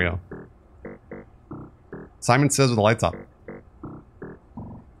possible scenario. Simon says with the lights off.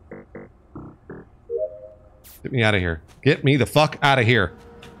 Get me out of here. Get me the fuck out of here.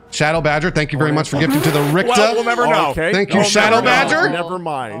 Shadow Badger, thank you very much for gifting to the Ricta. Well, we'll never know. Okay. Thank you, Shadow Badger. Never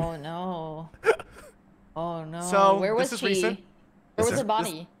mind. Oh no. Oh no. So, where was this is she? recent. Where This was is- her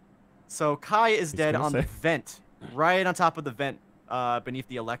body? So Kai is dead gonna on the say. vent, right on top of the vent, beneath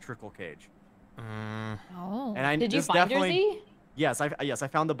the electrical cage. Oh. And I Did you this find her, definitely, Z? Yes, I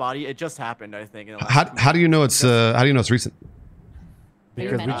found the body. It just happened, I think. In the last How do you know it's recent?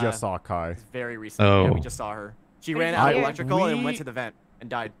 Because we Uh, just saw Kai. It's very recent. Oh. Yeah, we just saw her. She ran out of electrical and went to the vent and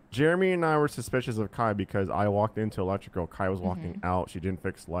died. Jeremy and I were suspicious of Kai because I walked into electrical. Kai was walking out. She didn't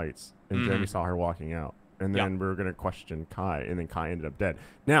fix lights. And Jeremy saw her walking out. And then we were going to question Kai. And then Kai ended up dead.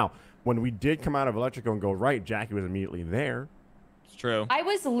 Now, when we did come out of electrical and go right, Jackie was immediately there. It's true. I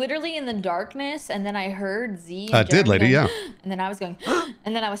was literally in the darkness, and then I heard Z. Did, Jeremy lady, going, yeah. And then I was going,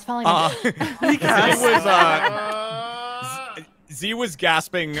 and then I was falling. Z was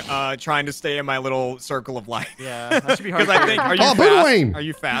gasping, trying to stay in my little circle of light. Yeah, that should be hard. Because I think, are you Oh, fast? Wayne. Are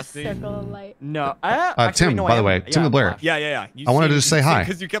you fast? Z? Circle of light. No. Tim, by the way, Tim the Blair. Yeah. I wanted to just say hi.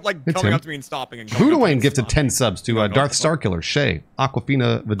 Because you kept like Hey, coming Tim. up to me and stopping. And coming Buddha up to me Wayne and gifted stopping. 10 subs to Darth Starkiller, Shay,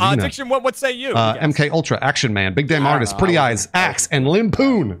 Aquafina Vagina, Diction, what say you? MK Ultra, Action Man, Big Damn Artist, Pretty Eyes, Axe, and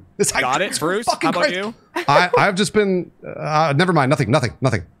Limpoon. This hype Got it, train's Bruce? fucking How about crazy. you? I've just been, never mind,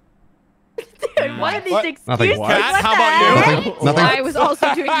 nothing. Dude, what are these excuses? Nothing. What Kat, the how about heck? you? Nothing. I was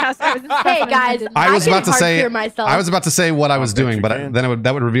also doing cast. Hey guys, I was can about to say. hardcure myself. I was about to say what I was doing, but then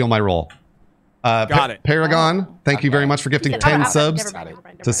that would reveal my role. Got it. Paragon, thank you very much for gifting 10 subs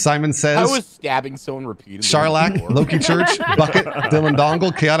to Simon I Says, was stabbing someone repeatedly. Charlac, before. Loki Church, Bucket, Dylan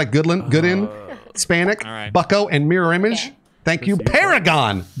Dongle, Chaotic Goodin, Spanic, All right. Bucko, and Mirror Image. Okay. Thank you,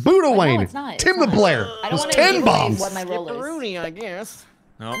 Paragon, Buddha Wayne, it's not. Tim It's the not. Blair. I don't Those want to 10 bombs. what my role is. Rooney, I guess.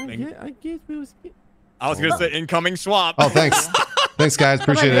 No, I guess we was... I was going to say incoming swap. Oh, thanks. Thanks, guys.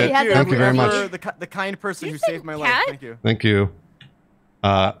 Appreciate it. Thank you. Thank you very You're much. The kind person who You said saved my life. cat? Thank you. Thank you. You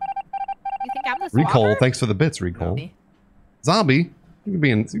think I'm the Recall, swapper? thanks for the bits, Recall. Me. Zombie, you can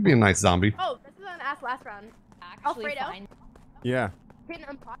be a nice zombie. Oh, this is on ask last round. Actually, Alfredo? fine. Yeah. Can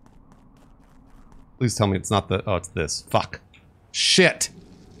unpause. Please tell me it's not the. Oh, it's this. Fuck. Shit.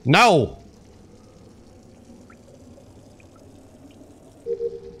 No.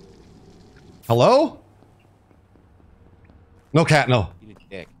 Hello? No cat, no. You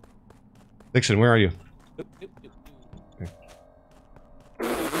dick. Diction, where are you?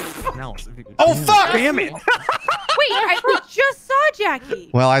 No. Oh, fuck! Damn it. Wait, we just saw Jackie.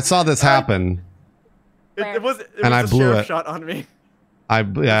 Well, I saw this happen. It was And I a blew sheriff it. shot on me. I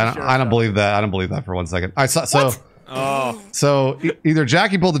don't believe that. I don't believe that for 1 second. I saw so. Oh. So either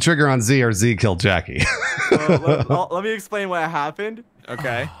Jackie pulled the trigger on Z or Z killed Jackie. Let me explain what happened.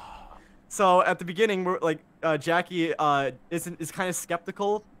 Okay. So at the beginning, we're like, Jackie is kind of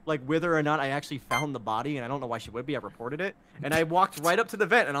skeptical, like whether or not I actually found the body, and I don't know why she would be. I reported it, and I walked right up to the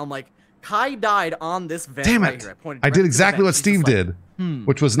vent, and I'm like, Kai died on this vent. Damn right it! here. I did exactly what Steve did,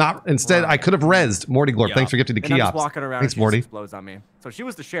 which was not. Instead, I could have rezzed Morty Glorp. Yeah. Thanks for gifting the And I'm just kiosk. walking around. Thanks, and she Morty. just explodes on me. So she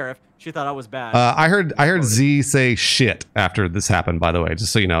was the sheriff. She thought I was bad. I heard Z say shit after this happened. By the way,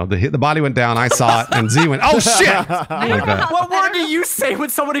 just so you know, the body went down. I saw it, and Z went, "Oh shit!" Like that. What word do you say when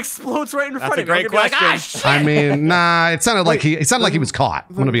someone explodes right in front of you? Great question. Like, ah, shit. I mean, nah. It sounded like he was caught.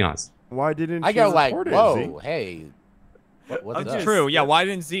 I'm gonna be honest. Why didn't I go like, report it, whoa, Z? hey. What's up? True. Yeah. Why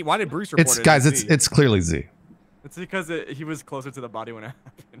did Bruce report It's it? guys. It's clearly Z. It's because he was closer to the body when it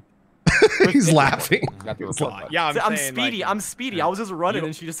happened. He's laughing. Yeah, I'm saying, speedy. like- I'm speedy. I was just running,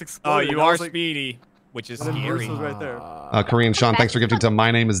 and she just exploded. Oh, you and I are was like, speedy, which is and then Bruce scary. was right there. Korean Sean, thanks for gifting to My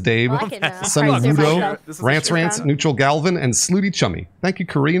Name is Dave, Well, I can, Sunny price it Ludo, myself. This is Rants a Rants, round. Neutral Galvin, and Slooty Chummy. Thank you,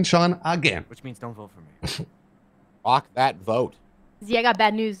 Korean Sean, again. Which means don't vote for me. Lock that vote. Z, I got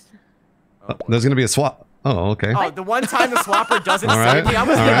bad news. There's gonna be a swap. Oh, okay. Oh, the one time the swapper doesn't All right. save me, I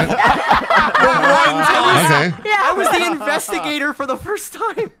was All the, right. the one time Okay. I was the investigator for the first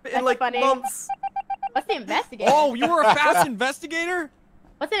time in like funny. months. What's the investigator? Oh, you were a fast investigator?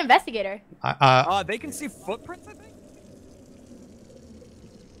 What's an investigator? They can see footprints, I think.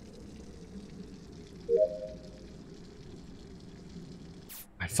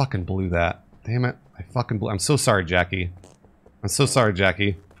 I fucking blew that. Damn it. I fucking blew. I'm so sorry, Jackie. I'm so sorry,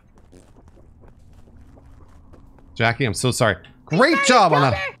 Jackie. Jackie, I'm so sorry. Great job on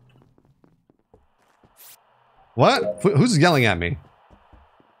that. What? Who's yelling at me?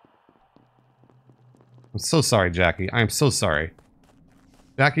 I'm so sorry, Jackie. I am so sorry.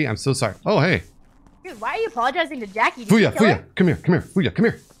 Jackie, I'm so sorry. Oh, hey. Dude, why are you apologizing to Jackie? Did you kill Fuya, her? come here, Fuya, come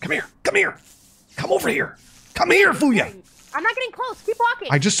here. Come over here. Come here, Fuya. I'm not getting close. Keep walking.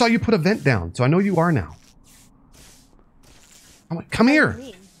 I just saw you put a vent down, so I know you are now. I'm like, come here.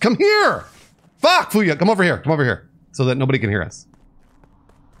 Come here. Fuck, Fuya, come over here. Come over here. So that nobody can hear us.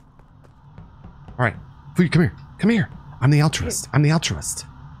 All right. Fuya, come here. Come here. I'm the altruist. I'm the altruist.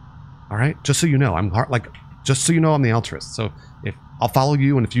 All right? Just so you know, just so you know I'm the altruist. So if I'll follow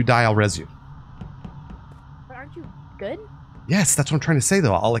you, and if you die, I'll res you. But aren't you good? Yes, that's what I'm trying to say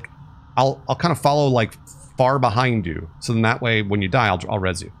though. I'll kind of follow like far behind you. So then that way when you die, I'll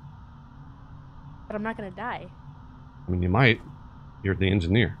res you. But I'm not gonna die. I mean, you might. You're the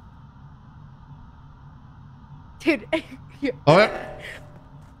engineer. Dude. Oh, yeah. All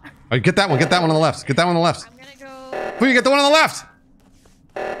right, get that one. Get that one on the left. Get that one on the left. I'm gonna go. Fuya, get the one on the left.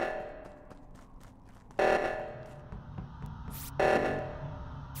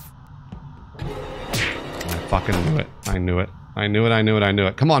 I fucking knew it. I knew it. I knew it. I knew it. I knew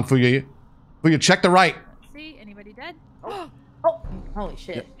it. Come on, Fuya. Fuya, check the right. See, anybody dead? Oh, holy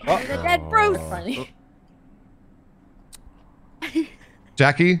shit. There's a dead Bruce. Funny.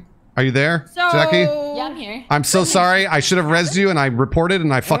 Jackie, are you there? So, Jackie? Yeah, I'm here. I'm so sorry. I should have rezzed you and I reported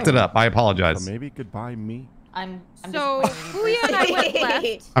and I fucked it up. I apologize. So maybe goodbye me. I'm so Fuya and I went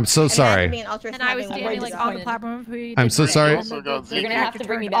left. I'm so sorry. And I was standing like on the platform. Fuya I'm so sorry. You're gonna have to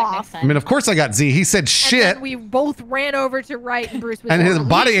bring me back next I time. mean, of course I got Z. He said shit. And then we both ran over to right, and Bruce was And his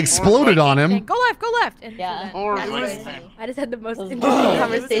body exploded on him. Go left, go left. And yeah. I just had the most interesting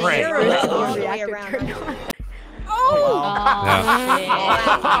conversation. Oh,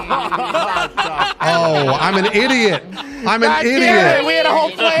 I'm an idiot. I'm an idiot. We had a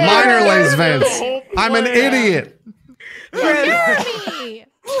whole plan. Minor lays vents. I'm an idiot. Jeremy!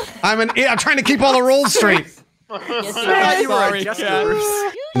 I'm trying to keep all the rolls straight. Sorry, Cat.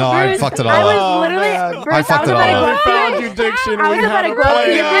 No, I fucked it all I was up. literally, Bruce, I fucked it all I up. Found you, Diction. was We about have to a go up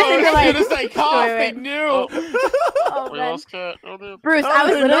to you, plan. Bruce, and you're like, Say cough, they knew. oh, We man. lost Cat. Oh, no. Bruce, I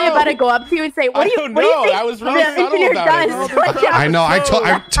was literally about to go up to you and say, what do you think? I was really the subtle engineer about does? it. Like, yeah. I know. I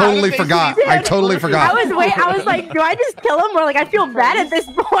totally forgot. I totally forgot. I was like, do I just kill him? Or like, I feel bad at this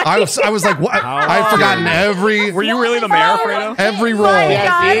point. I was like, what? I've forgotten every. Were you really the mayor, Fredo? Every roll.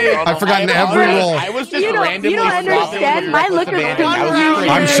 I've forgotten every roll. I was just You randomly don't understand. My look of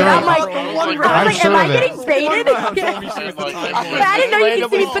confusion. I'm sure. I'm like, I'm sure am I of it. getting baited? I didn't know you could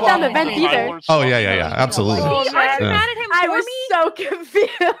see me put down the vents either. Oh yeah, absolutely. Aren't you Yeah. mad at him? I was so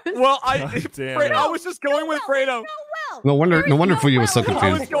confused. Well, Damn. I was just going with Fredo. No wonder Fuya was so I was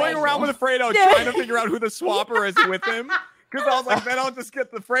confused. going around with Fredo, trying to figure out who the swapper is with him. Because I was like, then I'll just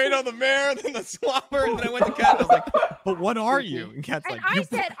get the Fredo, the mayor, then the swapper, and then I went to Cat. And I was like, but what are you? And Cat's And like, I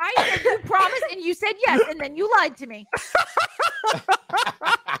said, you promised, and you said yes, and then you lied to me.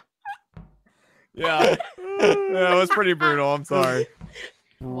 yeah, it was pretty brutal. I'm sorry.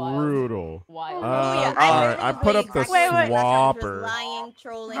 brutal. Wild. All right, I put up the swapper. Lying,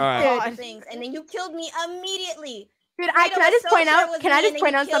 trolling, All right. all the things, and then you killed me immediately. Dude, can I just point out? Can I just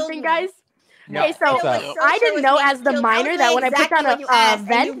point out something, guys? Okay, so I didn't know as the miner that when I put down a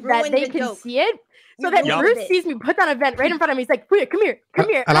vent that they can see it. So that Bruce sees me put down a vent right in front of me. He's like, "Come here, come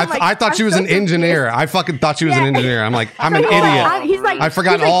here." And I thought she was an engineer. I fucking thought she was an engineer. I'm like, I'm an idiot. He's like, I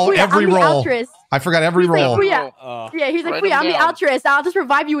forgot every role. I forgot every role. Yeah, he's like, "I'm the altruist. I'll just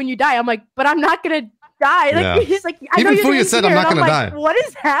revive you when you die." I'm like, "But I'm not gonna die." Like he's like, "I know you're Fuya said I'm not gonna die. What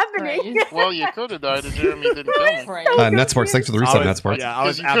is happening? Well, you could have died if Jeremy didn't kill me. Netsports, thanks for the reset, Netsports. Yeah, I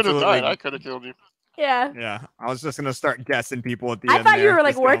was You could have absolutely. died. I could have killed you. Yeah. Yeah, I was just gonna start guessing people at the I end. thought you there. were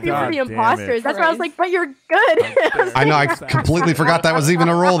like Just going, working for the God damn imposters. it. That's why I was like, "But you're good." I know. I completely forgot that was even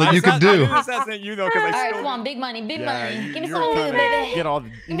a role that you could do. I assassinate you though, because I All right, still. come on, big money, big Yeah, money. Give me you're some trying good, to baby. get all the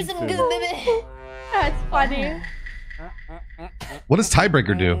Give me some food. good, baby. That's funny. What does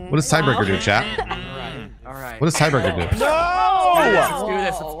tiebreaker do? What does tiebreaker do, chat? All right. What does tiebreaker do? Let's do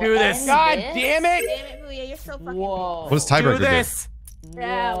this. Let's do this. God damn it! Damn it, Fuya, you're so fucking. Whoa. What does Do tiebreaker do? this.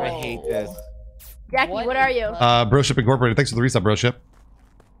 Yeah. I hate this. Jackie, what are you? Broship Incorporated. Thanks for the reset, Broship.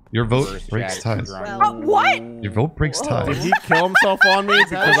 Your vote First breaks chat, ties. drunk. What? Your vote breaks Did ties. he kill himself on me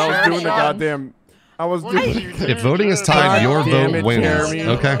because I was doing the goddamn? I was What did doing. you do? If voting is tied, your Damn vote it, wins. Jeremy.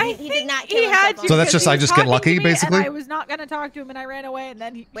 Okay. He did not He kill had himself. to. So that's because just he I was just get talking lucky, to me, basically? And I was not gonna talk to him, and I ran away, and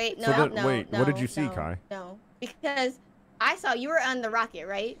then he. Wait, no, So then, no, wait, no, what did you see, no, Kai? No, because I saw you were on the rocket,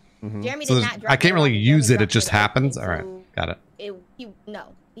 right? Mhm. Jeremy So did there's- not drop I can't the really rocket, use Jeremy it. It dropped just the rocket, happens. All right. so Got it.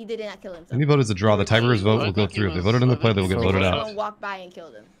 He did not kill himself. Any vote is a draw. The tiebreaker's vote will go through. If they voted in the play, they will get voted out. Someone walked by and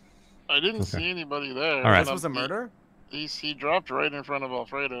killed him. I didn't Okay. see anybody there. All right. And This was a murder. He dropped right in front of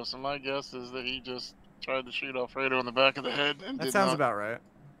Alfredo, so my guess is that he just tried to shoot Alfredo in the back of the head and That did sounds not. about right.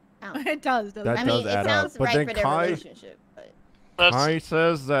 It does. Doesn't That it? I does mean, add it sounds up. But right then for their Kai, relationship. But That's, Kai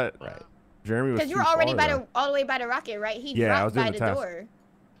says that Right. Jeremy was because you were too already far by there. all the way by the rocket, right? He Yeah, I dropped was doing by the the test. door.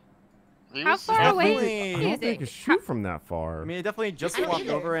 he How was far away is I don't it? think you shoot from that far. I mean, it definitely just I don't walked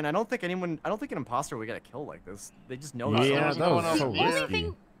either. over, and I don't think an imposter would get a kill like this. They just know that. Yeah, was that going was on so the The only risky.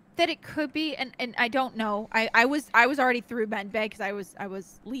 thing that it could be, and I don't know. I was already through med bay because I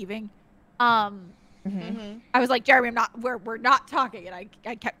was leaving. Mm-hmm. I was like, Jeremy, we're not talking, and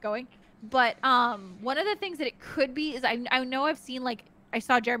I kept going. But one of the things that it could be is I know I've seen like I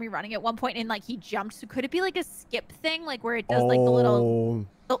saw Jeremy running at one point and like he jumped. So could it be like a skip thing, like where it does like the little?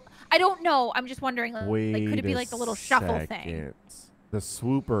 I don't know. I'm just wondering. Like, could it be like the little shuffle thing? Second. The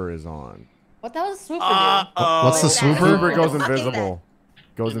swooper is on. What that was super dude? What's the swooper? Swooper goes Fuck is invisible.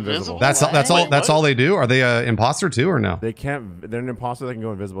 Goes invisible. Invisible? That's all they do. Are they a imposter too or no? They can't. They're an imposter. They can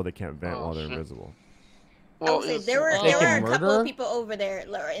go invisible. They can't vent while they're shit. invisible. I would say there were They a can couple murder? of people over there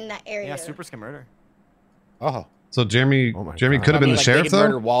in that area. Yeah, supers can murder. Oh, So Jeremy Oh my Jeremy God. could have I been mean, the like, sheriff they can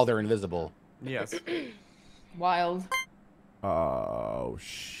murder though. while they're invisible. Yes. Wild. Oh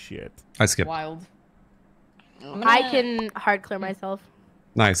shit. I skipped. Wild. I can hard clear myself.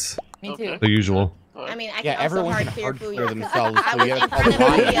 Nice. Me too. Okay. The usual. I mean, I Yeah, can also everyone hard can clear hard Fuya clear 'cause themselves, I so was you in gotta front of call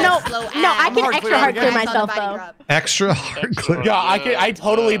the Fuya, body. No, slow no, I ass. can hard extra clear hard clear again. I saw the myself body though. drop. Extra hard clear. Yeah, I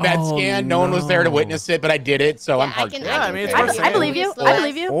totally med Oh, scanned. No one was there to no. witness it, but I did it, so I'm Yeah, I hard. can- Yeah, I mean, it's I worth can- I believe you. Slow I ass.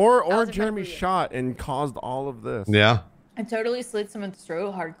 believe you. Or I was in front of Jeremy Fuya. shot and caused all of this. Yeah. I totally slid someone's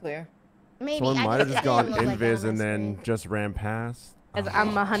throat hard clear. Maybe Someone I might have just just gone didn't look like that invis on and my then screen. just ran past. As I'm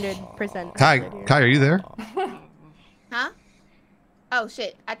 100%. Kai, are you there? Huh? Oh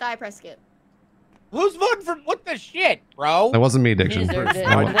shit! I thought I pressed skip. Who's voting for what the shit, bro? That wasn't me, Diction. deserved it.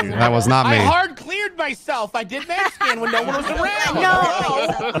 No, that was not I me. hard cleared myself. I did med scan when no one was around.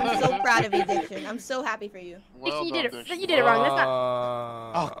 No. I'm so proud of you, Diction. I'm so happy for you. Well You done, did Diction. it. You did it wrong. That's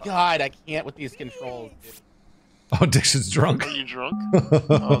not. Oh god, I can't with these controls. dude. Oh, Diction's drunk. Are you drunk?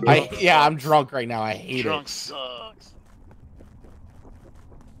 Oh, Yeah, I'm drunk right now. I hate drunk it. sucks.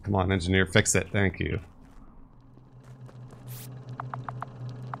 Come on, engineer, fix it. Thank you.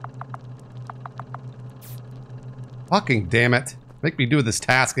 Fucking damn it. Make me do this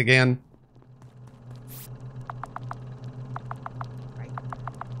task again.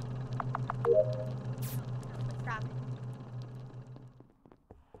 Stop it.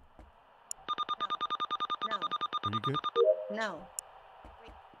 No. Are you good? No.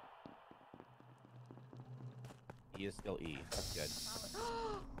 E is still E. That's good.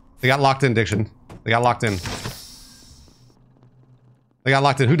 They got locked in, Diction. They got locked in. They got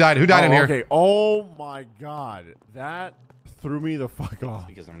locked in. Who died? Who died in here? Okay. Oh my god. That threw me the fuck off.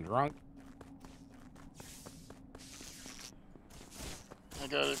 Because I'm drunk. I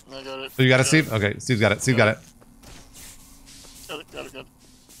got it. I got it. So you got it, Steve? Okay, Steve's got it. Steve got it. Got it.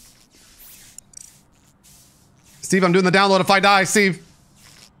 Steve, I'm doing the download if I die, Steve.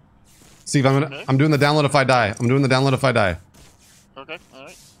 Steve, I'm doing the download if I die. I'm doing the download if I die. Okay,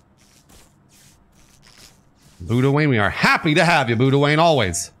 alright. Buddha Wayne, we are happy to have you, Buddha Wayne,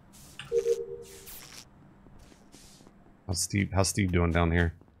 always. How's Steve doing down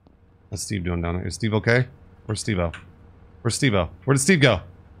here? How's Steve doing down here? Is Steve okay? Where's Steve-O? Where's Steve-O? Where did Steve go?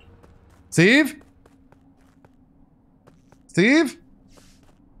 Steve? Steve?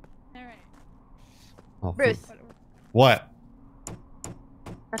 Alright. Oh, Bruce. what?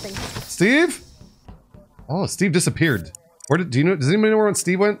 Nothing. Steve? Oh, Steve disappeared. Where did, do you know, does anybody know where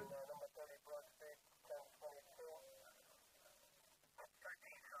Steve went?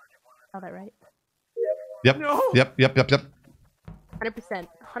 All that right. Yep. No. Yep. 100%. 100%.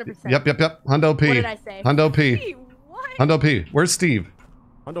 Yep. Hundo P. What did I say? Hundo P. Hey, what? Hundo P. Where's Steve?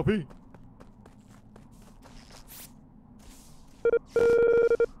 Hundo P.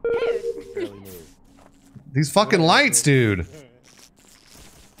 These fucking lights, dude.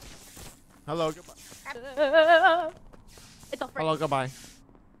 Hello, goodbye. It's Alfredo. Hello, goodbye.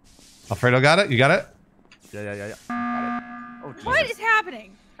 Alfredo got it? You got it? Yeah. Oh, Jesus. What is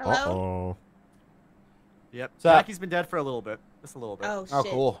happening? Hello? Uh-oh. Yep. What's up? Jackie's been dead for a little bit. Just a little bit. Oh, shit. Oh,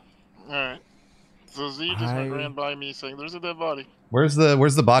 cool. Alright. So Z just ran by me saying there's a dead body. Where's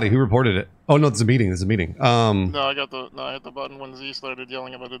the body? Who reported it? Oh no, it's a meeting. There's a meeting. No, I hit the button when Z started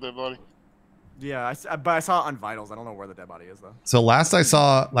yelling about the dead body. Yeah, but I saw it on vitals. I don't know where the dead body is though. So last I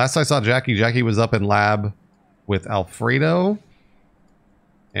saw Jackie was up in lab with Alfredo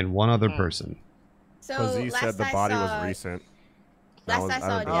and one other person. So Because Z said the body was recent. That Last I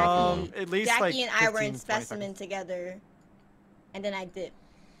was- saw Jackie, at least Jackie like and I were 15, in 20 specimen seconds. together, and then I dipped.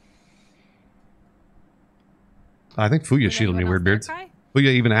 I think Fuya Did shielded me, anyone else Weirdbeards. there, Kai? Fuya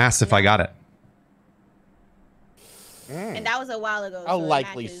even asked if I got it. And that was a while ago. A so it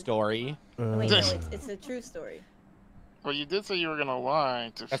likely matches. story. Wait, no, it's a true story. Well, you did say you were gonna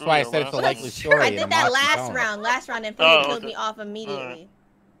lie to That's why I Fuyo said it's a last likely time. story. I and did I'm that watching last phone. round. Last round, and Oh, Fuya killed okay. me off immediately.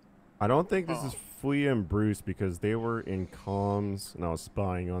 I don't think this is Fuya and Bruce because they were in comms and I was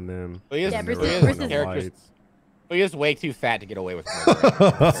spying on them. Fuya's, Yeah, and they Bruce were is- on Bruce the is- characters. lights. Fuya's way too fat to get away with murder.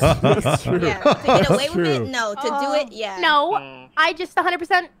 That's true. Yeah, to get away That's with it, true. no. To do it, yeah. No, I just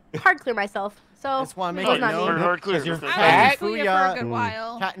 100% hard clear myself. So I just want to it make was it not me. known. Hard clear. Because you're Okay. I fat. was Fuya for a Fuya- good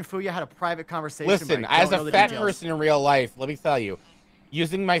while. Cat and Fuya had a private conversation. Listen, but I as don't a know the fat details. person in real life, let me tell you,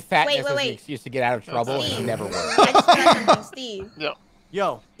 using my fatness as an wait. excuse to get out of trouble has Steve. never worked. I just realized something, Steve. Yeah.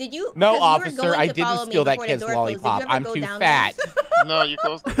 Yo, Did you? No, 'cause you were officer, going I to didn't follow me steal that before the kid's door closed. Did you lollipop. ever I'm go too down fat. there? No, you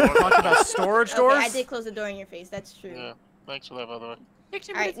closed the door. talk about storage doors. Okay, I did close the door in your face. That's true. Yeah. Thanks for that, by the way.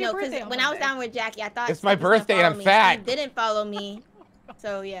 Diction, All but right, it's your no, because birthday on when I was Monday. down with Jackie, I thought It's my Steve was gonna birthday and follow I'm me. fat. Steve didn't follow me,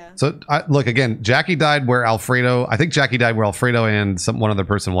 so yeah. So look again. Jackie died where Alfredo. I think Jackie died where Alfredo and one other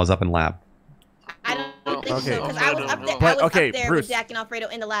person was up in lab. I don't think Okay. so because I was up there. But, I was okay, up there Bruce. with Jackie and Alfredo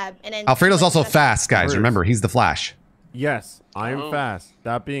in the lab, and then Alfredo's also Jackie- fast, guys. Bruce. Remember, he's the Flash. Yes, I'm Oh. fast.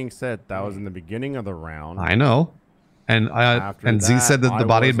 That being said, that was in the beginning of the round. I know. And After Z that, said that the I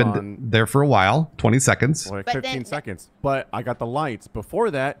body had was been on- there for a while, 20 seconds. Like But 15 then- seconds. But I got the lights.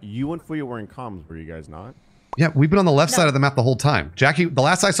 Before that, you and Fuya were in comms, were you guys not? Yeah, we've been on the left No. side of the map the whole time. Jackie, the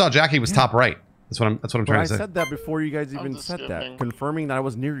last I saw Jackie was top right. That's what I'm But trying I to say. said that before you guys even just said that, skipping. confirming that I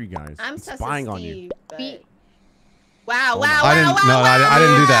was near you guys, I'm and sus spying of on you. Steve, but- Be- Wow! Wow! I Wow! didn't. Wow! No, wow, I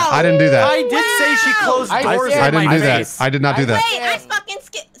didn't do that. I didn't do that. I did say she closed I doors. said- I in didn't my do that. face. I did not do that. Wait, I fucking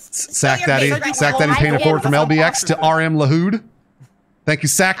Sack Daddy, Sack Daddy paying it I forward from did. LBX to RM Lahoud. Thank you,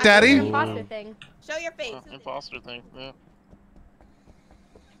 Sack Daddy. Imposter thing. Show your face. Imposter thing. Yeah.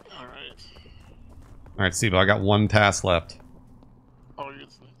 All right. All right, Steve, I got one task left. Oh, you're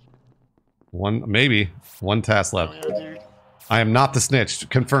the snitch. One task Oh, left. yeah, dude. I am not the snitch.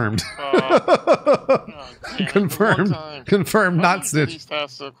 Confirmed. God damn, Confirmed. one time. Confirmed. Why Not do you do snitch. these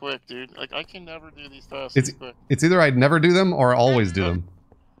tasks so quick, dude. Like I can never do these tasks It's so quick. it's either I'd never do them or always do them.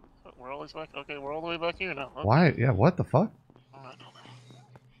 We're always back. Okay, we're all the way back here now. Okay. Why? Yeah. What the fuck? All right,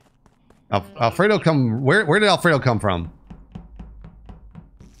 hold on. Alfredo come. Where did Alfredo come from?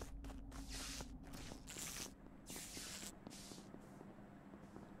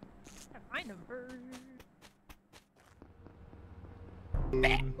 Kind of bird.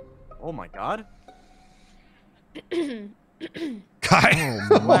 Oh my god. Kai. Man.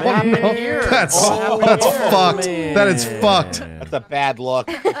 That's Oh, fucked. man. That is fucked. That's a bad look.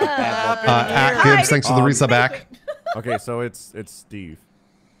 That's a bad look. At Gibbs, thanks for the resub back. Okay, so it's Steve.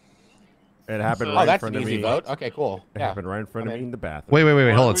 It happened Oh, right in that's front an of easy me. vote. Okay, cool. It Yeah. happened right in front of I'm me in. in the bathroom. Wait.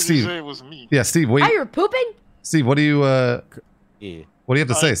 Why Hold on, would you Steve. say it was me? Yeah, Steve. Oh, Wait. you were pooping? Steve, what do you? Yeah. What do you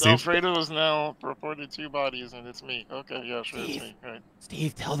have to say, Steve? Alfredo has now reported 2 bodies, and it's me. Okay, yeah, sure, it's me. Right.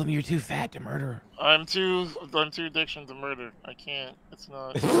 Steve, tell them you're too fat to murder. I'm too Diction to murder. I can't. It's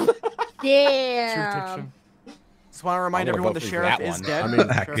not. Damn. Just want to remind I'm gonna everyone vote the for sheriff that is one. dead. I mean,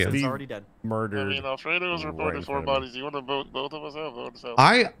 The sheriff is Steve already dead. murdered. I mean, Alfredo has right reported in 4 front of me. bodies. You want to vote both of us out? Vote us out.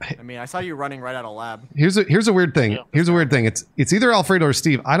 I mean, I saw you running right out of lab. Here's a weird thing. Yeah. Here's a weird thing. It's either Alfredo or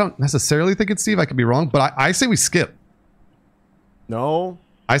Steve. I don't necessarily think it's Steve. I could be wrong, but I say we skip. No,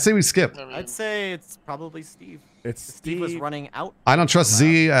 I say we skip. I mean, I'd say it's probably Steve. it's Steve was running out. I don't trust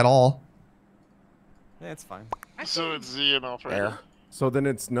Z at all. Yeah, it's fine. so it's Z and Alfredo. So then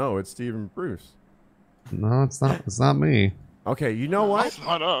it's Steve and Bruce. No, it's not. It's not me. Okay, you know what? It's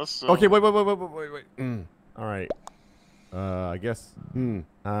not us. So. Okay, wait. All right. I guess. It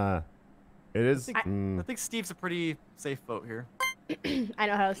is. I think Steve's a pretty safe vote here. I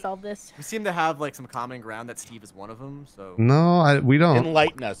know how to solve this. We seem to have like some common ground that Steve is one of them. So No, we don't.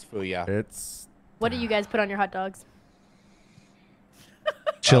 Enlighten us, Fuya. It's. What do you guys put on your hot dogs?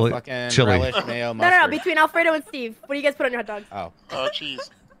 Chili. Fucking Chili. relish, mayo, No, mustard. between Alfredo and Steve. What do you guys put on your hot dogs? Oh, Cheese.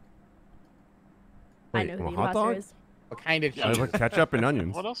 I Wait, know who the a hot imposter dog? is. what kind of Yeah, cheese? Like ketchup and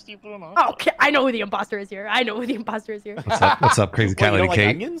onions. What else do you put on a hot Oh, dog? okay. I know who the imposter is here. I know who the imposter is here. What's up? What's up, crazy What, cat you lady don't like Kate?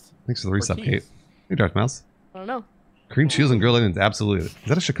 onions? Thanks for the Or resub, cheese? Kate. Hey, Darth Mouse. I don't know. Cream cheese and grilled onions, absolutely. Is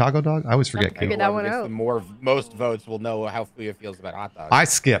that a Chicago dog? I always forget, Figure Kate. that one Whoever out. gets the most votes will know how Fuya feels about hot dogs. I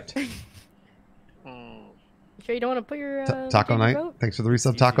skipped. You sure you don't want to put your Taco change your night. vote? Thanks for the resub,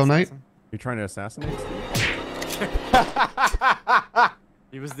 Steve's Taco the night. assassin. You trying to assassinate Steve?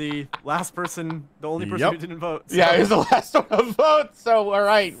 He was the last person, the only person Yep. who didn't vote. So. Yeah, he was the last one to vote. So all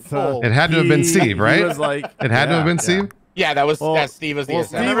right, So- cool. It had to have been Steve, right? He was like, It had to have been yeah. Steve. Yeah, that was Well- that. Steve was the well,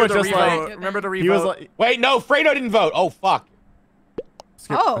 assassin. Steve Remember was the just revote. like- Remember the revote. He was like, Wait, no, Fredo didn't vote. Oh fuck.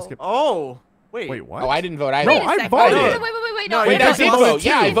 skip, Oh. skip. Oh, wait. Wait, what? Oh, I didn't vote either. No, Wait a I second. voted. Wait. No, Wait, you I guys did voted vote.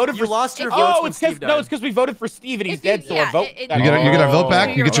 Yeah, I too. voted You for. lost your Oh, votes when it's because Steve no, died. it's because we voted for Steve and he's If you- dead. So yeah, our vote. it- got- You get our vote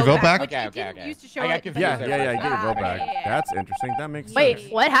back. You get your vote back. Okay, It okay. used to show I got it, confused. Yeah, but yeah, it's you get your vote back. yeah. That's interesting. That makes sense.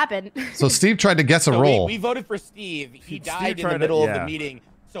 Wait, what happened? So Steve tried to guess a So roll. we voted for Steve. He Steve died in tried the to- middle of yeah. the meeting.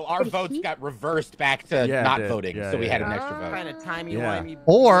 So our Did votes he? got reversed back to Yeah, it not did. voting. Yeah, So we had yeah. an extra vote. Kind of timey Yeah. wimey.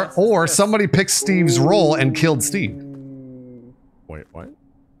 Or somebody picked Steve's roll and killed Steve, Wait, what?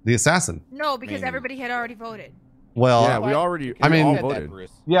 the assassin. No, because Maybe. everybody had already voted. Well, Yeah, we already. I mean- all Said that, voted.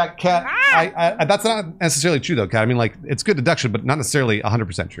 Bruce. yeah, Cat. Ah! I that's not necessarily true though, Cat. I mean, like it's good deduction, but not necessarily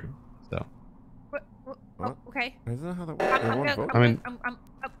 100% true. So What? What? Oh, okay. Isn't that how that I'm, works? I'm, Everyone gonna- voted? I mean, I'm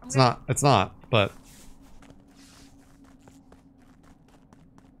it's not. It's not. But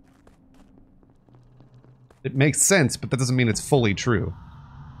it makes sense. But that doesn't mean it's fully true.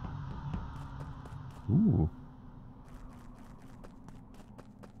 Ooh.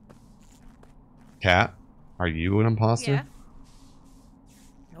 Cat, are you an imposter? Yeah.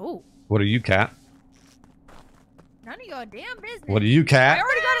 No, What are you, Cat? none of your damn business. What are you, I Cat?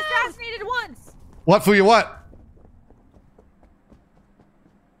 already got assassinated once. What for you? What?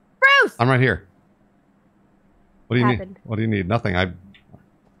 Bruce! I'm right here. What do you Happened. need? What do you need? Nothing.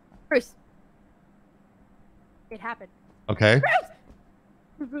 Bruce. It happened. Okay.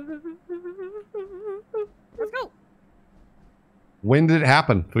 Let's go. When did it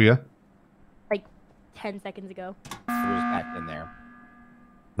happen, Fuya? Like 10 seconds ago. Bruce back in there.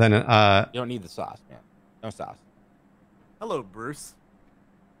 Then, You don't need the sauce, man. No sauce. Hello, Bruce.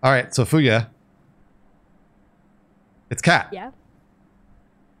 all right. So Fuya, it's Cat. Yeah.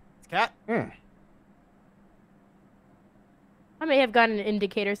 It's Cat. I may have gotten an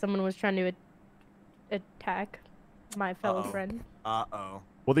indicator someone was trying to attack my fellow Uh-oh. friend. Uh-oh.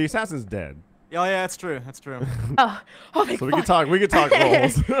 Well, the assassin's dead. Oh, yeah, that's true. That's true. Oh, my So we can talk. We can talk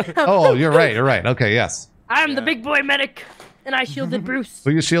roles. Oh, you're right. You're right. Okay. Yes. I'm the big boy medic, and I shielded Bruce.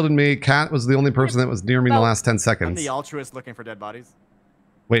 Fuya shielded me. Cat was the only person that was near me in the Well, last 10 I'm seconds. the altruist looking for dead bodies.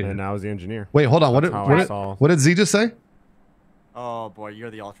 Wait. And I was the engineer. Wait. Hold on. What did That's how I what saw. did, what did Z just say? Oh, boy,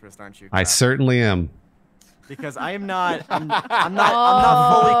 you're the altruist, aren't you? I Crap. certainly am. Because I am not. I'm not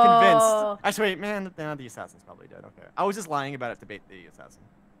fully Oh. convinced. Actually, wait, man, the assassin's probably dead. Okay. I was just lying about it to bait the assassin.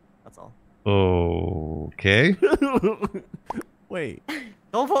 That's all. Okay. Wait.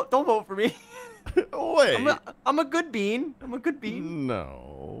 Don't vote for me. Wait. I'm a good bean. I'm a good bean.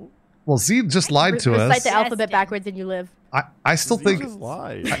 No. Well, Z just lied to Recite us. the alphabet backwards and you live. I still You think just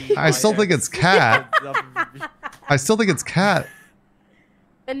lied. I still think it's Cat. I still think it's Cat.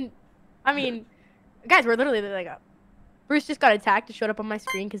 And, I mean, guys, we're literally like, Bruce just got attacked. It showed up on my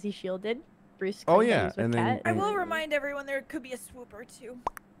screen because he shielded. Bruce. Oh, claimed that he yeah, was with and then- Cat. I will remind everyone there could be a swooper too.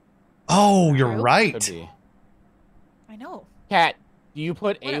 Oh, you're True. right. Could be. I know. Cat, do you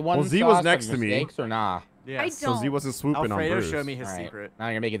put What- A1 Well, Z sauce was on next your to me. steaks or nah? Yeah. I So Z don't. wasn't swooping Alfredo on Bruce. showed me his All right. secret. Now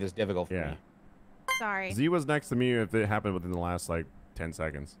you're making this difficult for Yeah. me. Sorry. Z was next to me if it happened within the last like 10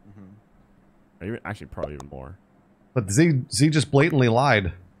 seconds. Mm-hmm. Or even, actually, probably even more. But Z just blatantly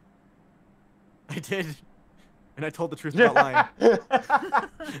lied. I did. And I told the truth about lying.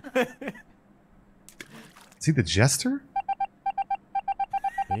 Is he the jester?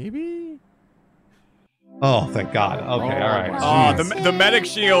 Maybe? Oh, thank God. Okay, all right. Oh, Jeez. the medic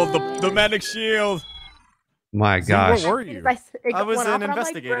shield. The medic shield. My gosh. Where were you? I was an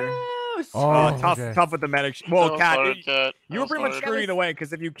investigator. Oh, tough, okay. tough with the medic. Well, Oh, Kat, sorry, Kat. you were I'm pretty much sorry. screwed either way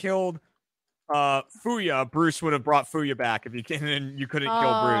because if you killed Fuya, Bruce would have brought Fuya back. If you can, and you couldn't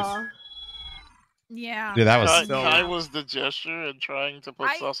kill Bruce. Yeah. Dude, that was. Kai was the gesture and trying to put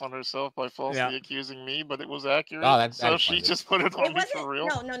I- sauce on herself by falsely accusing me, but it was accurate. Oh, that's so she funny. just put it on It me wasn't. for real.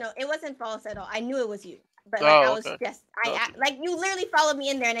 No, it wasn't false at all. I knew it was you, but Oh, like I was okay. just, Gotcha. like you literally followed me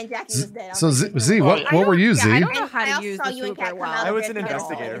in there, and then Jackie was dead. I was So like, Z, what were you, Z? Yeah, I don't know And how I to also use saw the you and super Kat come well. out I of was there an together, so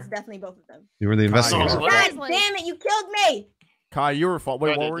investigator. It's definitely both of them. You were the investigator. So- God Like- damn it! You killed me. Kai, you were wait, I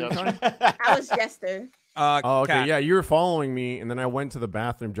what did, were you, yes. Kai? I was Jester. Oh, okay, Kat. yeah, you were following me, and then I went to the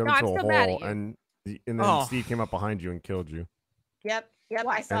bathroom, jumped No, I'm into a still mad at hole, you. and then Oh. Steve came up behind you and killed you. Yep,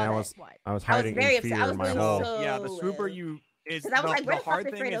 I And saw I that. was What? I was I was hiding very in upset. fear I was in my doing hole. so Yeah, the swooper well. you is 'Cause I was the, like, the where the fuck hard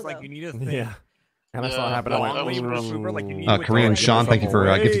did thing is Fredo like go? you need to think. Yeah. And I saw it Yeah, happen. that I was went, really super, like, you need "Ooh." Korean Sean, thank you for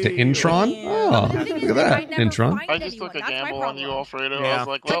gifting to Intron. Yeah. Oh, The thing look is at that that, I never Intron. find I just anyone. took a That's my gamble on you, problem. Alfredo. I Yeah. was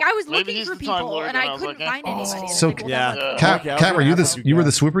like, well, Like I was maybe looking he's for the Time people Lord, and I was couldn't like, find anybody. So- It's like, well, Yeah. that's- Cat, Okay, I was Cat, were you gonna the have you were to-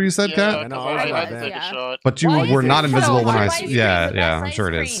 the swooper? You said, Yeah, Cat. I know, 'cause I was I had to there. take a Yeah. shot. But you Why is were it not so invisible when hard? I. Why is it Yeah, the yeah. best I'm sure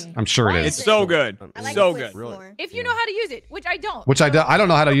it ice is. cream? I'm sure it Why is. It's so good. I like So the good. Swiss Really? more. If you know how to use it, which I don't. Which I don't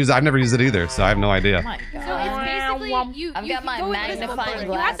know how to use it. I've never used it either, so I have no Oh idea. my So god. it's basically you. I've you got can my go invisible, magnifying but you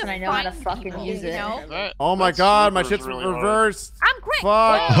glass have to and I know how to find fucking people, use you it. know? Oh my That god, my swooper's shit's really hard. reversed. I'm great.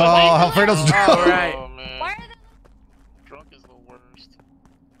 Fuck. Oh, Alfredo's. Alright. Oh, man. Why are they Drunk is the worst.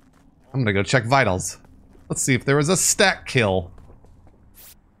 I'm gonna go check vitals. Let's see if there was a stat kill.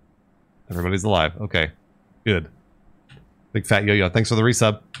 Everybody's alive. Okay, good. Big fat yo-yo. Thanks for the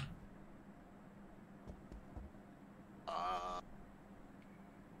resub.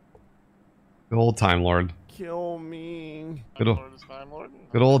 Good old Time Lord. Kill me. Good Time old, Lord is Time Lord.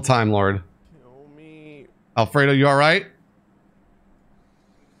 good old Time Lord. Kill me. Alfredo, you all right?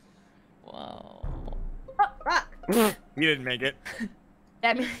 Whoa. Rock. You didn't make it.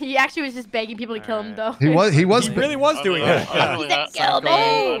 I mean, he actually was just begging people to kill him, though. He was. He was. He really was doing it. I'm really He's a not- kill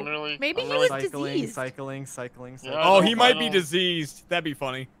Oh, I'm really, maybe I'm he really, was diseased. cycling. Yeah, Oh, I he don't- might I be don't- diseased. That'd be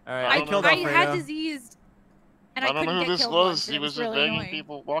funny. All right, I I don't killed know. I Alfredo. had diseased, and I I don't couldn't know get who this killed was. once, and He it was just really begging annoying.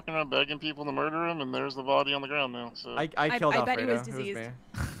 people, walking around begging people to murder him, and there's the body on the ground now. So, I killed I bet he Alfredo. was diseased. me.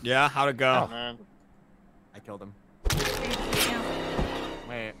 Yeah, how'd it oh, go? man. I killed him. Yeah.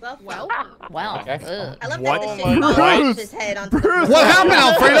 Wait. Well, Wow. Okay. Ugh. I love What? that the Oh shit my bothers God. his head onto the What happened,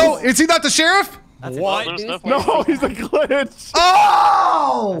 Alfredo? Is he not the sheriff? That's What? There's Deuce. definitely- No, he's a glitch.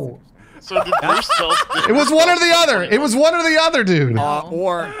 Oh! So did Bruce tell? It was one or the other. It was one or the other, dude.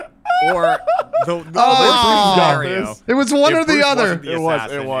 Or the Oh. scenario. It was one if or the Bruce other. wasn't the It was,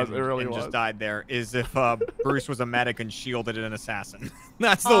 assassin it was, and- it really and was. just died there is if Bruce was a medic and shielded an assassin.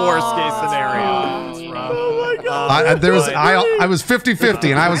 That's the worst case scenario. Oh, my God. I was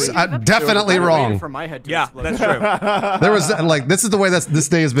 50-50 and I was definitely wrong. For my head to Yeah, explode. that's true. There was like this is the way this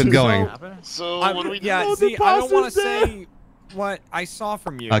day has been going. So what do we do? Yeah, see, I don't want to say what I saw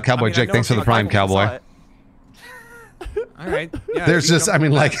from you. Cowboy I mean, I Jake, know thanks for the it's prime, not like I Cowboy. saw it. All right. Yeah, There's you just, don't- I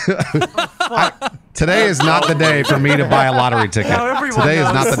mean, like, today is not the day for me to buy a lottery ticket. Now everyone Today is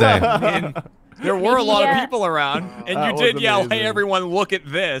not knows. the day. I mean, there were a lot of Yeah. people around, and That you was did yell, "Hey, amazing. everyone, look at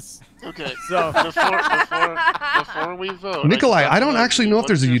this!" Okay. So Before we vote, Nikolai, just I don't have to actually know if ask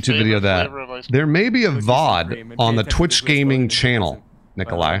there's a you, YouTube video of that. flavor of ice cream? There may be a Cookies and VOD cream, and on the pay attention Twitch to who's Gaming voting. channel,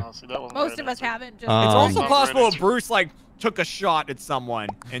 Nikolai. Oh, see, that wasn't most the of right us haven't. Just it's Um, also Not possible right. if Bruce like took a shot at someone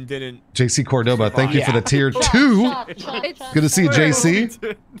and didn't. JC Cordoba, thank you for the Yeah. tier Shot, 2. shot, shot, It's shot, Good to see you, shot.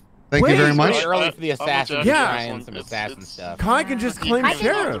 JC. Thank you very Wait, much. wait. early for the I'm a assassin judge. Yeah. trying some It's- assassin it's- stuff. Kai can just claim I think-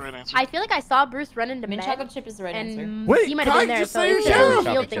 sheriff. I feel like I saw Bruce run into Mint med, chocolate chip is the right answer. and Wait, he might have Kai been there, just so say it's sheriff.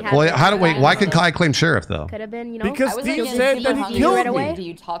 a shield thing Well, happened. why could Kai claim sheriff though? Could have been, Because I was Steve like, said "Is that he he hungry killed right me. away? Do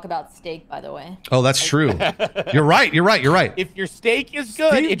you talk about steak, by the way? Oh, that's true. You're right. If your steak is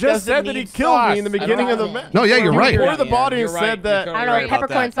good, Steve it just doesn't said that he need killed me in the sauce. beginning of the know. match. No, yeah, you're right. Before the body You're and right. said that. You're I don't know, right about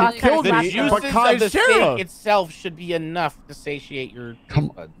peppercorn that. sauce He kind of killed me. The slapped But juices Kai's of the sheriff. steak itself should be enough to satiate your.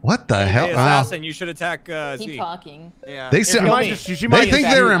 Come, what the hell? Hey, Wow. assassin, you should attack Keep Z. talking. Yeah. They She still, might me. just- she they might think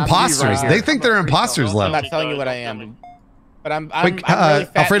just they're be imposters. right They here. think they're imposters I'm left. not telling you what I am. But I'm Wait, really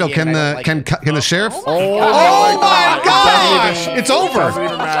fat Alfredo, in the game can and I the don't like it. can the sheriff? Oh my gosh! It's over. Doesn't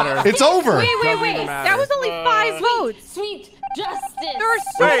even matter. It's over. Wait. That was only 5 votes. Sweet justice. There were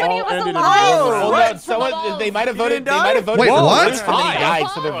so many of us ended in alive. Well, no, someone they might have voted. They might have voted. Wait, for what? Bruce, but then he died,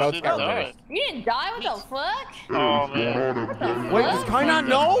 so their votes got die. reversed. You didn't die? What the fuck? Oh man. Wait, does Kai not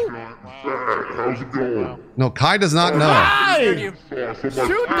know? How's it going? No, Kai does not know. Kai!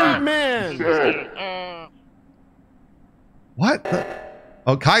 Shoot that man! What?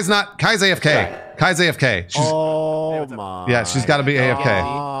 Oh, Kai's AFK. Kai's AFK. She's, Oh my. yeah, she's got to be AFK.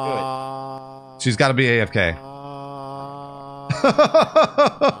 She's got to be AFK.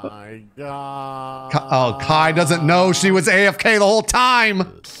 My God. Oh, Kai doesn't know she was AFK the whole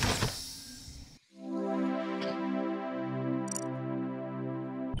time.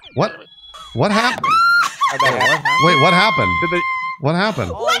 What? What happened? Wait, what happened? What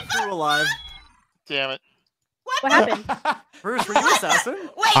happened? All crew alive. Damn it. What happened? Bruce, were you assassin?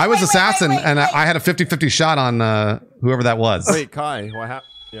 I was assassin, and I had a 50-50 shot on whoever that was. Wait, Kai, what happened?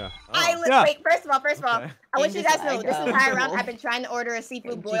 Yeah. Wait, first of all, Okay. I want you guys to know Inside this out. entire round I've been trying to order a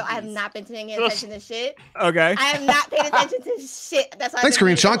seafood boil. I have not been paying attention to shit. Okay. I have not paid attention to shit. That's why. Thanks,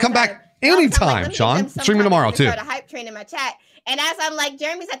 Korean Sean. Come back anytime, Sean. Streaming tomorrow too. Start a hype train in my chat, and as I'm like,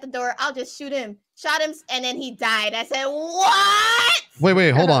 Jeremy's at the door, I'll just shoot him. Shot him, and then he died. I said, what?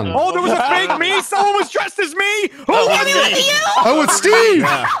 Wait, hold on. Oh, there was a fake me. Someone was dressed as me. Who was it? Oh, it's Steve.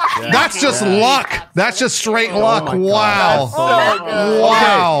 Yeah. That's just luck. That's just straight luck. my God.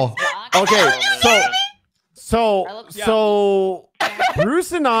 Wow. Okay, so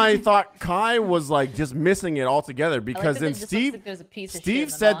Bruce and I thought Kai was like just missing it altogether because then Steve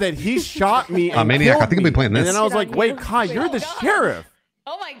said that he shot me. And Maniac, killed I think I'll be playing me. this. And then I was like, wait, Kai, you're the sheriff.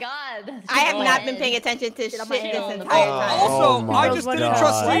 Oh my god. I have not been paying attention to shit this entire time. Also, my I just didn't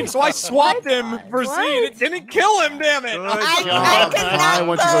trust God. Steve, so I swapped him for Z, and it didn't kill him. Damn it! I could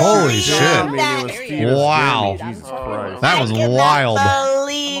not Holy believe shit. that. Wow. Jesus Christ. That was I could wild. not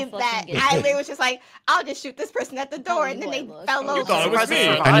believe that. I literally was just like, I'll just shoot this person at the door, and then they fell over. You thought it was me.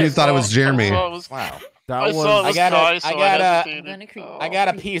 And you thought it was Jeremy. Wow. That I was. saw it was Kai, so I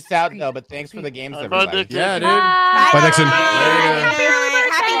gotta peace out though. But thanks for the games, everybody. Yeah, dude. Bye, Diction.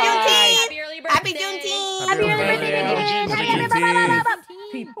 Happy Juneteenth! Happy early birthday. Happy Juneteenth! Happy early birthday.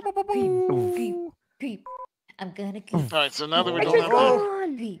 Peep. I'm gonna All right, so now that we don't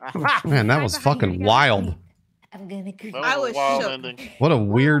have Man, that was fucking wild. I'm gonna that I was was a wild shook. ending. What a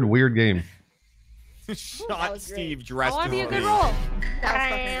weird game. Shot Steve dressed I want to be as a good me. roll.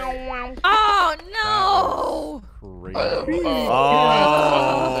 Oh no! Crazy.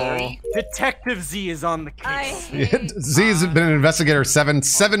 Oh. Detective Z is on the case. Z has been an investigator 7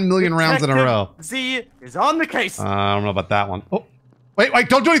 million rounds in a row. Z is on the case. I don't know about that one. Oh, wait,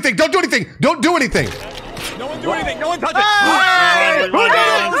 don't do anything. Don't do anything. Don't do anything. No one do anything. No one touch it. Hey! Who did it?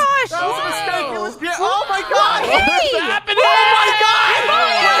 Gosh! That was a mistake. It was oh my god! Hey! What's happening? Oh my god!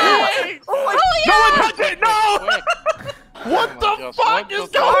 No one touch it. No! What the fuck is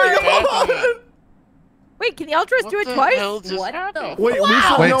going on? Wait, can the Ultras do it twice? What the? Wait, we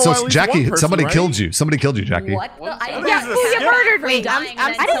should Wait, know so at least Jackie, one person, somebody right? killed you. Somebody killed you, Jackie. What the? Yeah, who you murdered me?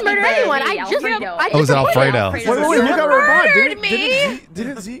 I didn't murder anyone. I just Oh, is it Alfredo? Wait, who got revived?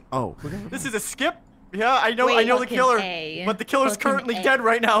 Didn't Z? Oh, This is a skip. Yeah, I know the fucking killer, A. but the killer's Fucking currently A. dead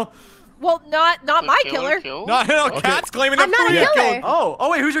right now. Well, not my killer. No, Cat's claiming that I'm not a Fuya killer. killed. Oh,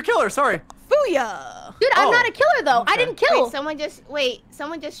 wait, who's your killer? Sorry. Fuya. Dude, I'm Oh. not a killer though. I didn't kill. Someone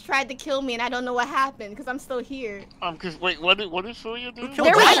just tried to kill me, and I don't know what happened because I'm still here. Cause wait, what did Fuya do? killed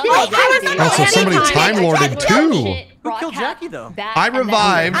There was Jackie? Also, somebody time lorded too. Who killed Jackie though? I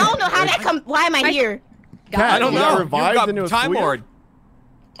revived. I don't know how that come. Why am I here? I don't You know. got You revived got and it was Time Fuya? Lord.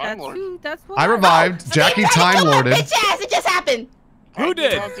 Time Lord. That's what I revived. Jackie time lorded. Bitch ass! It just happened. Who did? I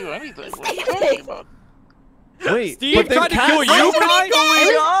did not do anything. What are you talking about? Wait, Steve but then tried to Cat- kill you, Kai?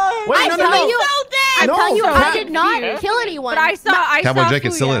 Wait, no, I'm telling you, I'm No, telling you, I Cat- did not kill anyone. But I saw Cowboy Jake,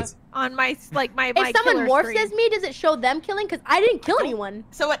 it still Fuya is. on my my If someone killer morphs screen. as me, does it show them killing? Because I didn't kill anyone.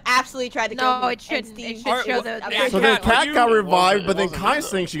 Someone absolutely tried to kill me. No, it and shouldn't. It Steve- should Alright, show well, the. yeah, So then Cat, are Cat you- got revived, It but then wasn't Kai either.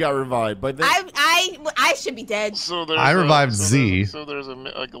 thinks she got revived. But then I should be dead. So there's I revived so Z. there's- So there's a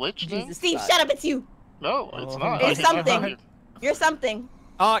glitch then? Steve, shut up! It's you. No, it's not. It's something. You're something.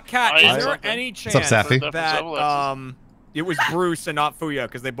 Cat, I is am there something. any What's up, chance Sappy? that it was Bruce and not Fuya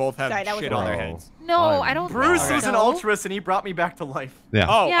because they both have Sorry, that was shit on their wrong. heads? No, I don't. Bruce think is an so. Ultras and he brought me back to life. Yeah.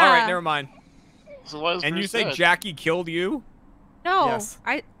 Oh, Yeah. all right, never mind. So why is And you Bruce say dead? Jackie killed you? No, Yes.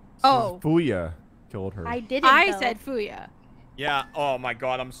 Fuya killed her. I didn't. I though. said Fuya. Yeah. Oh my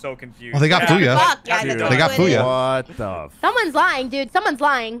God, I'm so confused. Oh, they got Cat, Fuya. Fuck, Cat, yeah, Dude, that's They got what it is. Fuya. What the? Someone's lying, dude. Someone's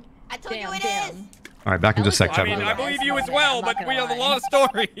lying. I told you Damn, it damn. is. All right, back in just a sec, I mean, I believe you as well, but we have a lot of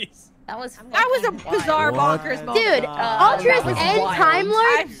stories. That was a bizarre bonkers moment. Dude, Ultras and Time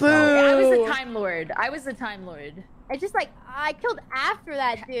Lord? Boo. I was a Time Lord. I was a Time Lord. It's just like, I killed after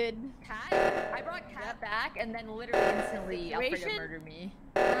that, dude. Cat? I brought Cat back, and then literally instantly Alfredo murdered me.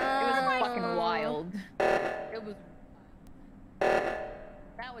 It was fucking wild. It was...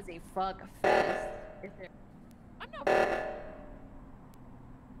 That was a fuck fest. I'm not...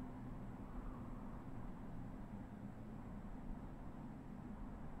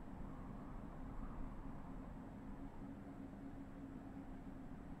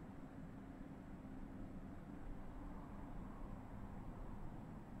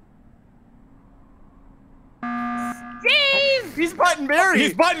 Steve! He's Button Barry!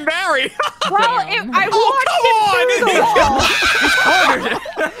 He's Button Barry! Well, I walked him through the wall!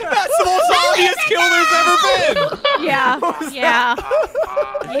 That's the most obvious kill there's ever been! Yeah.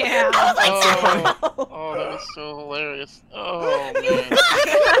 Oh, that was so hilarious. Oh, man.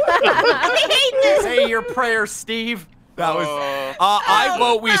 I hate this! Say your prayers, Steve. That was... I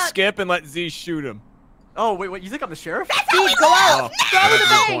vote we skip and let Z shoot him. Oh, wait, you think I'm the sheriff? Steve, go out! Go with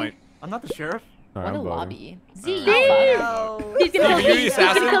the point. I'm not the sheriff. What a lobby. Z! Steve! Steve's gonna Steve, are you the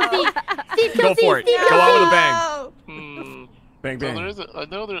assassin? Steve, Go for it. Go out with a bang. Bang, So bang. there is I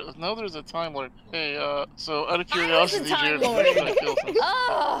know there's a Time Lord. Hey, so out of curiosity, Jared,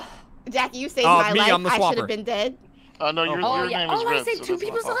 Jackie, you saved Oh, my me, life. I'm the I should swapper. have been dead. No, your name is Red. I saved two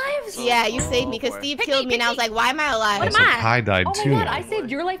people's lives. Yeah, you saved me because Steve killed me, and I was like, why am I alive? Also, Kai died Oh too. my god, I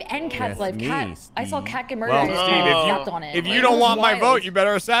saved your life and Cat's life. Cat, I saw Cat get murdered. Well, and Steve, stepped on it. if you don't want my vote, you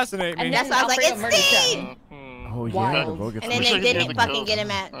better assassinate me. And That's why I was like, Alfredo it's murdered Steve! Oh, yeah. Wild. The vote gets And then they didn't fucking get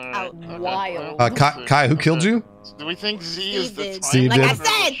him out. Wild. Kai, who killed you? Do we think Z is the Time Steve Lord? did. Like I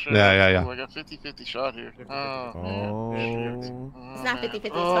said! Yeah. I got 50-50 shot here. It's not 50-50, it's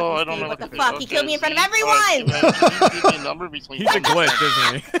Oh, I fucking don't Steve. know What the what fuck? He killed me in front of everyone! He's a glitch,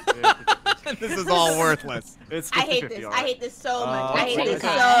 isn't he? This is all worthless. It's I hate this. I hate this so much. I hate this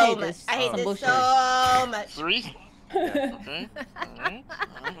so much. I hate this so much. 3? Okay. Alright.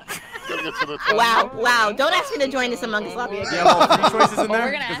 Gotta get to the Wow. Don't ask me to join this Among Us lobby again. Yeah, well, 3 choices in there.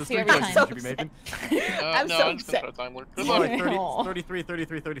 We're gonna ask you every choices time. should be making. I'm no, so I'm just gonna upset. try Time Lord. Good Oh, luck. like 33.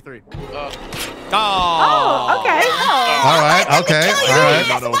 Oh, okay. All right.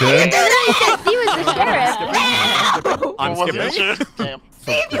 Good. He was the sheriff. I'm skipping. Damn.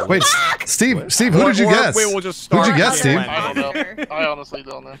 Wait, Steve, who did you guess? Wait, we'll just start. Who'd you guess, Steve? I don't know. I honestly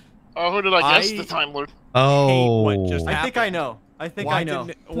don't know. Oh, who did I guess? The Time Lord. Oh. What just I think I happened. know. I know.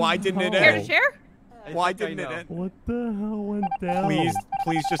 Why didn't it Care to end? share? Why didn't it end? What the hell went down?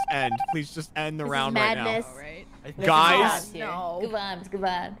 Please just end. Please just end the This is round right now. madness. Guys. No. Good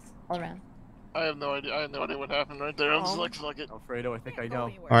vibes, all around. I have no idea. I have no idea what happened right there. I'm just like, fuck it. Alfredo, I think I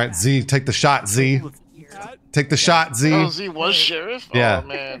know. All right, Z, take the shot, Z. Take the shot, Z. Oh, Z was sheriff? Yeah. Oh,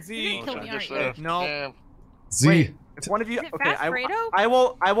 man. Z. Oh, Kill me, sheriff. No. Damn. Z. Wait, if one of you, Is it okay, Fast Fredo? I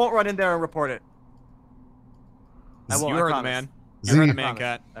won't run in there and report it. I won't. You I heard the promise. man. Z. You heard the man,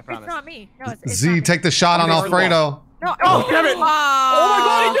 Cat. I It's promise. not me. No, it's Z, not me. take the shot on I'm gonna Alfredo. No, Oh, damn it! Oh my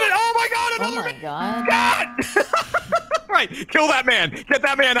god, he did it! Oh my god, Oh another my god. Cat! Right, kill that man. Get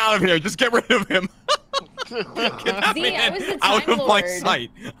that man out of here. Just get rid of him. Get that Z, I man was the out Time of my Lord. sight.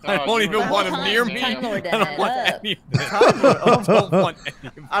 I Oh, don't you even were want the him Time near Lord. me. Time Lord I don't want up. any of this. I don't want any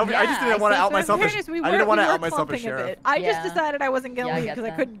of this. I just didn't want to out myself. In fairness, we I didn't want to were out myself as clumping a sheriff. bit. I just Yeah. decided I wasn't gonna Yeah, I leave get because I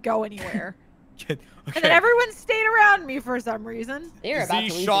that. couldn't go anywhere. Okay. And then everyone stayed around me for some reason. You're about Z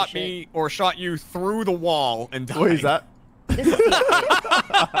to lose shot your me or shot you through the wall and died. What is that? shit. This is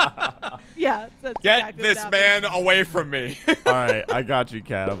Yeah. That's Get exactly this what man happened. away from me. All right, I got you,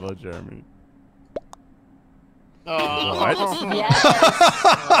 Cat. I'll vote Jeremy. yes.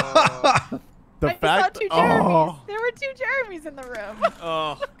 The I fact. saw two Jeremys. Oh, There were two Jeremys in the room.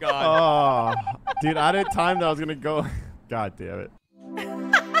 Oh god. oh, dude, I didn't time that I was gonna go. God damn it.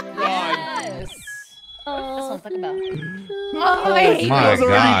 Yes. That's what I'm talking about. Oh, I hate My I was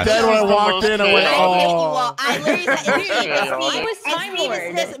already gosh. dead when I walked in. I went, I hate you oh. all. I literally said, it's Steve, it's I Steve. was And Time Steve Lord.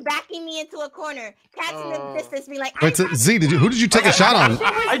 is just backing me into a corner. Cat's in the distance, be like, Wait, so, Z, who did you take a shot on?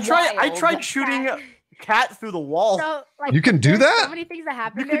 I tried shooting Cat through the wall. So, like, You can do there's that? So many things that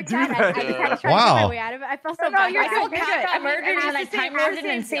happened You there, can do Cat. that. I just had to try to get Wow. my way out of it. I felt so No, bad. you're I good. felt You're bad. good. I murdered and then I time murdered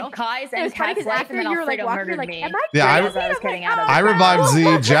and saved Kai's It and was funny Cat's because life, after and then you were like Alfredo walking, you're murdered like, me. am I Yeah, As I was getting out of I it. revived Z.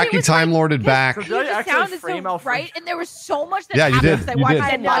 Well, Jackie he was Time Lorded back. So did You I just actually sounded frame so Alfredo? right, and there was so much that Yeah, you happened did. because I You watched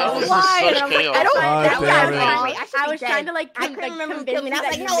did. that Wow, not this is fly, such and I was like, chaos. I don't Oh, that damn guy it. wrong. I was trying to like, I couldn't remember who convince killed me, you and I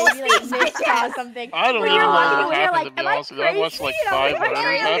was that like, you no, maybe it's like Steve, missed bitch or something. I don't When even you're know walking what away, you're happened, like, to be am I honest with you. I watched like crazy? 5 Am I murders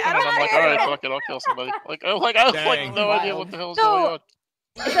crazy? happen, and I'm like, alright, fuck it, I'll kill somebody. Like, I have like That's no idea what the hell's So, going on.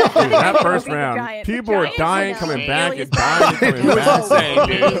 Dude, that first The round, giant. people The were giant dying, is coming back, and insane. dying, coming It was back. insane,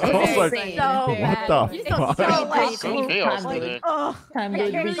 dude. I was like, So what bad. the You just don't fuck? see like, So chaos like, today. Oh, Time yeah,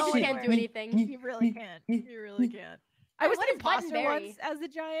 to you really be just can't do anything. you really can't. You really can't. I was What an is button imposter berry? once as a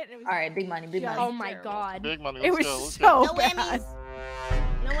giant. It was All right, big money, big money. Oh my terrible. god. Big money. It Let's was go. Let's so No bad. whammies.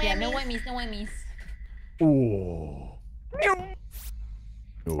 No whammies. Yeah, no whammies, no whammies. Ooh.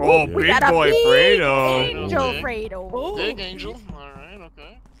 Oh, yeah. big Got a boy big Fredo. Angel Okay. Fredo. go. Big angel. All right.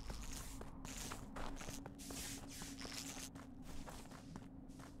 Okay.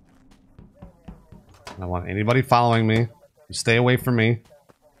 I don't want anybody following me. You stay away from me.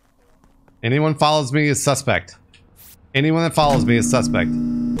 Anyone follows me is suspect. Anyone that follows me is suspect.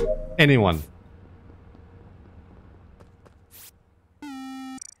 Anyone.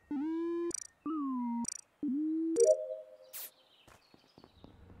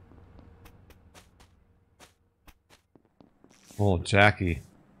 Oh, Jackie.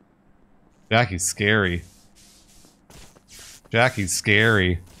 Jackie's scary. Jackie's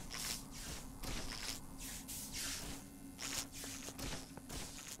scary.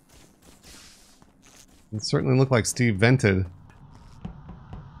 It certainly looked like Steve vented.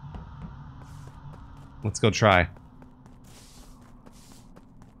 Let's go try.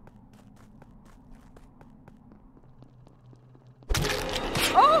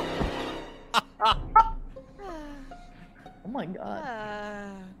 Oh! Oh my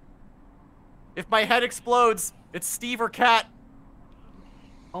god. If my head explodes, it's Steve or Cat.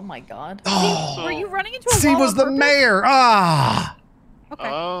 Oh my god. Oh, Were you running into a Steve wall was on the purpose? mayor. Ah. Okay.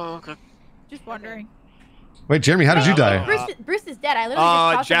 Oh, okay. Just wondering. Wait, Jeremy, how did you die? Bruce is dead. I literally just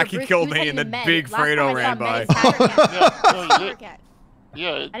crossed over Jackie Bruce. killed He was me heading and to then med. big Last time Fredo I saw ran med, by. Tiger Cat. Yeah, no, you Tiger did. Cat.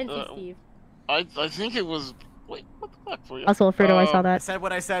 Yeah. I didn't see Steve. I think it was. Wait, what the fuck for you? Also, Alfredo, I saw I that. said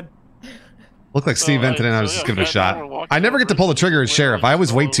what I said. Looked like Steve So, vented in. I was so just yeah, giving it a Cat and I shot. were walking I never get to pull the trigger as Bruce sheriff. I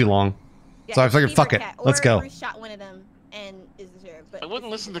always wait too long. Yeah, So I it's figured, Steve fuck or it. Cat, Let's or go. Bruce shot one of them and is the sheriff. But I wouldn't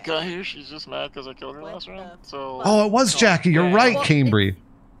listen to Kai here. She's just mad because I killed her What last round. the So. Oh, it was Jackie. You're Yeah. right, Well, Cambry.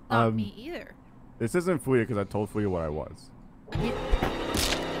 Not me either. This isn't Fuya because I told Fuya what I was.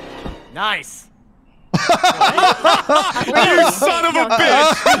 Nice. You son of a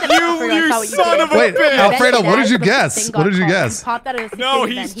bitch! You son of a Wait, bitch! Alfredo, what did you The guess? thing What got did you caught. guess? He popped out of the No,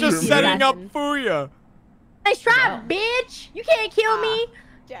 security he's vent. just He's setting up assassin. Fuya. Nice try, bitch! You can't kill me!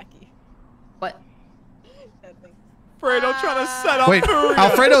 Jackie. What? Fredo trying to set up Wait, Fuya.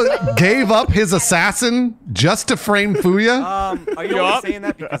 Alfredo gave up his assassin just to frame Fuya? Are you only saying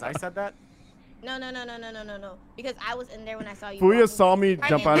that because I said that? No. Because I was in there when I saw you. Fuya walking. saw me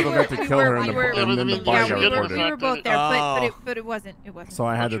jump out of a vent to kill her, and then the body got we reported. were both there, but it wasn't. It wasn't. So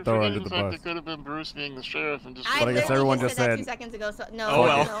I had to You're throw her forgetting under the fact bus. It could have been Bruce being the sheriff and just. But I guess everyone just that said- 2 seconds ago. So no. Oh,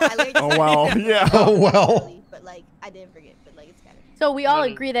 well. No, I literally just Oh well, said that. yeah. Oh, well. Literally, but like I didn't forget. But like it's kind of. So we all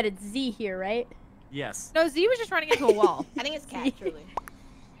agree that it's Z here, right? Yes. No, Z was just running into a wall. I think it's Cat. Truly.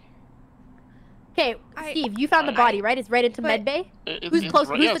 Okay, Steve, you found the body, right? It's right into but- medbay. It- Who's it's close?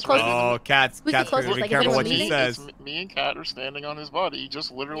 right- Who's yeah, the it's right- closest? Oh, Cat's Who's the gonna closest? be Like, is careful anyone what she leaving? says. Me and Kat are standing on his body. He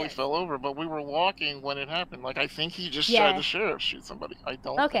just literally Yes. fell over, but we were walking when it happened. Like I think he just Yeah. tried the sheriff shoot somebody. I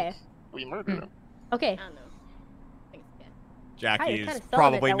don't. Okay. Think we murdered him. Okay. I don't know. I think it's Cat. Jackie kinda is selling it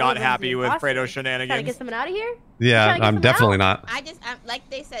probably that not one of them's happy the with imposter. Fredo's Trying to shenanigans. get someone out of here? Yeah, trying to get I'm someone definitely out? not. Like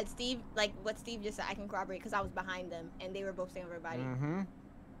they said, Steve, like what Steve just said, I can corroborate because I was behind them and they were both standing over a body. Mm-hmm.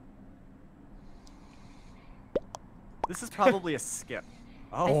 This is probably a skip.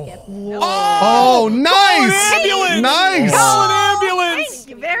 Oh. Skip. Oh, nice! ambulance! Nice! Call an ambulance! Thank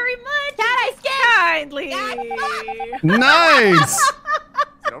you very much. Cat, I skipped! Kindly. Nice! Is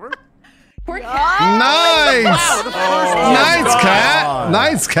it over? Poor cat. Nice! Oh, Nice, God. Cat!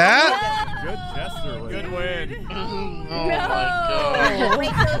 Nice, Cat! Good gesture. Good win. Oh my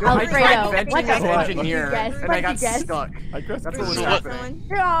god. I tried Alfredo, venting what as the fuck did you engineer, guess? and What I got did you guess? stuck. I guess That's what was So what- happening.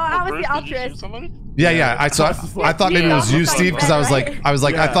 No, I was Bruce, the did you shoot altruist. somebody? Yeah. I thought maybe it was you, Steve, because I was like,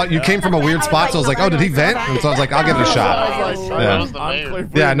 I thought you came from a weird spot, so I was like, oh, did he vent? And so I was like, I'll give it a shot. That was the mayor.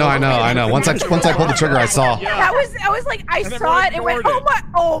 Yeah, no, I know. Once I pulled the trigger, I saw. That was. I was like, I And saw it and went, everyone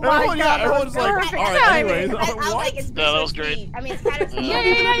oh my Everyone- yeah, god, that was everyone's like, perfect all right, timing. anyways. I was like, it's Yeah, that Bruce was or great. Steve. I mean, it's Cat or Steve.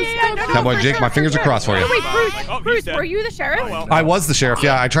 Yeah. Cowboy Jake, my fingers are crossed for you. Wait, Oh, Bruce, he's dead. were you the sheriff? Oh, well. I was the sheriff.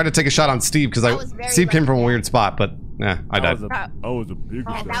 Yeah, I tried to take a shot on Steve because That was very Steve came from a lucky. weird spot, but yeah, I died. That was a big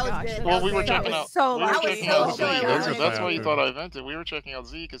That mistake. was good. Well, That we was were very checking good. out. So We were lucky. checking so out Z. sure I That's wanted that's to. why you thought I vented. We were checking out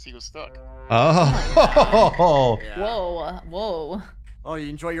Z because he was stuck. Oh, Whoa. Oh, you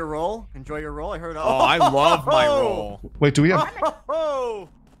enjoy your role? Enjoy your role? I heard. Oh, I love my role. wait, do we have Oh.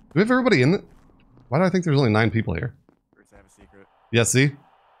 everybody in it? Why do I think there's only 9 people here? Bruce, I have a secret. Yes, see? I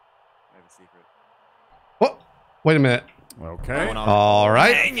have a secret. What? Wait a minute. Okay. All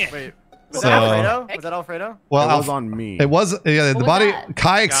right. Dang it. Wait, was So- that Alfredo? Was that Alfredo? Well, It was on me. It was the was body. that?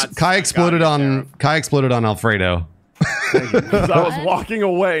 Kai exploded on Alfredo. Because I was walking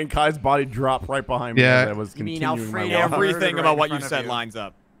away and Kai's body dropped right behind me. Yeah. As I was You mean continuing my Alfredo? walk. Everything Right about in what you front of said you. lines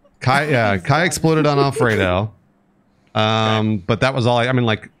up. Kai exploded on Alfredo. But that was all. I mean,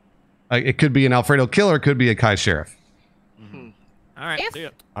 like, it could be an Alfredo kill or it could be a Kai sheriff. All right. If- See ya.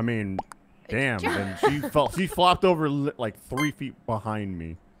 I mean, damn. And she flopped over like 3 feet behind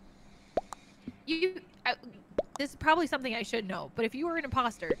me. This is probably something I should know, but if you were an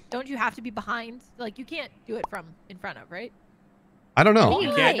imposter, don't you have to be behind? Like, you can't do it from in front of, right? I don't know.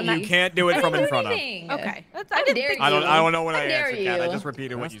 You can't do it from in front of. Okay, I How didn't dare think you. I don't know what I How dare answered, Kat. I you. just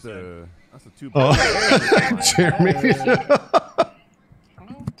repeated what you said. That's a two. Oh, Jeremy.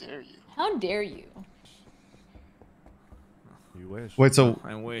 How dare you? How dare you? You wish. Wait, so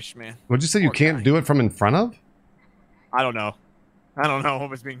I wish, man. what'd you say? You Poor can't guy. do it from in front of? I don't know. I don't know what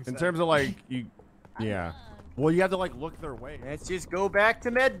was being said. In terms of like you, yeah. Well, you have to like look their way. Let's just go back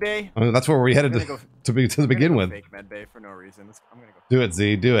to med bay. I mean, that's where we headed I'm gonna to I'm begin gonna with. go fake med bay for no reason. I'm gonna go. Do it,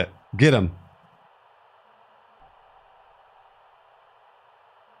 Z. Do it. Get him.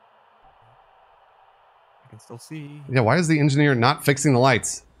 I can still see. Yeah. Why is the engineer not fixing the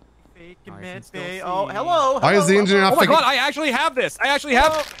lights? Fake I can med still bay. see. Oh, hello. Why is the engineer not Oh my fixing? god! I actually have this. I actually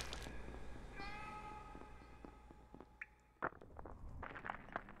have.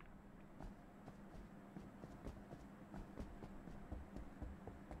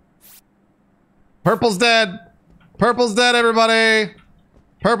 Purple's dead. Purple's dead, everybody.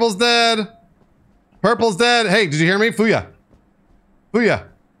 Purple's dead. Purple's dead. Hey, did you hear me? Fuya. Fuya.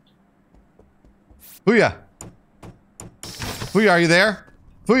 Fuya. Fuya, are you there?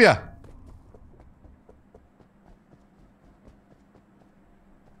 Fuya.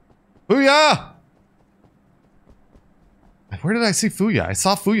 Fuya. Where did I see Fuya? I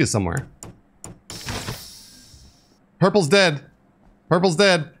saw Fuya somewhere. Purple's dead. Purple's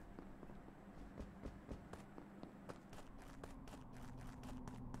dead.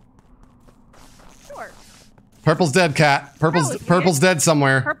 Sure. Purple's dead, Cat. Purple's dead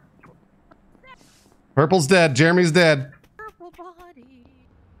somewhere. Purple's dead. Jeremy's dead. Purple body.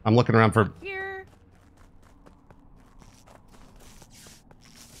 I'm looking around for. Here.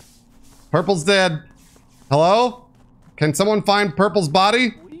 Purple's dead. Hello? Can someone find Purple's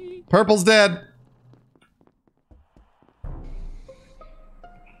body? Purple's dead.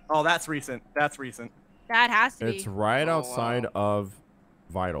 Oh, that's recent. That's recent. That has to be. It's right outside of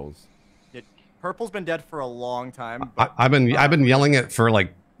Vitals. Purple's been dead for a long time. I've been yelling it for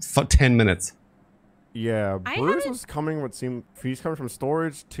like 10 minutes. Yeah, I Bruce haven't- was coming. He's coming from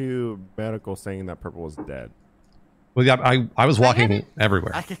storage to medical, saying that Purple was dead. Well, yeah, I was walking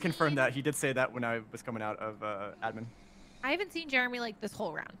everywhere. I can confirm that. He did say that when I was coming out of admin. I haven't seen Jeremy like this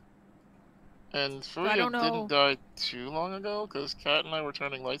whole round. And I Fuya don't know. didn't die too long ago because Kat and I were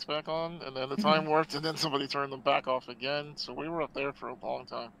turning lights back on, and then the time warped, and then somebody turned them back off again. So we were up there for a long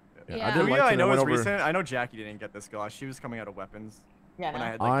time. Yeah. I did Fuya, lights I and know then is went over. recent. I know Jackie didn't get this girl. She was coming out of weapons Yeah. when I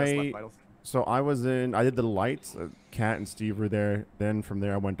had like just left vitals. So I did the lights. Kat and Steve were there. Then from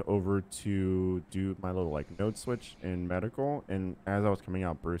there, I went over to do my little like node switch in medical. And as I was coming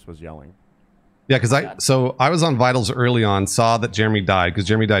out, Bruce was yelling. Yeah, because I was on Vitals early on, saw that Jeremy died because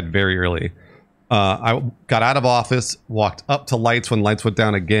Jeremy died very early. I got out of office, walked up to lights when lights went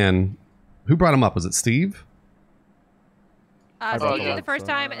down again. Who brought him up? Was it Steve? So he yeah. did the first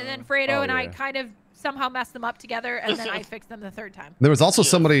time, and then Fredo and I yeah. kind of somehow messed them up together, and then I fixed them the third time. There was also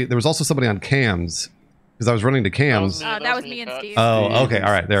somebody. There was also somebody on cams because I was running to cams. That was me and Steve. Oh, okay,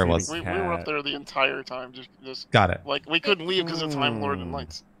 all right, there it was. We were up there the entire time, just Got it. like we couldn't leave because of Time Lord and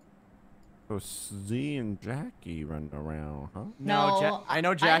lights. So Z and Jackie run around, huh? No, I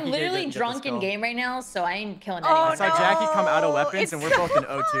know Jackie. I'm literally did drunk in this game right now, so I ain't killing Oh, anyone. I saw Jackie come out of no, weapons, it's and we're both in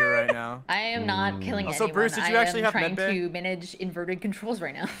O2 right now. I am not killing Also, anyone. Bruce, did you actually I am have trying medbay? to manage inverted controls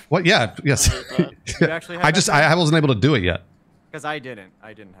right now. What? Yeah. Yes. You actually have I wasn't able to do it yet. Because I didn't.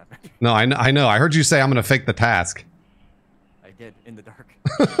 I didn't have it. No, I know. I heard you say I'm gonna fake the task. I did in the dark.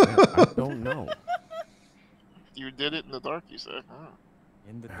 I don't know. You did it in the dark, you said. Huh.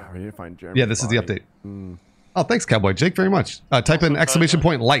 In the dark. We didn't find Jeremy. Yeah, this is the update. Oh, thanks, Cowboy Jake, very much. Type in exclamation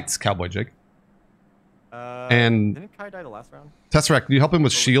point lights, Cowboy Jake. And didn't Kai die the last round? Tesseract, can you help him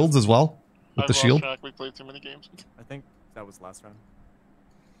with shields as well? With the I've shield? lost track. We played too many games. I think that was last round.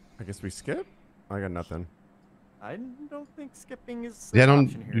 I guess we skip. I got nothing. I don't think skipping is. Yeah, an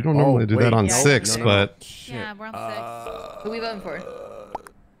option here. you don't normally do that on no, 6, no, no, but Yeah, we're on 6. Who we voting for?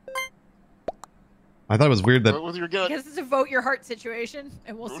 I thought it was weird that With your gut. Because it's a vote your heart situation,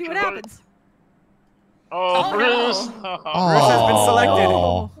 and we'll Vote see what your heart. happens. Oh, Bruce! Oh. Bruce has been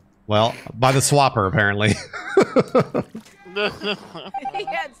selected. Well, by the swapper, apparently.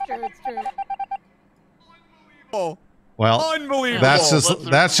 Yeah, it's true. It's true. Oh, Well, unbelievable.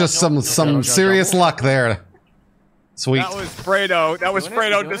 that's just some serious luck there. Sweet. That was Fredo. That was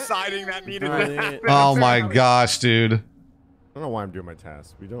Fredo deciding that needed to happen. Oh my gosh, dude. I don't know why I'm doing my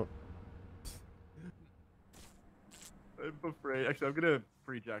task. We don't. I'm afraid. Actually, I'm gonna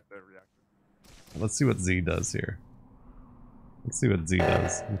pre-jack that reactor. Let's see what Z does here. Let's see what Z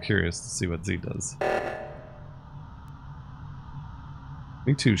does. I'm curious to see what Z does.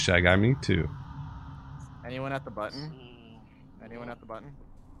 Me too, Shy Guy. Me too. Anyone at the button? Anyone at the button?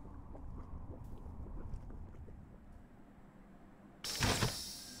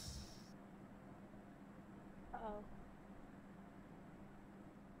 Uh-oh.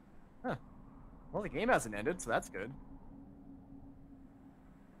 Huh. Well, the game hasn't ended, so that's good.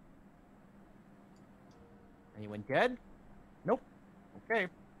 Anyone dead? Nope. Okay.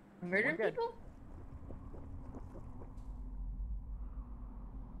 Murdering people?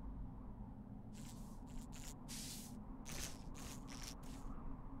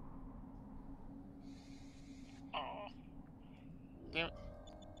 Damn it.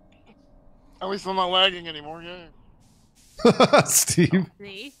 At least I'm not lagging anymore, yeah. Steve.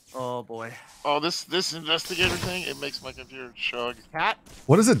 See? Oh boy. Oh, this investigator thing, it makes my computer chug. Cat?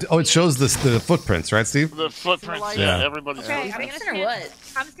 What is it? Oh, it shows the footprints, right, Steve? The footprints, Yeah. yeah, everybody's Okay,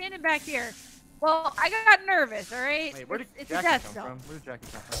 I'm standing back here. Well, I got nervous, all right? Wait, where did it's a Jackie death come zone. from? Where did Jackie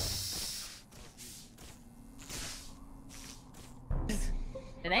come from?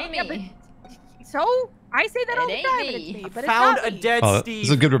 It ain't Yeah, me. So? I say that all the It time, ain't and it's me. me, but Found it's a not me. dead Oh, Steve. this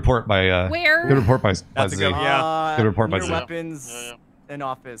is a good report by. Where? Good report by That's a Z. good, yeah. Good report by near Z. weapons in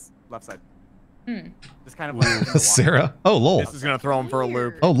office, left side. Just kind of Ooh, like Sarah. Oh, lol. This is gonna throw him for a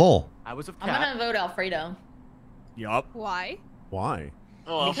loop. Oh, lol. I was with I'm Cat. gonna vote Alfredo. Yup. Why? Why?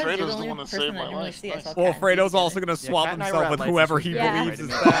 Oh, Because you're Alfredo's the the only one that person saved I my normally life. see. I Nice. saw Well, Cat Fredo's and also gonna swap Cat and I himself were with at whoever lights he and Yeah. believes is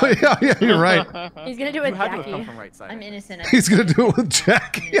Yeah. bad. Yeah, you're right. He's gonna do it You with had to have come Jackie. from right side. I'm innocent. He's gonna do it with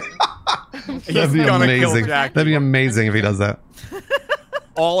Jackie. That'd be gonna kill amazing. Jackie. That'd be amazing if he does that.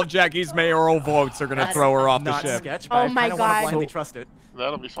 All of Jackie's mayoral votes are gonna That's throw her off the Not ship. sketch, but Oh I my kinda wanna God. blindly trust it.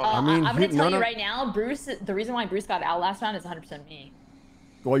 That'll be fun. I mean, I'm gonna he- tell no, you no. right now, Bruce. The reason why Bruce got out last round is 100% me.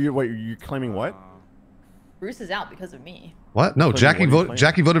 Well, you're claiming what? Bruce is out because of me. What? No, What are Jackie you voted. claiming?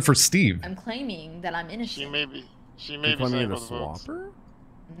 Jackie voted for Steve. I'm claiming that I'm innocent. She may be You're claiming saying the for the votes. swapper?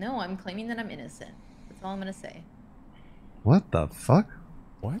 No, I'm claiming that I'm innocent. That's all I'm gonna say. What the fuck?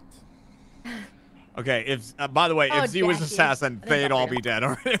 What? Okay, if by the way, Oh, if Z was Jackie. assassin, I think they'd all Alfredo. be dead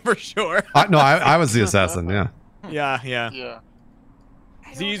already for sure. No, I was the assassin. Yeah. Yeah. Yeah. I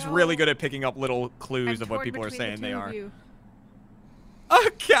don't Z's know. really good at picking up little clues I'm of what torn people are between saying the they two of are. you.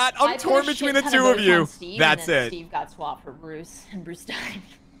 Cat, I'm I put torn a between shit the ton of two of votes you. on Steve, That's and then it. Steve got swapped for Bruce, and Bruce died.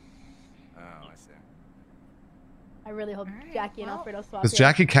 Oh, I see. I really hope Alright, Jackie and well. Alfredo swap. Because here.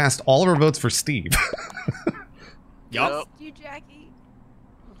 Jackie cast all of her votes for Steve. Yup. You, Jackie.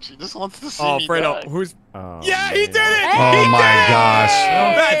 She just wants to see Oh, me Fredo, die. who's? Oh, Yeah, he did man. it! Oh He my did it! gosh.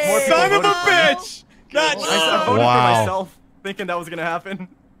 That More people son of a voted for him. bitch! That Wow. I voted Wow. for myself, thinking that was gonna happen.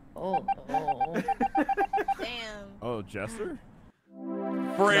 Oh. Damn. Oh, Jester?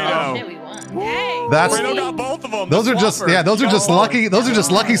 Fredo. Oh shit, we won. Hey. That's Fredo got both of them. those are just those are just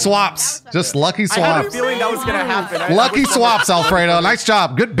lucky swaps. Just lucky I had a swaps. feeling that was gonna happen. I Lucky was- swaps, Alfredo. Nice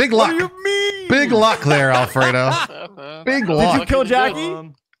job. Good big luck. What do you mean? Big luck there, Alfredo. Big Did you luck. kill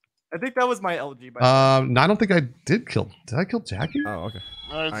Jackie? I think that was my LG. No, I don't think I did kill. Did I kill Jackie? Oh, okay.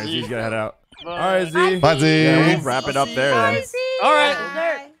 All right, Alright, Z. Z's gotta head out. Bye. Alright, Z. Bye, Z. Yeah, we'll wrap it up there then. All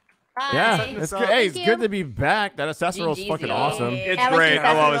right. Yeah, Bye. it's good. Hey, it's good to be back. That assassin roll's GG's. fucking awesome. It's I like great. the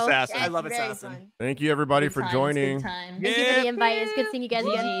I love assassin roll. Assassin. I love Very Assassin. fun. Thank you, everybody, Good for times, joining. good times. Thank you for the invite. It's good seeing you guys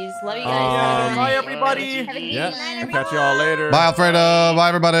again. GG's. Love you guys. Bye, everybody. Have a good Yeah, night. catch you all later. Bye, Alfredo. Bye,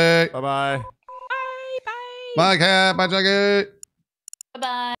 everybody. Bye-bye. Bye. Bye, Cat. Bye, Jackie.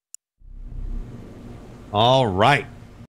 Bye-bye. All right.